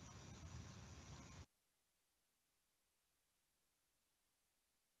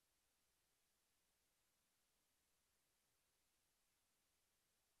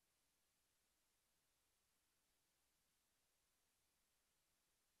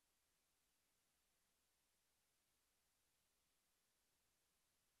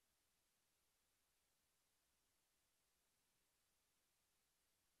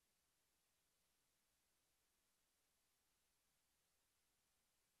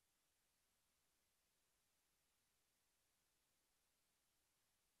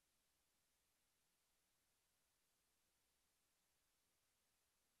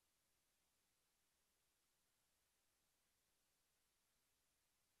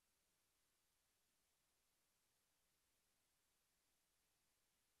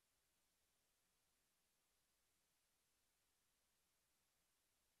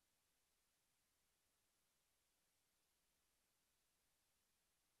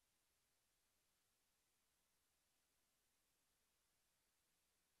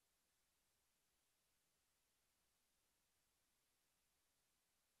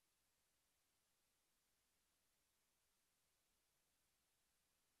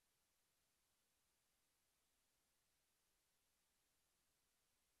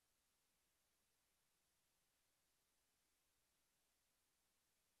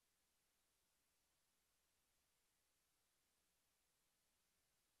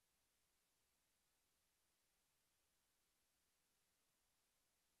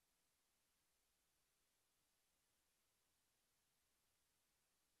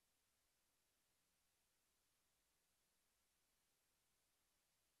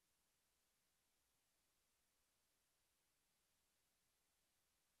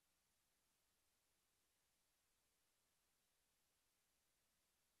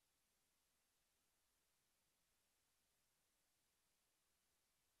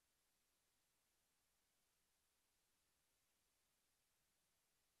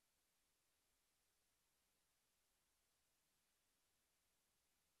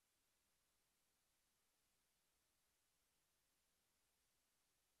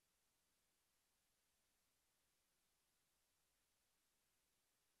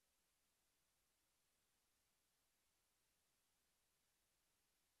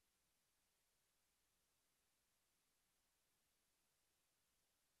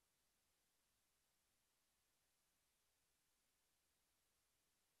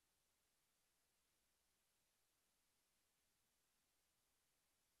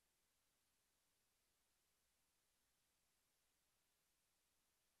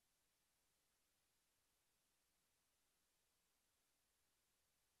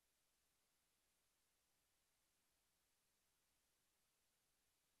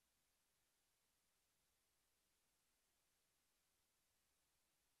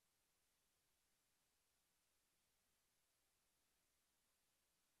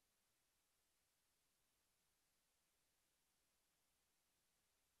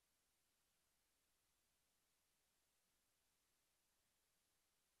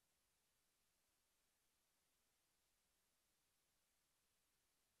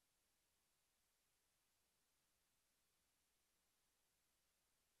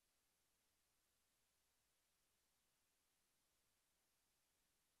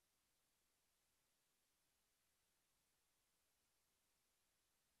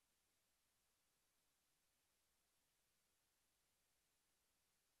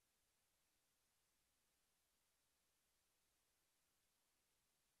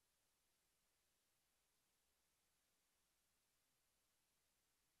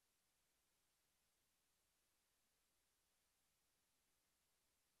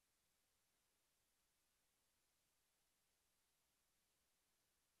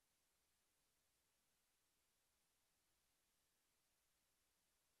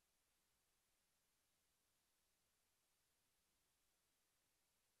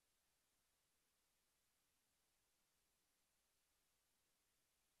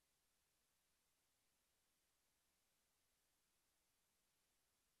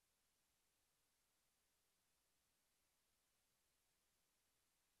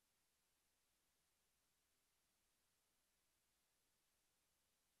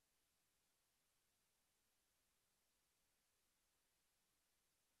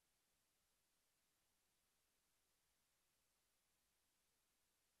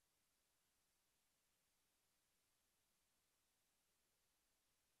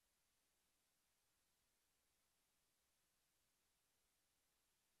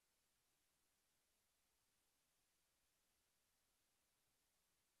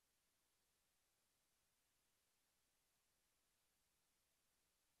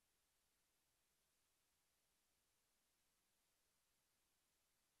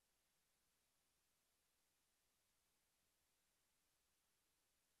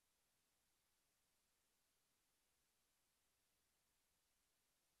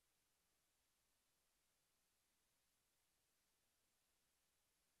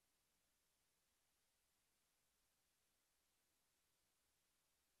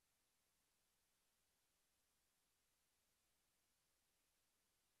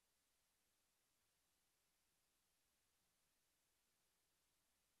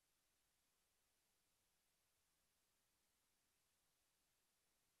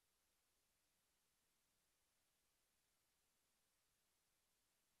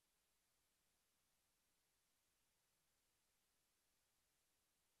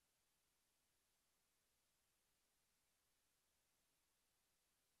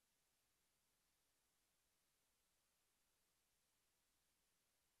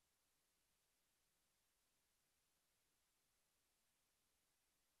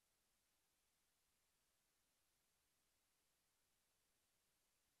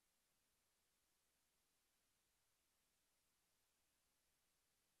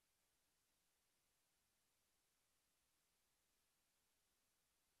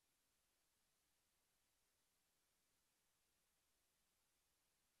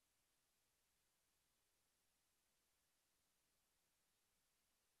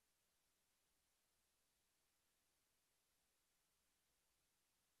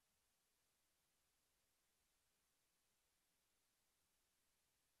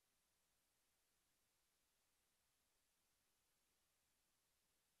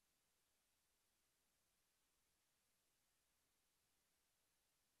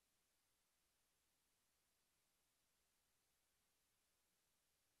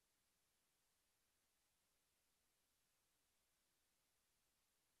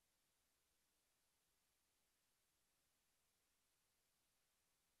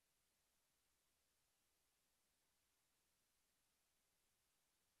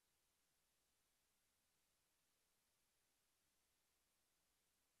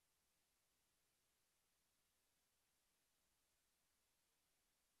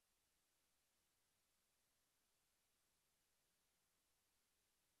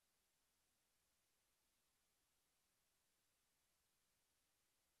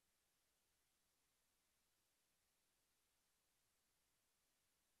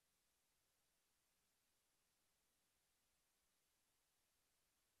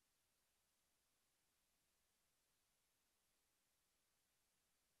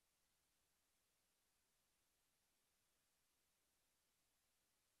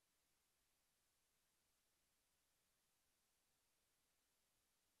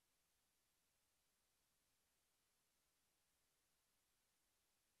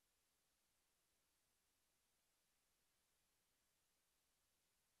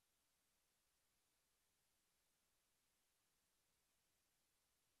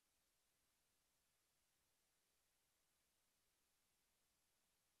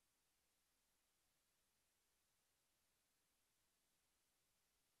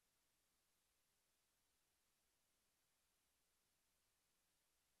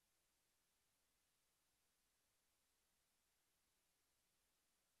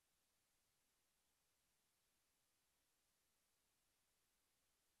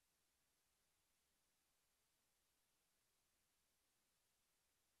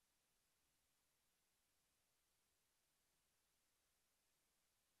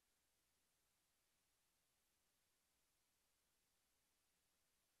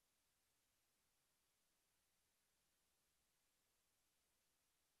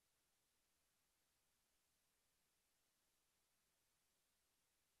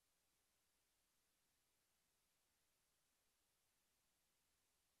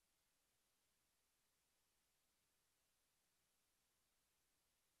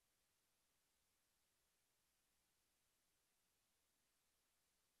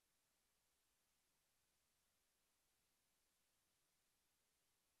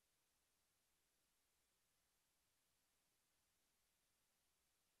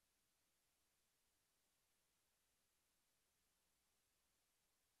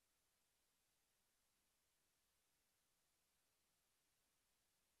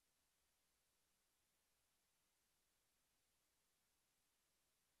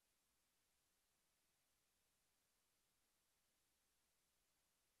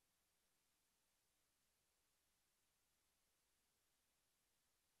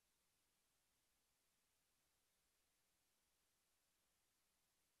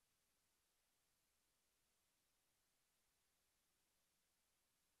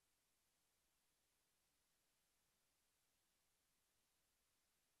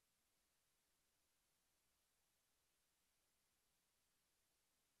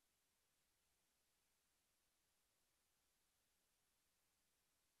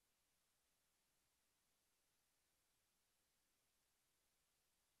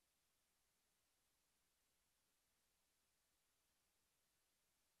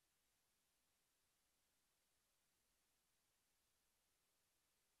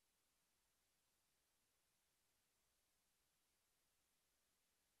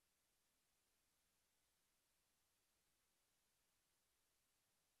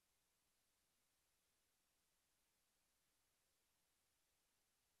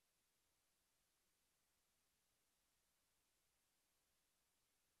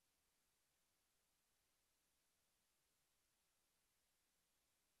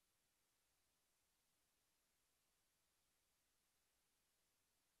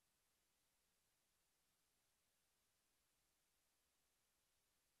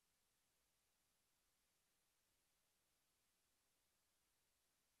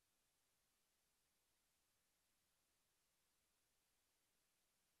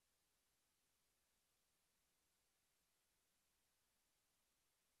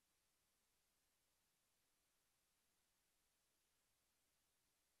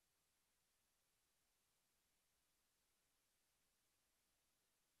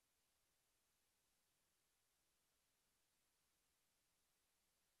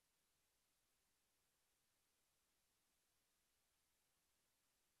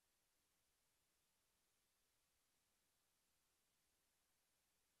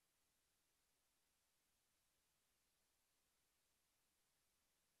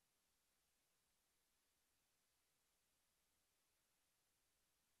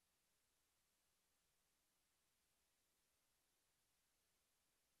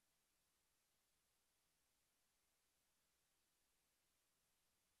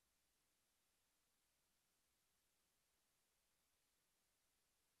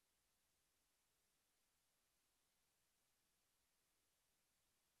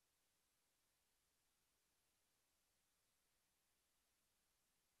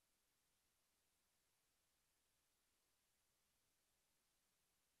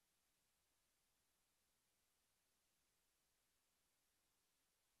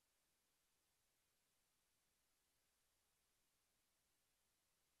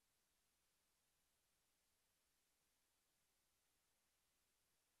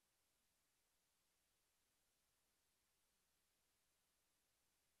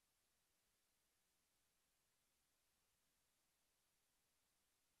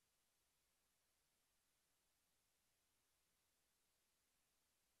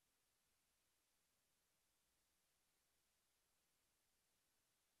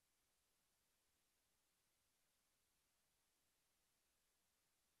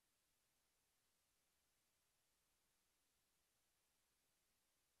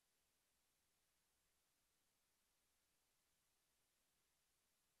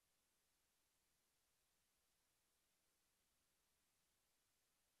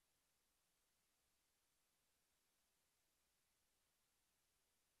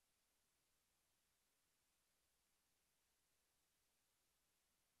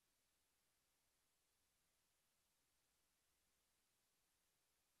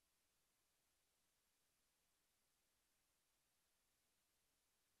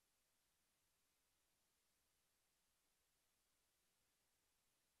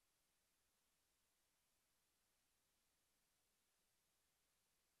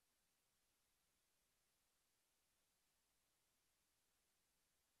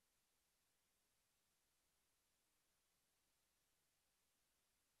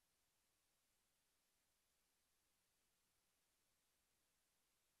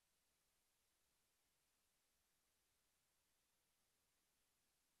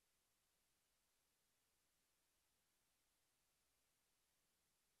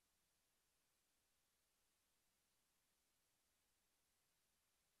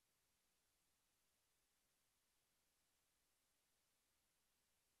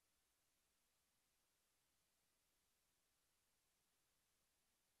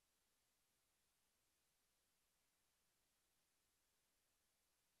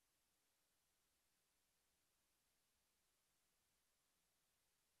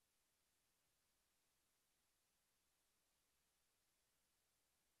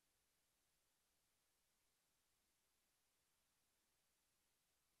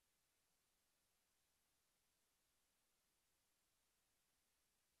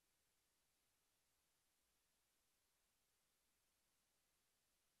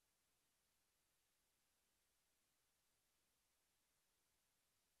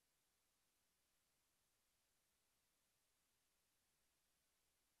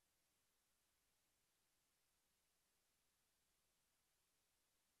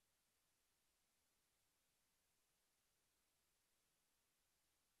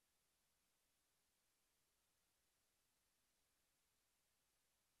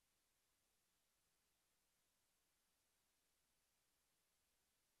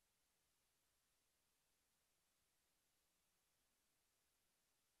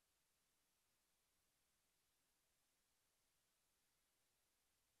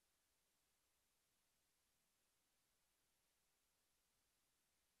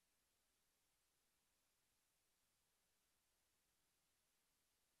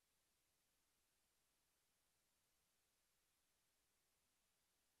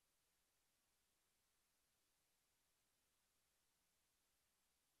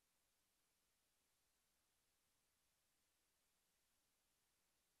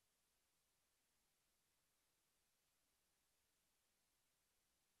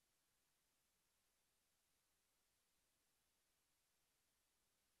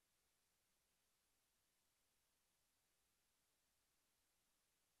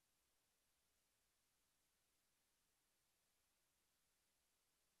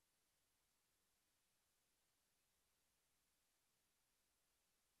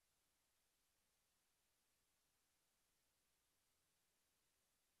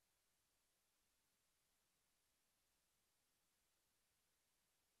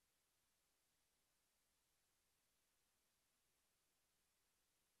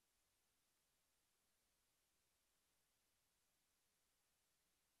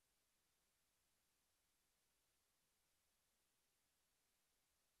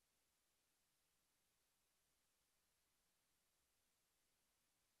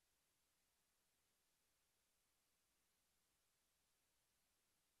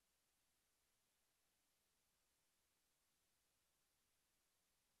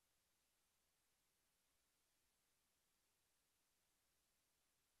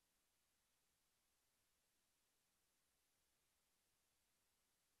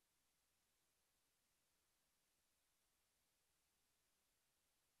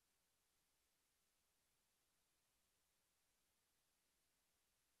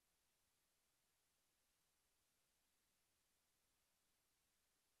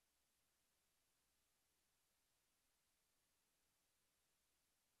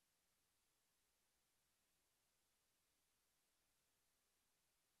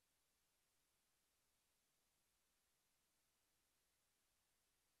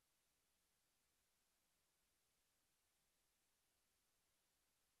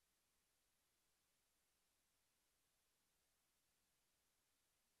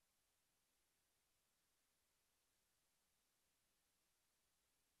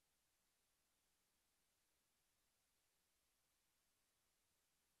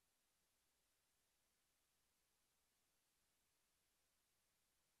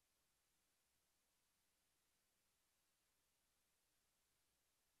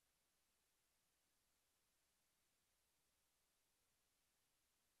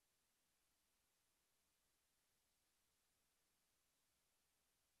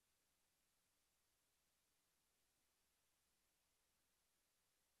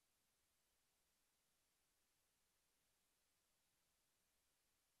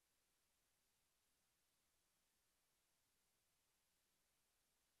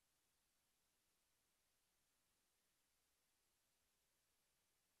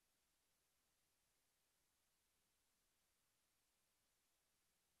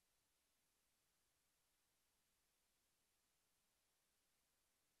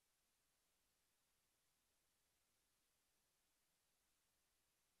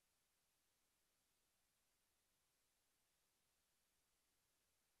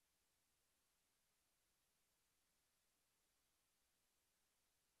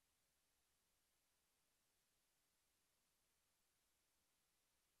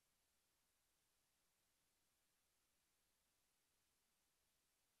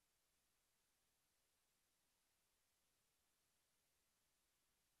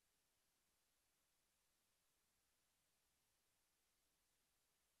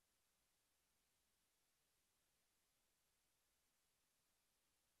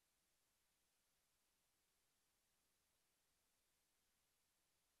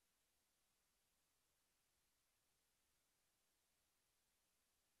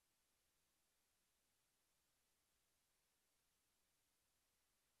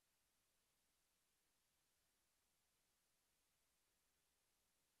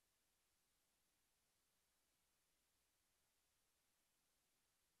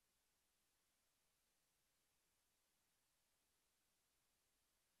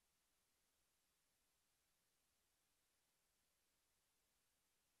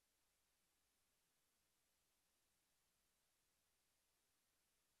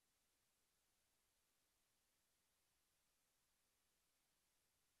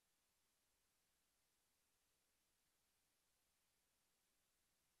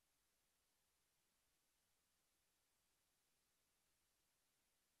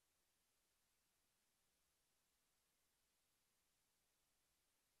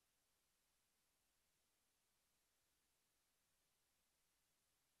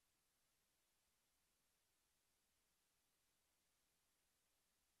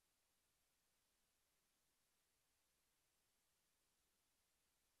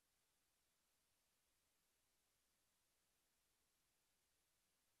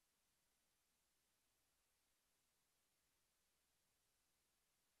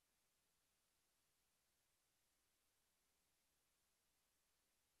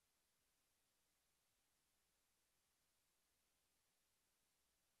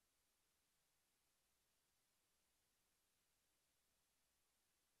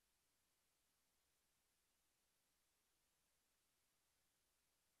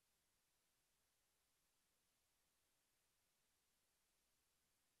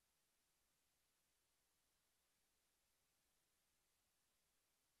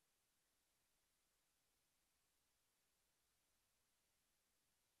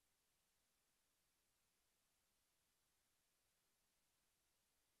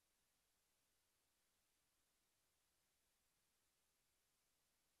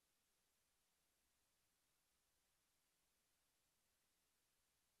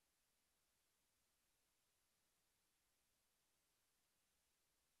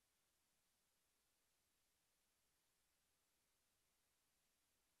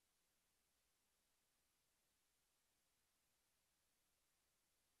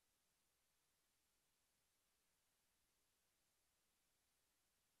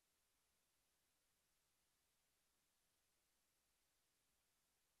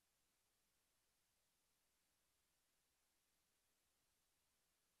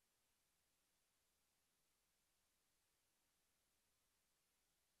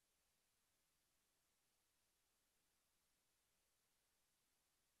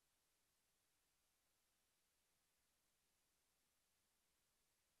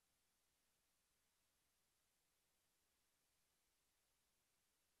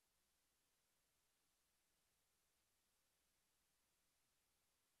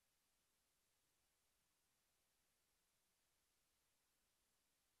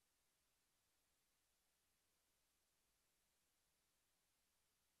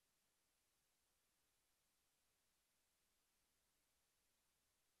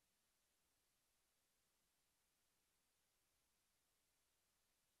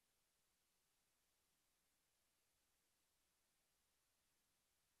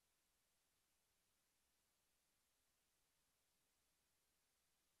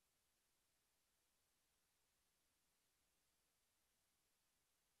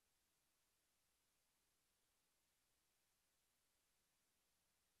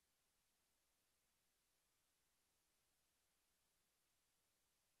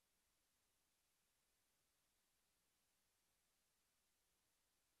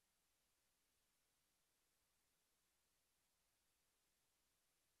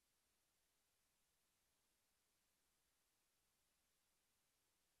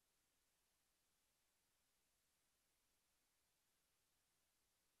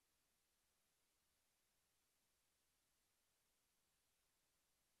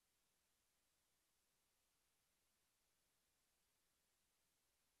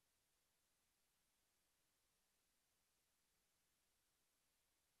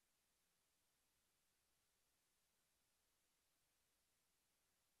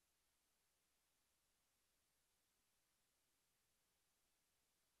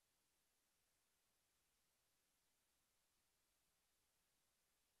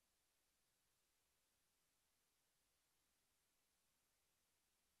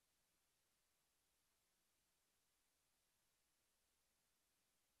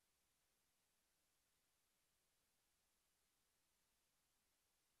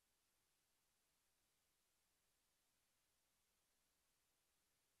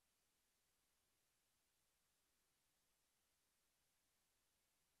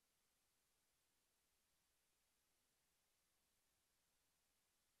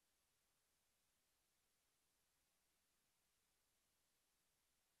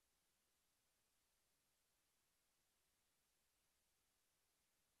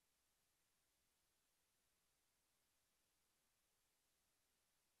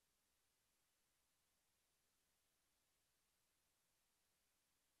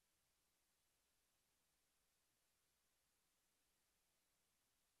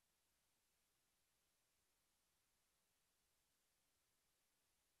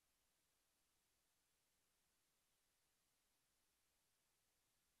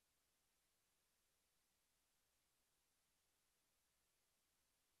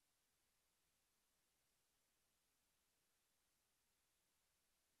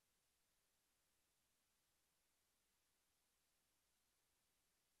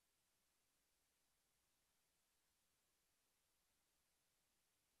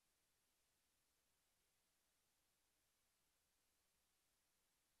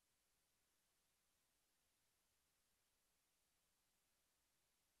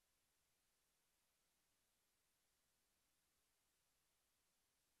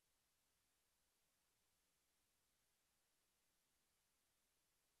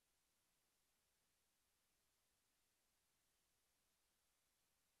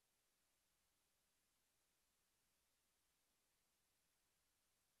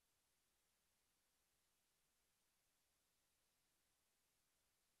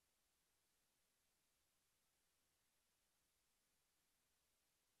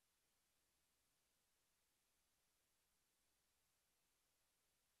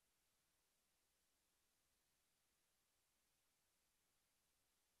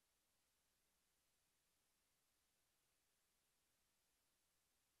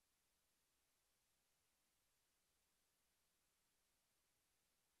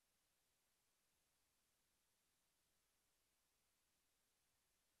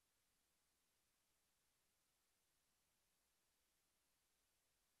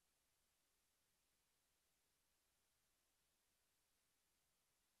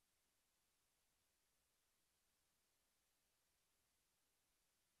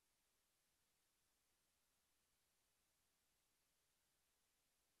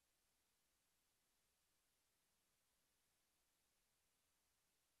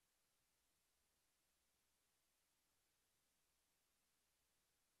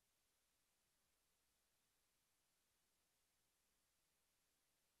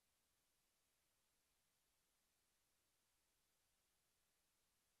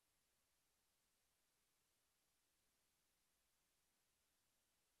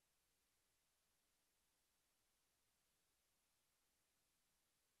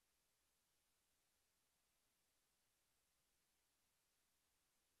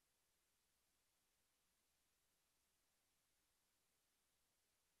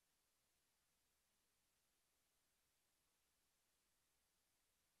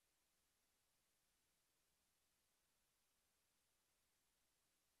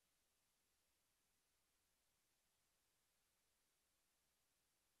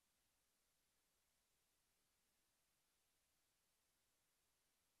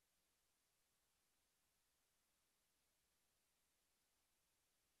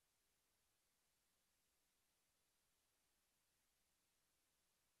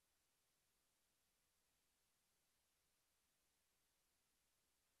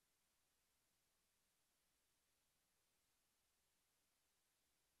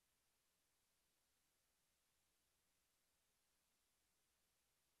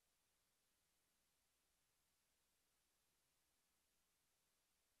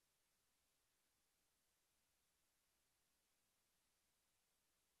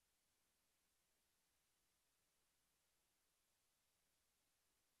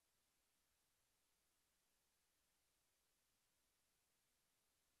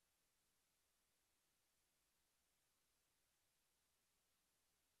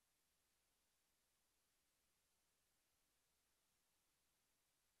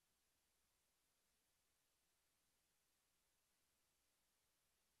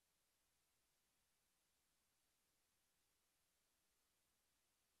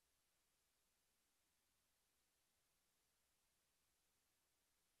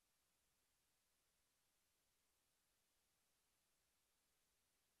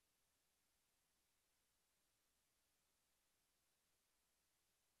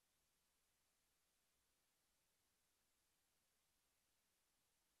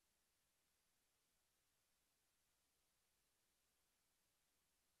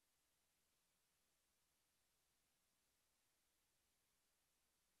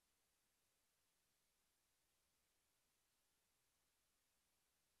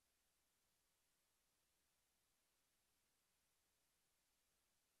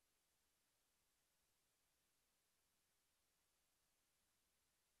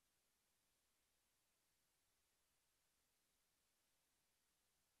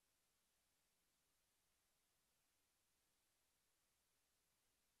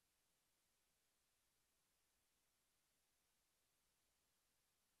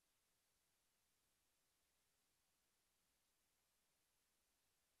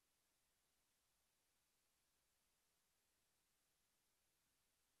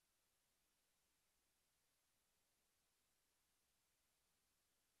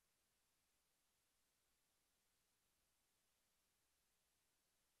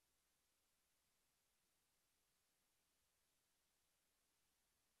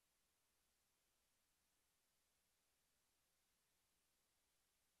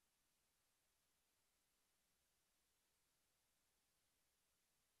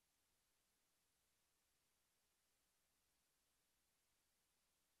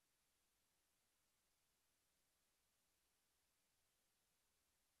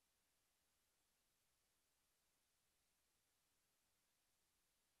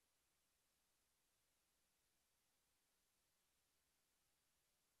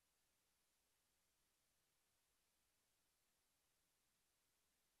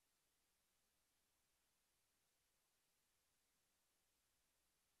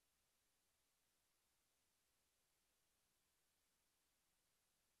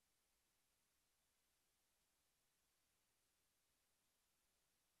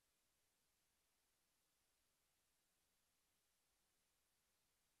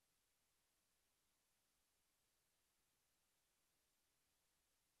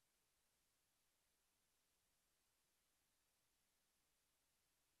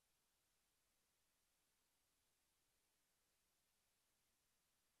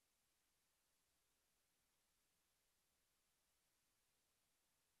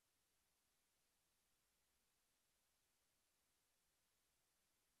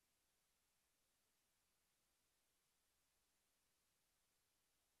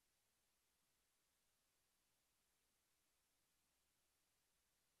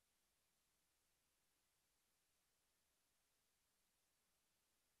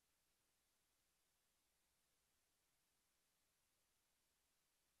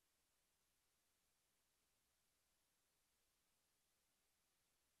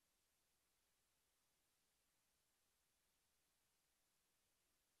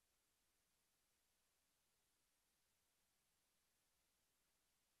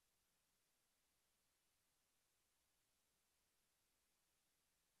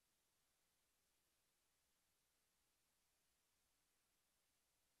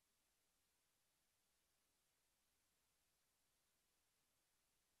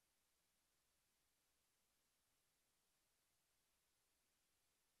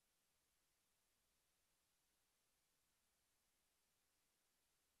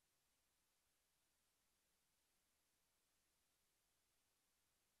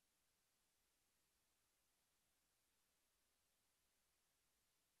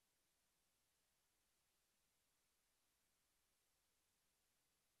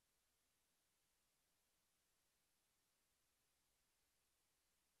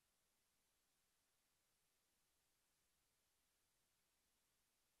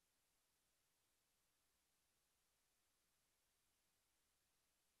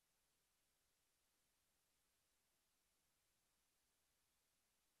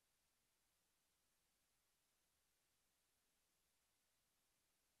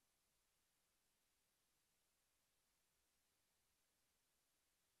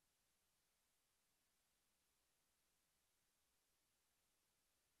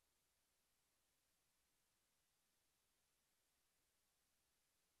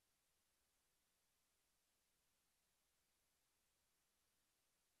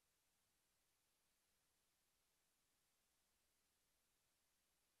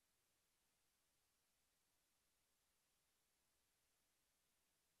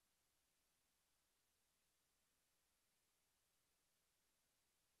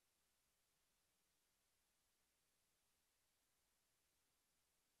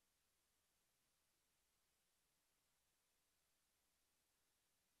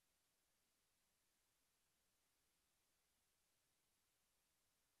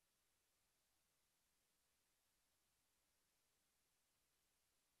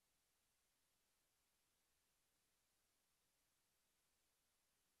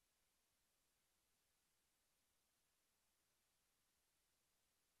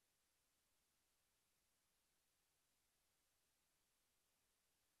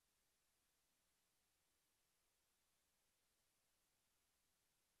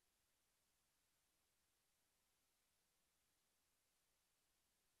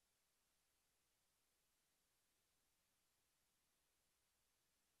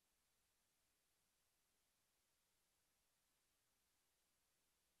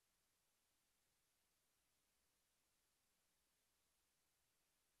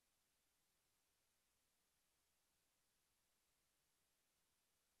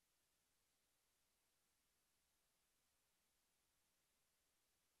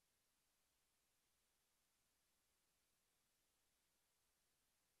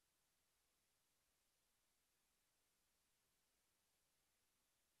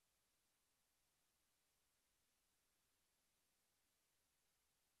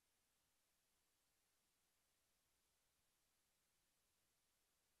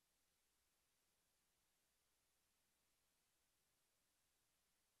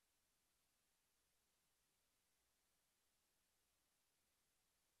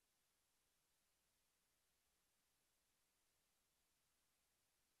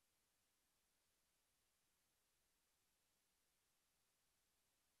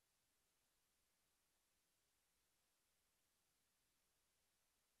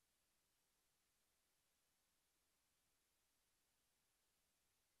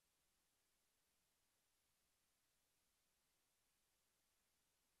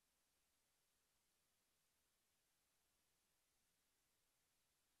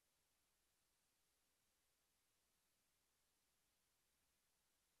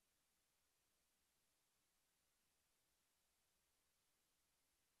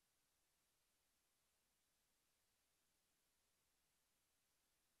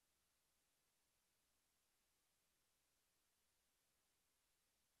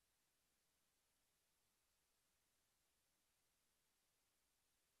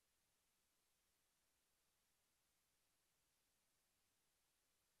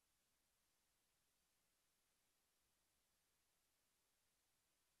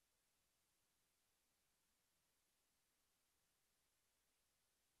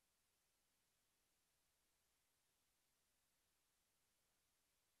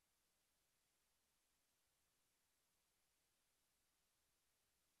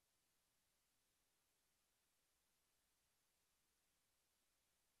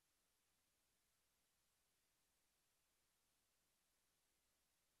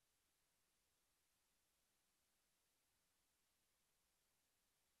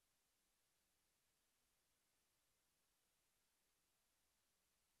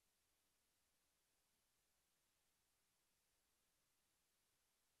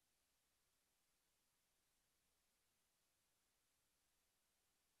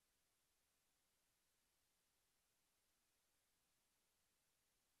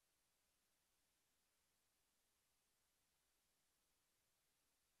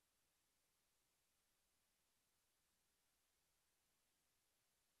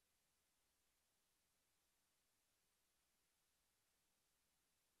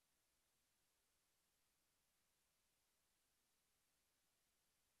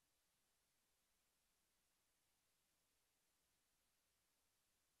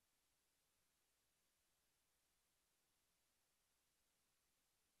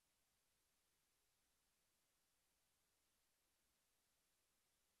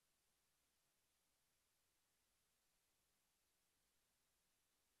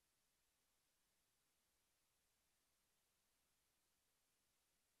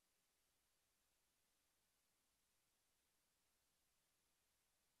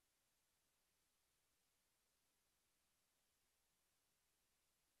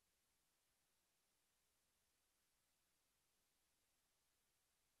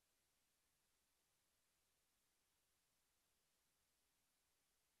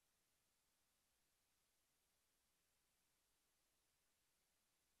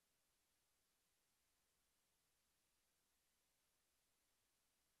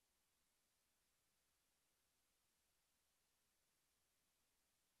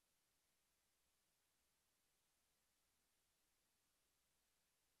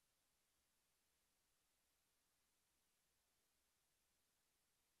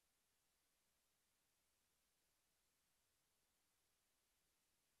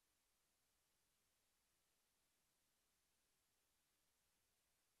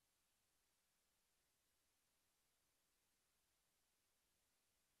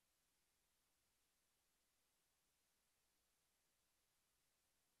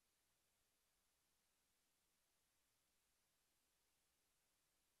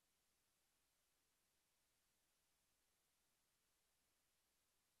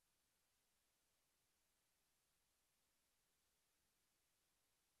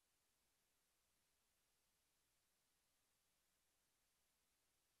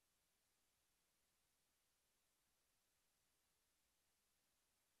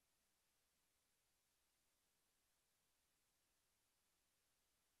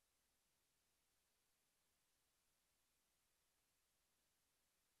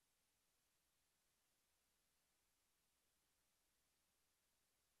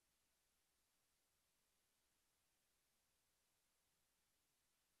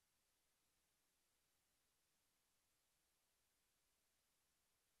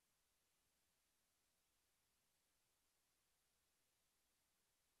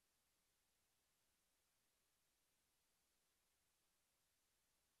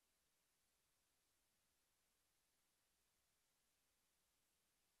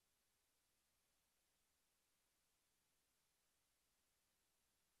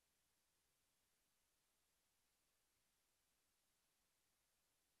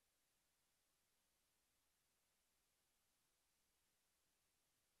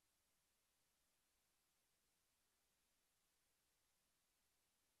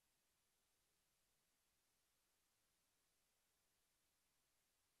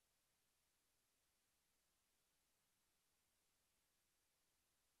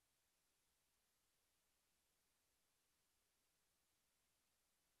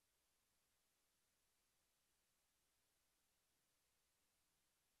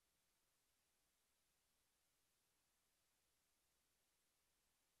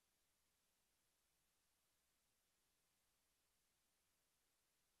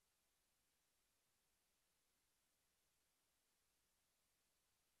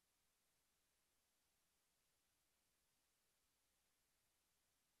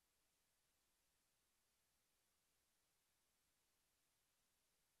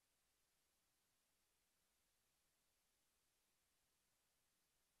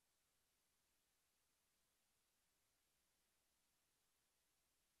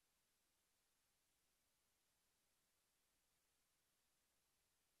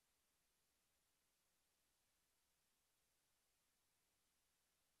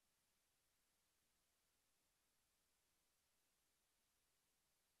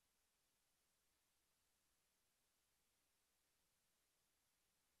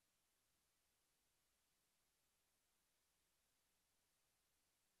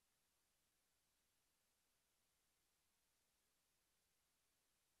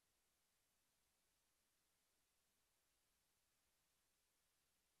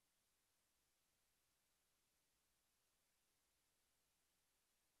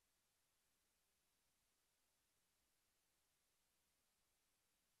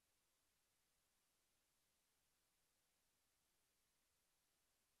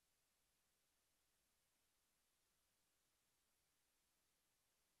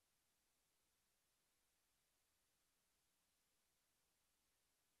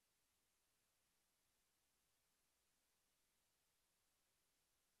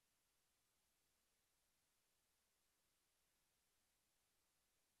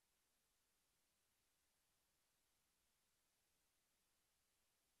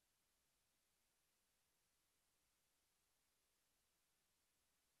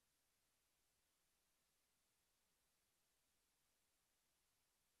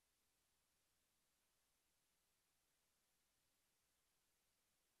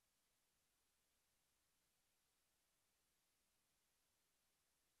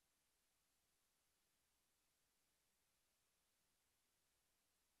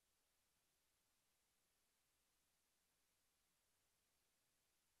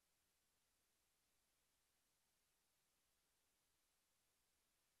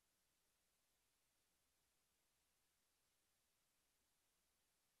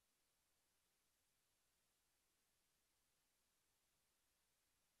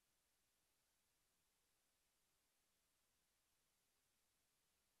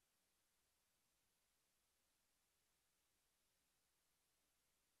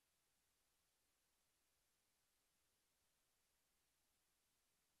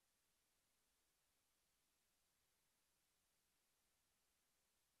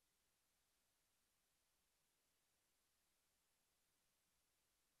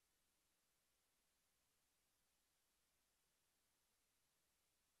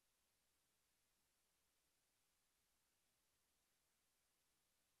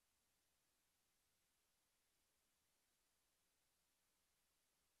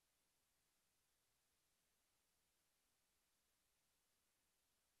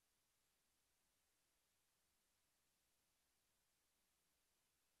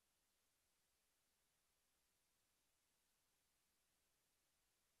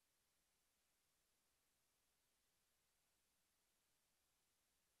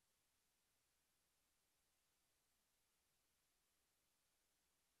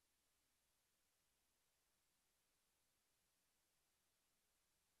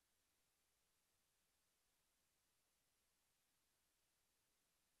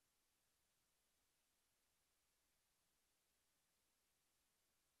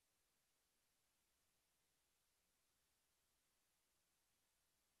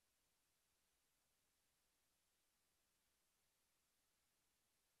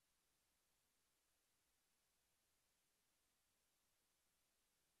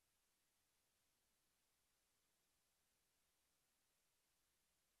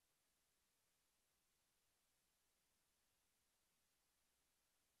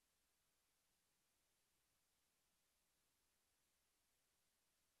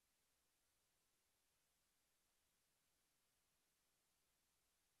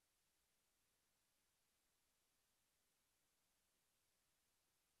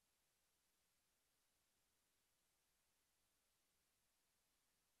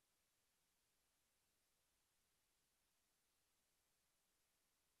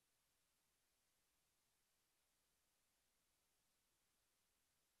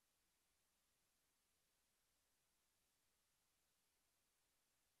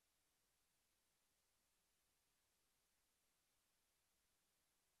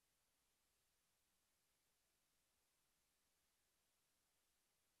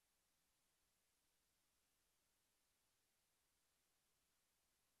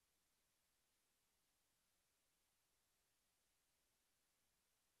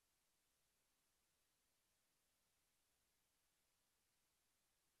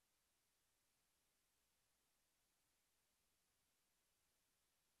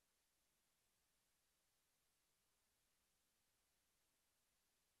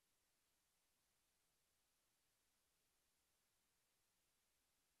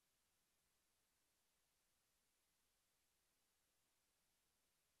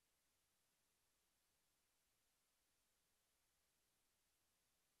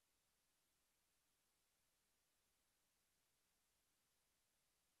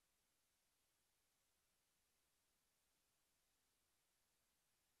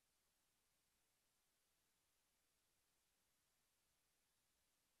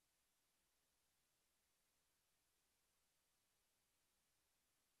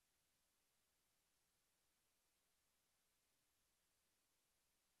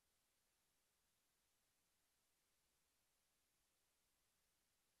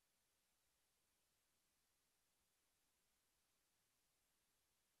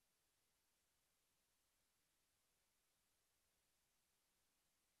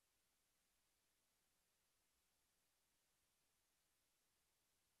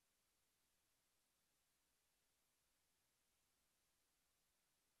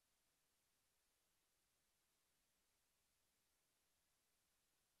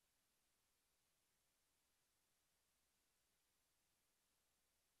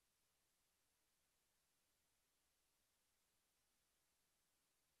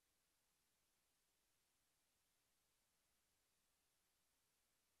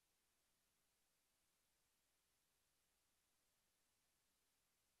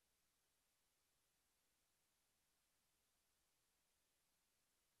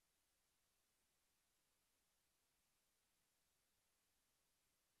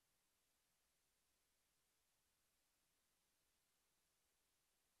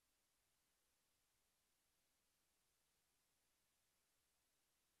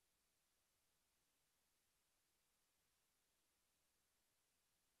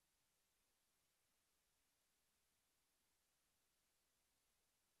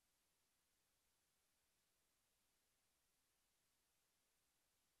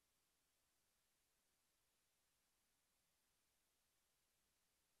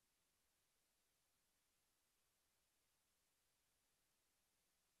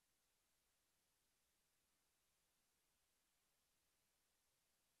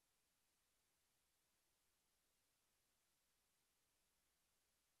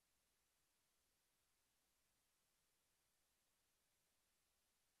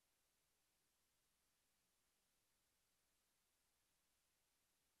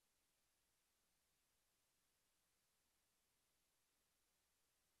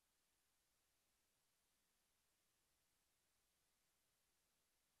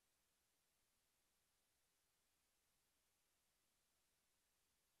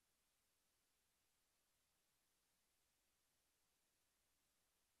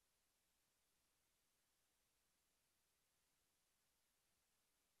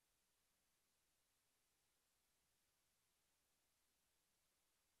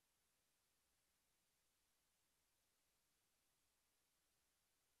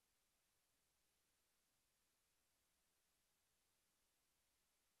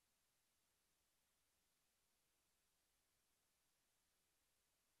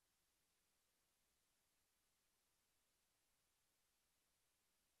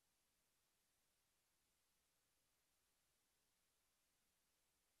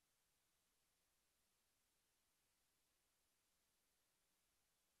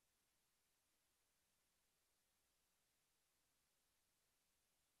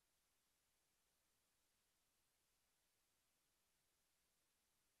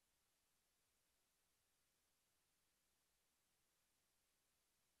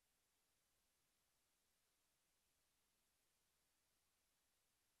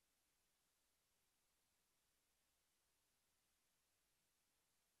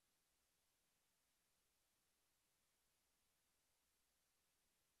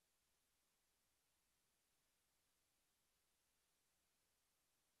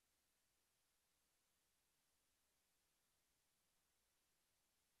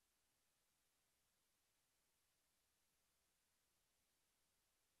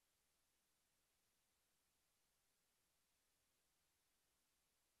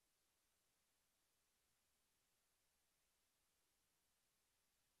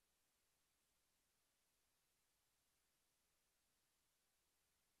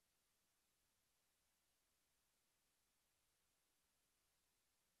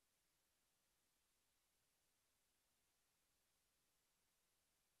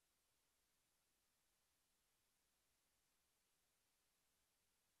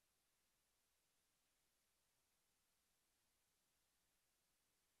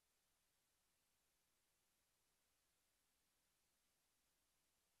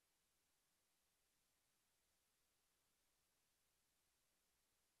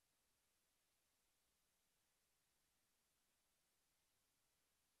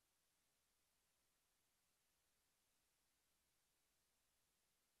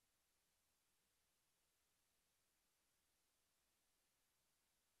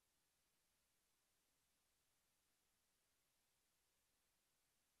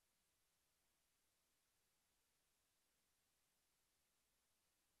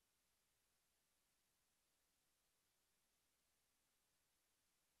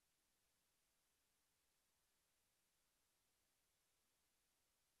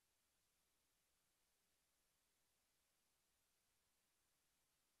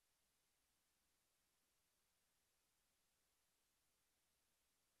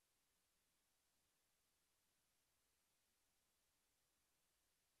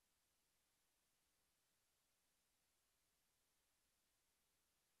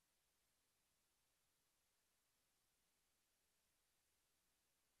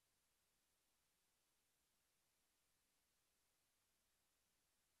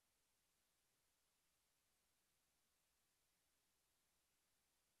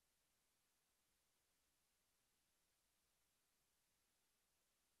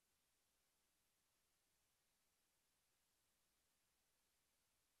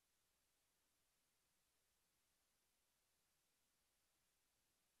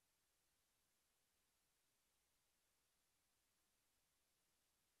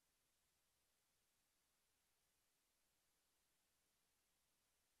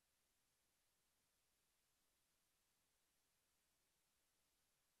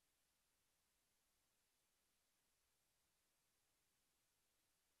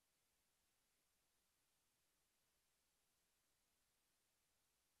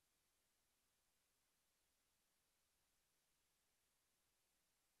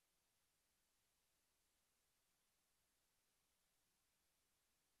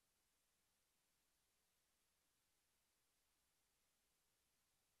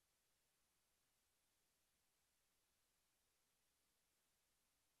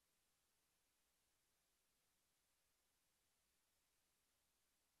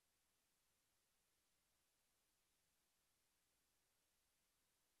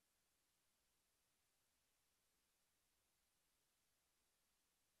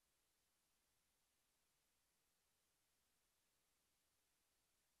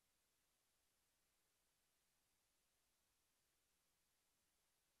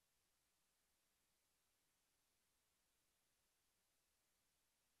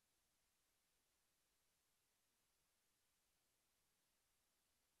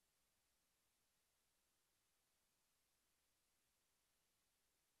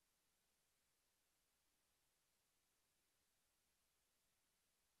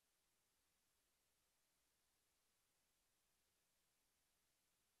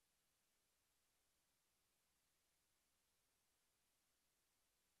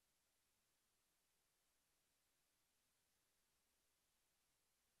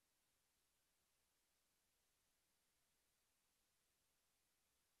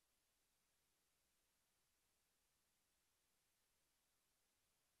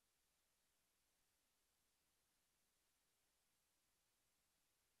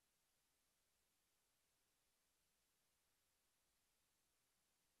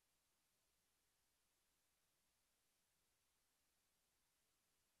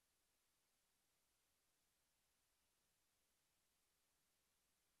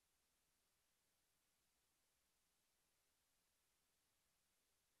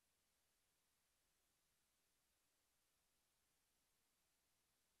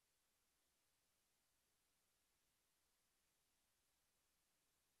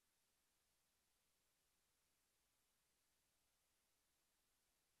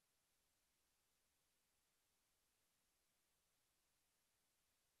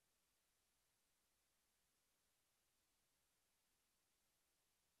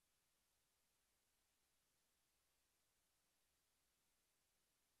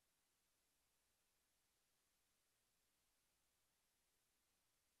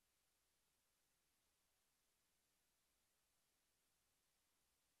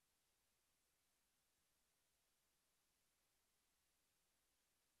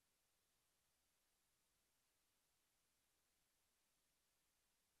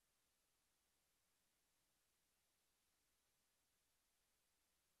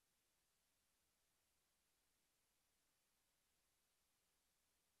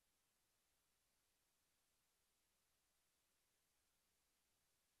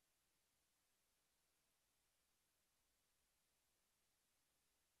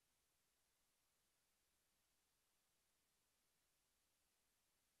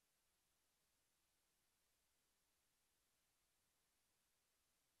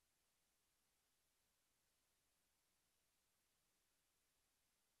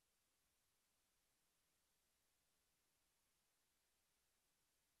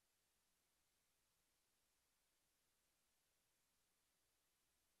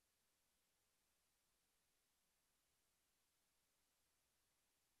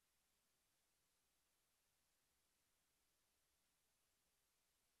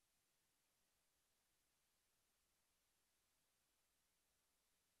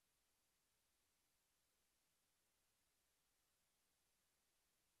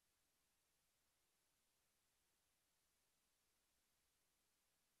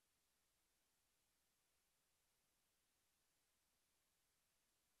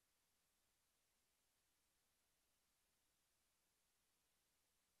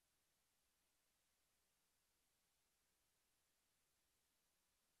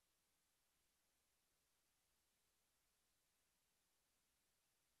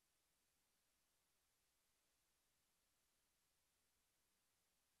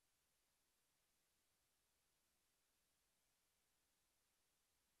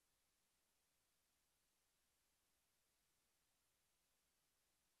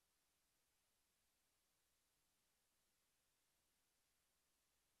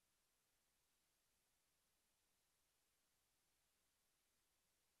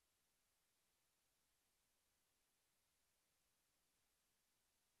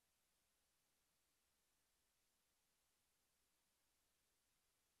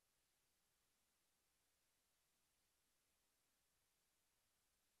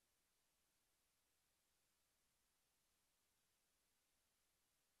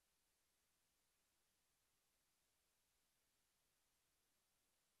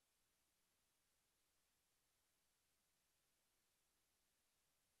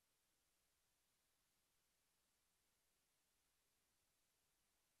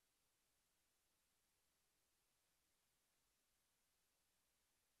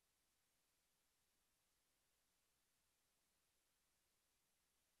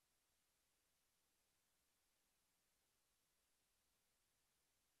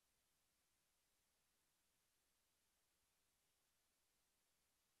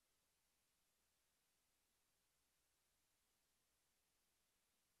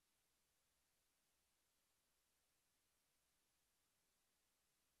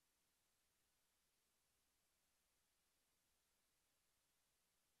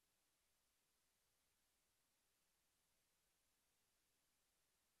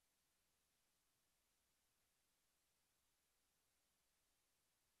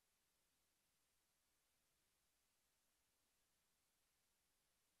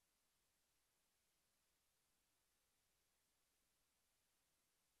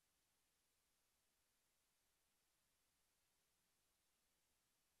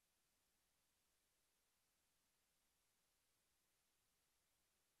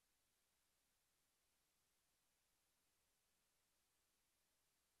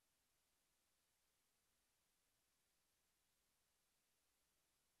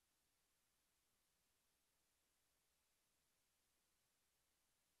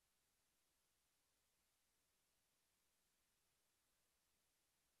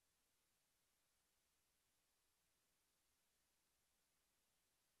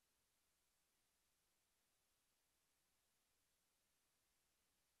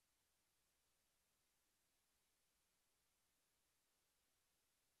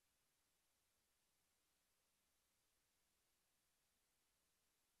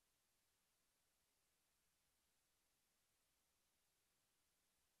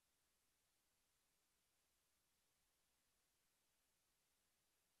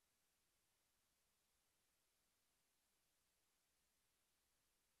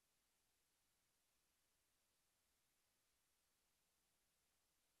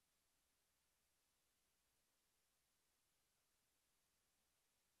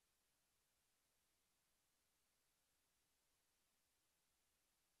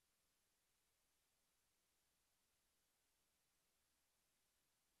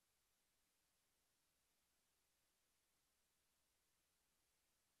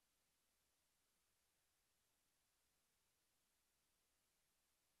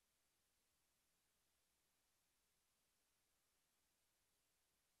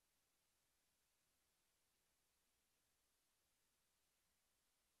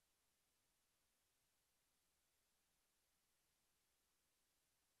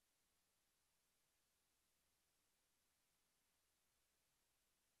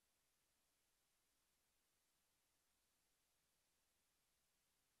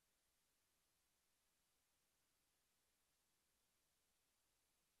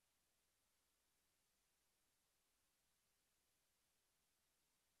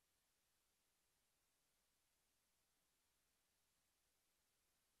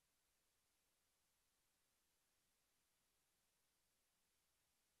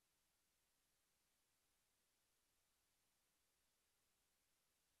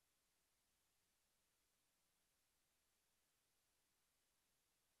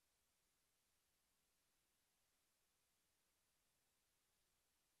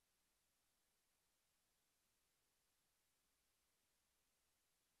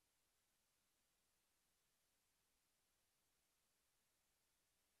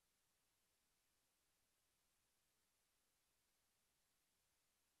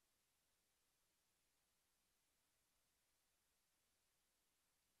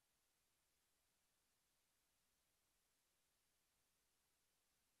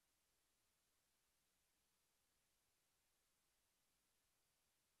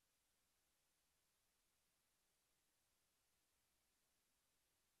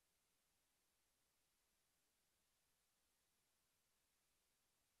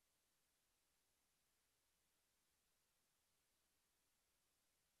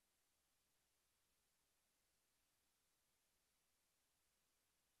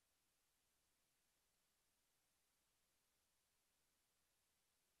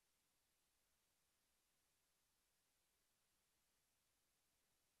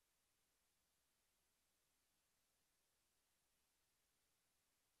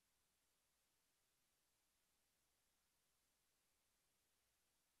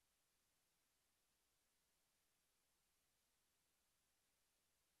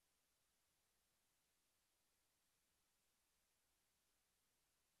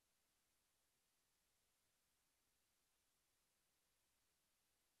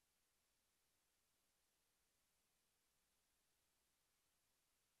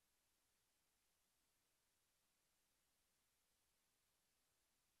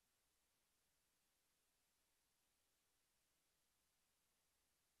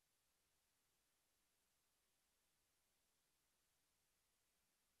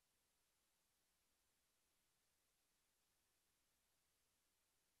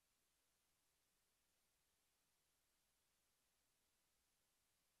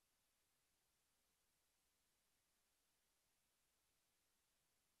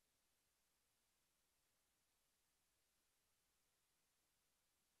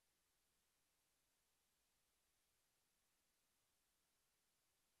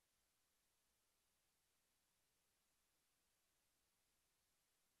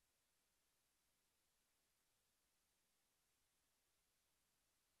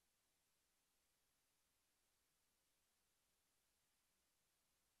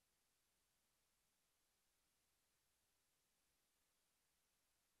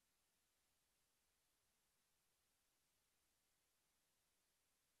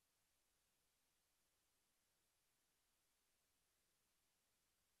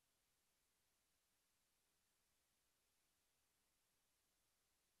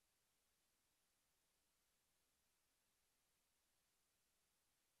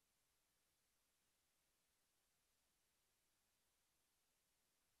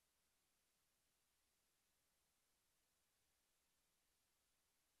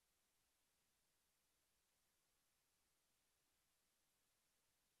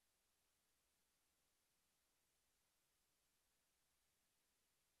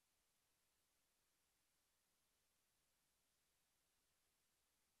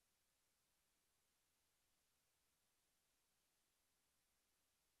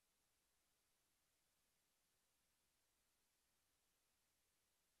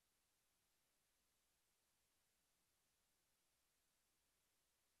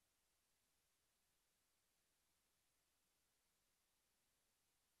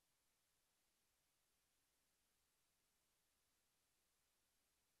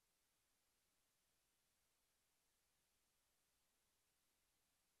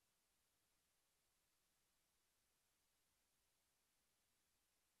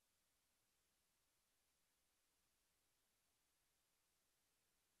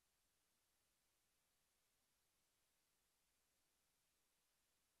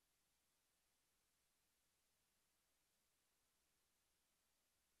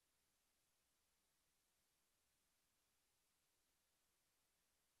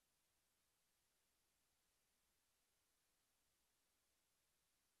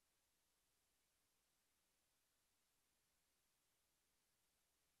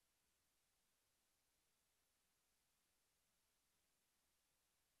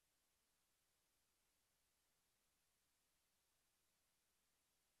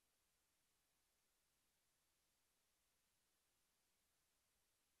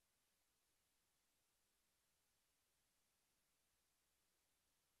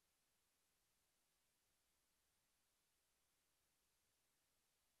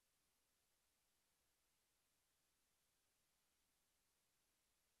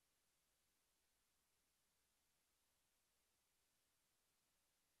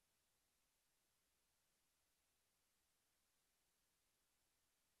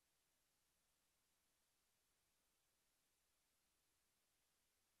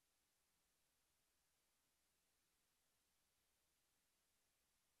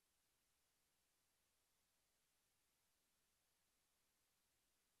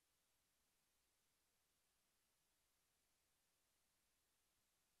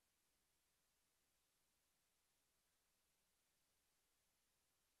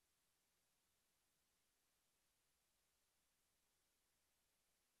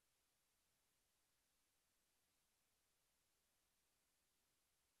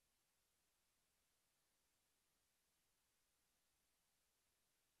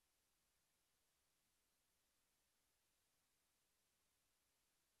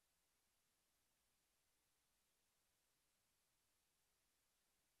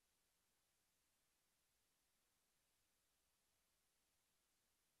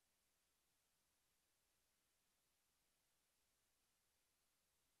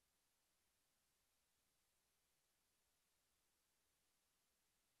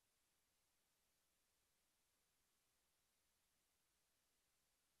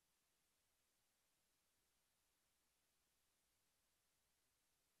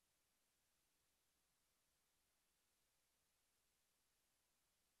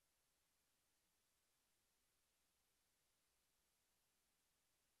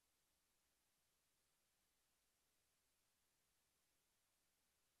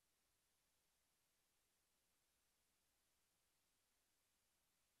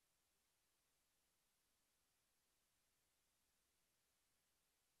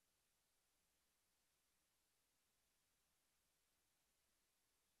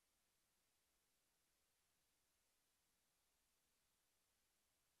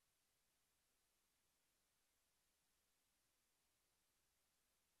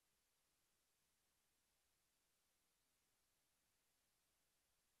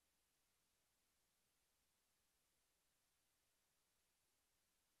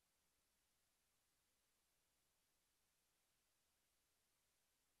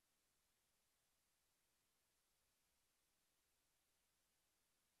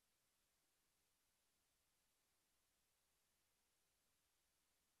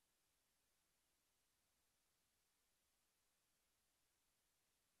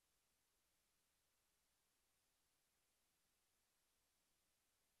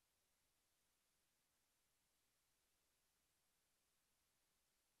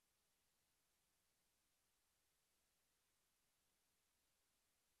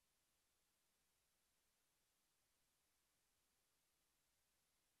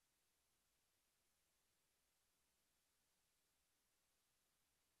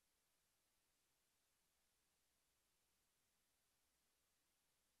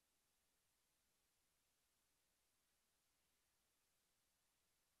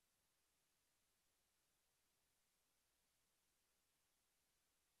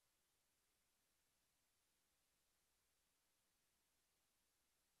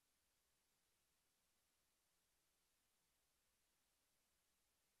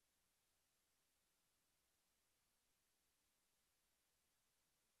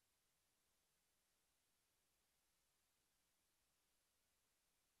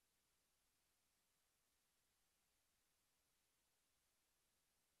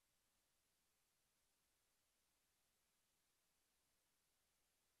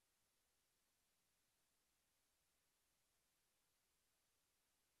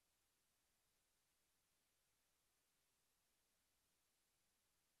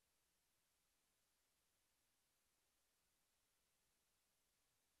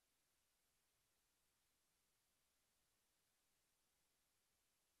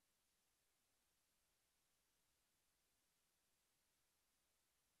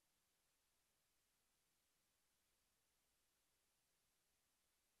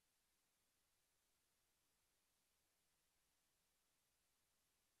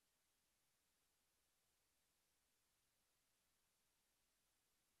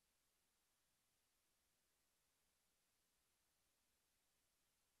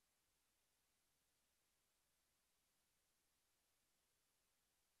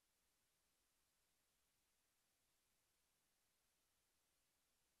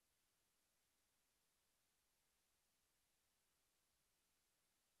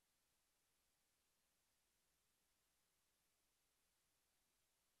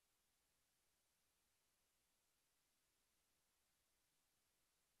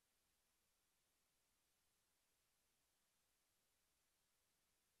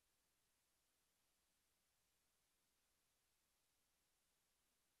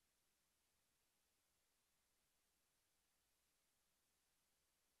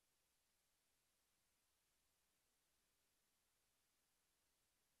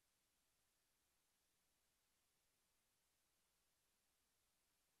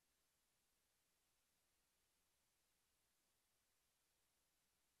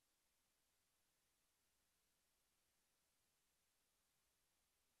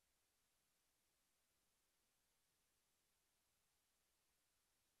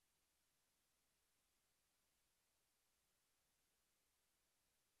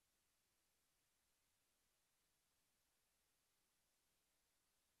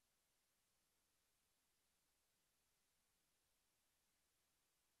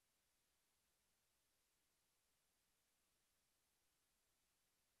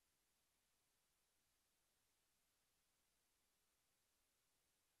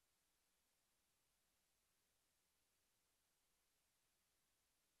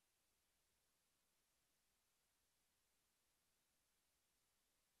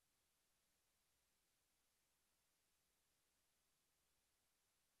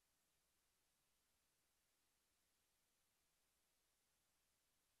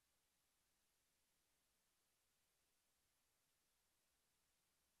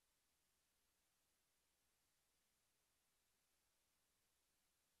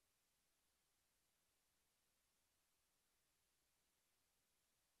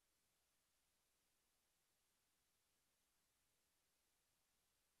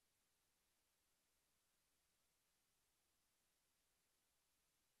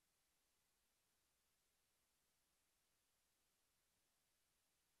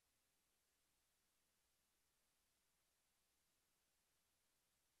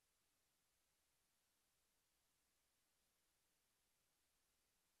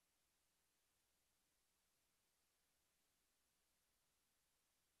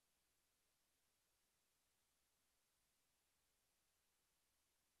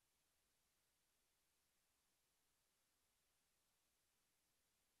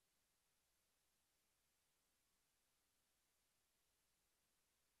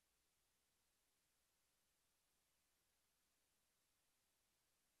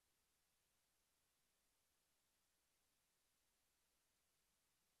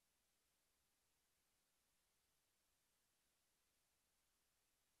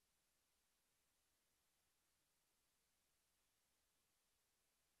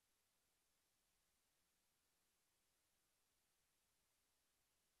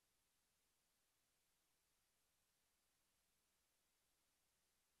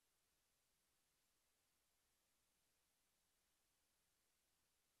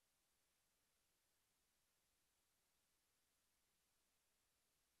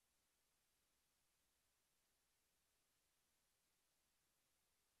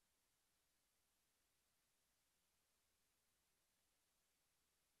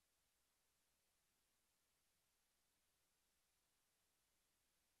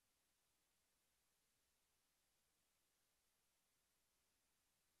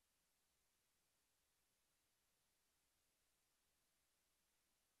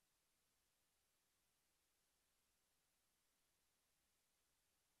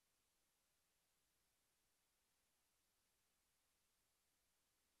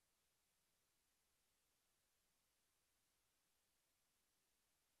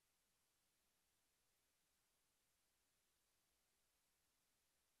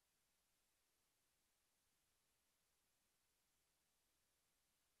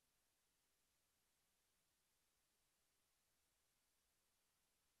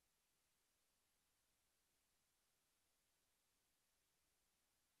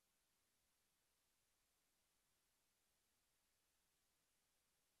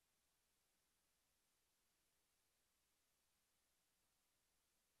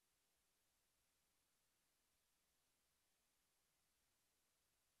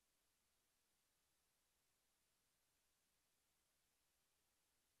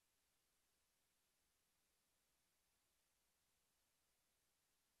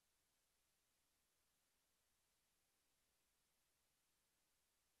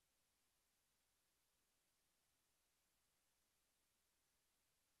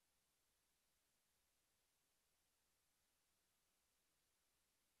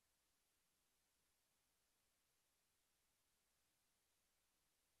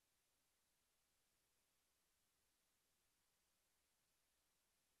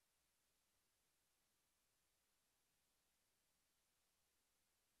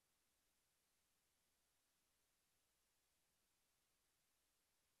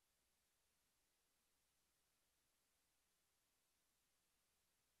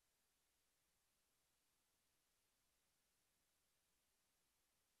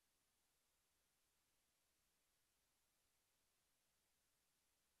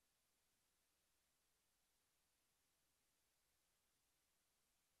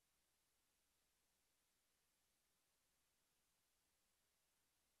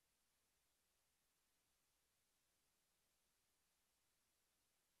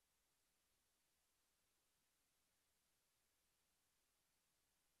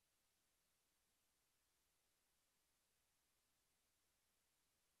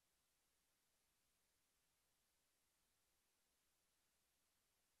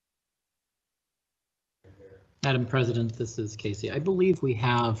 Madam President, this is Casey. I believe we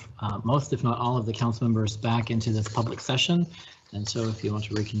have most, if not all, of the council members back into this public session. And so if you want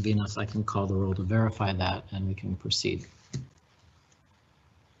to reconvene us, I can call the roll to verify that and we can proceed.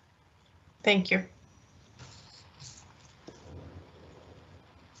 Thank you.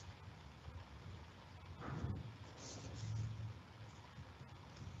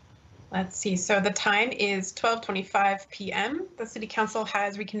 Let's see, so the time is 12:25 p.m. The City Council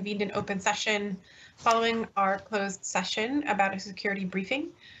has reconvened in open session following our closed session about a security briefing.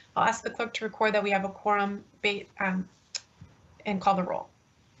 I'll ask the clerk to record that we have a quorum and call the roll.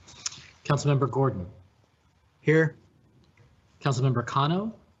 Councilmember Gordon. Here. Councilmember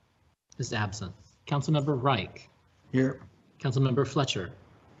Cano is absent. Councilmember Reich. Here. Councilmember Fletcher.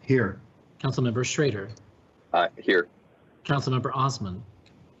 Here. Councilmember Schrader. Here. Councilmember Osman.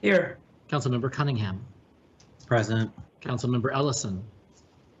 Here. Councilmember Cunningham. Present. Councilmember Ellison.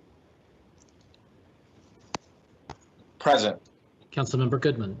 Present. Councilmember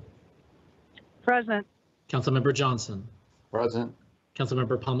Goodman. Present. Councilmember Johnson. Present.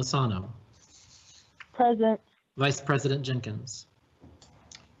 Councilmember Palmisano. Present. Vice President Jenkins.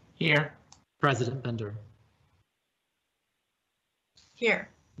 Here. President Bender. Here.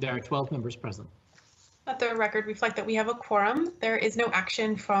 There are 12 members present. Let the record reflect that we have a quorum. There is no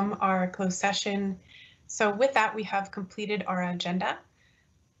action from our closed session. So with that, we have completed our agenda.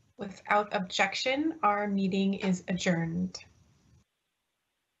 Without objection, our meeting is adjourned.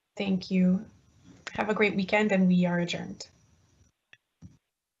 Thank you. Have a great weekend, and we are adjourned.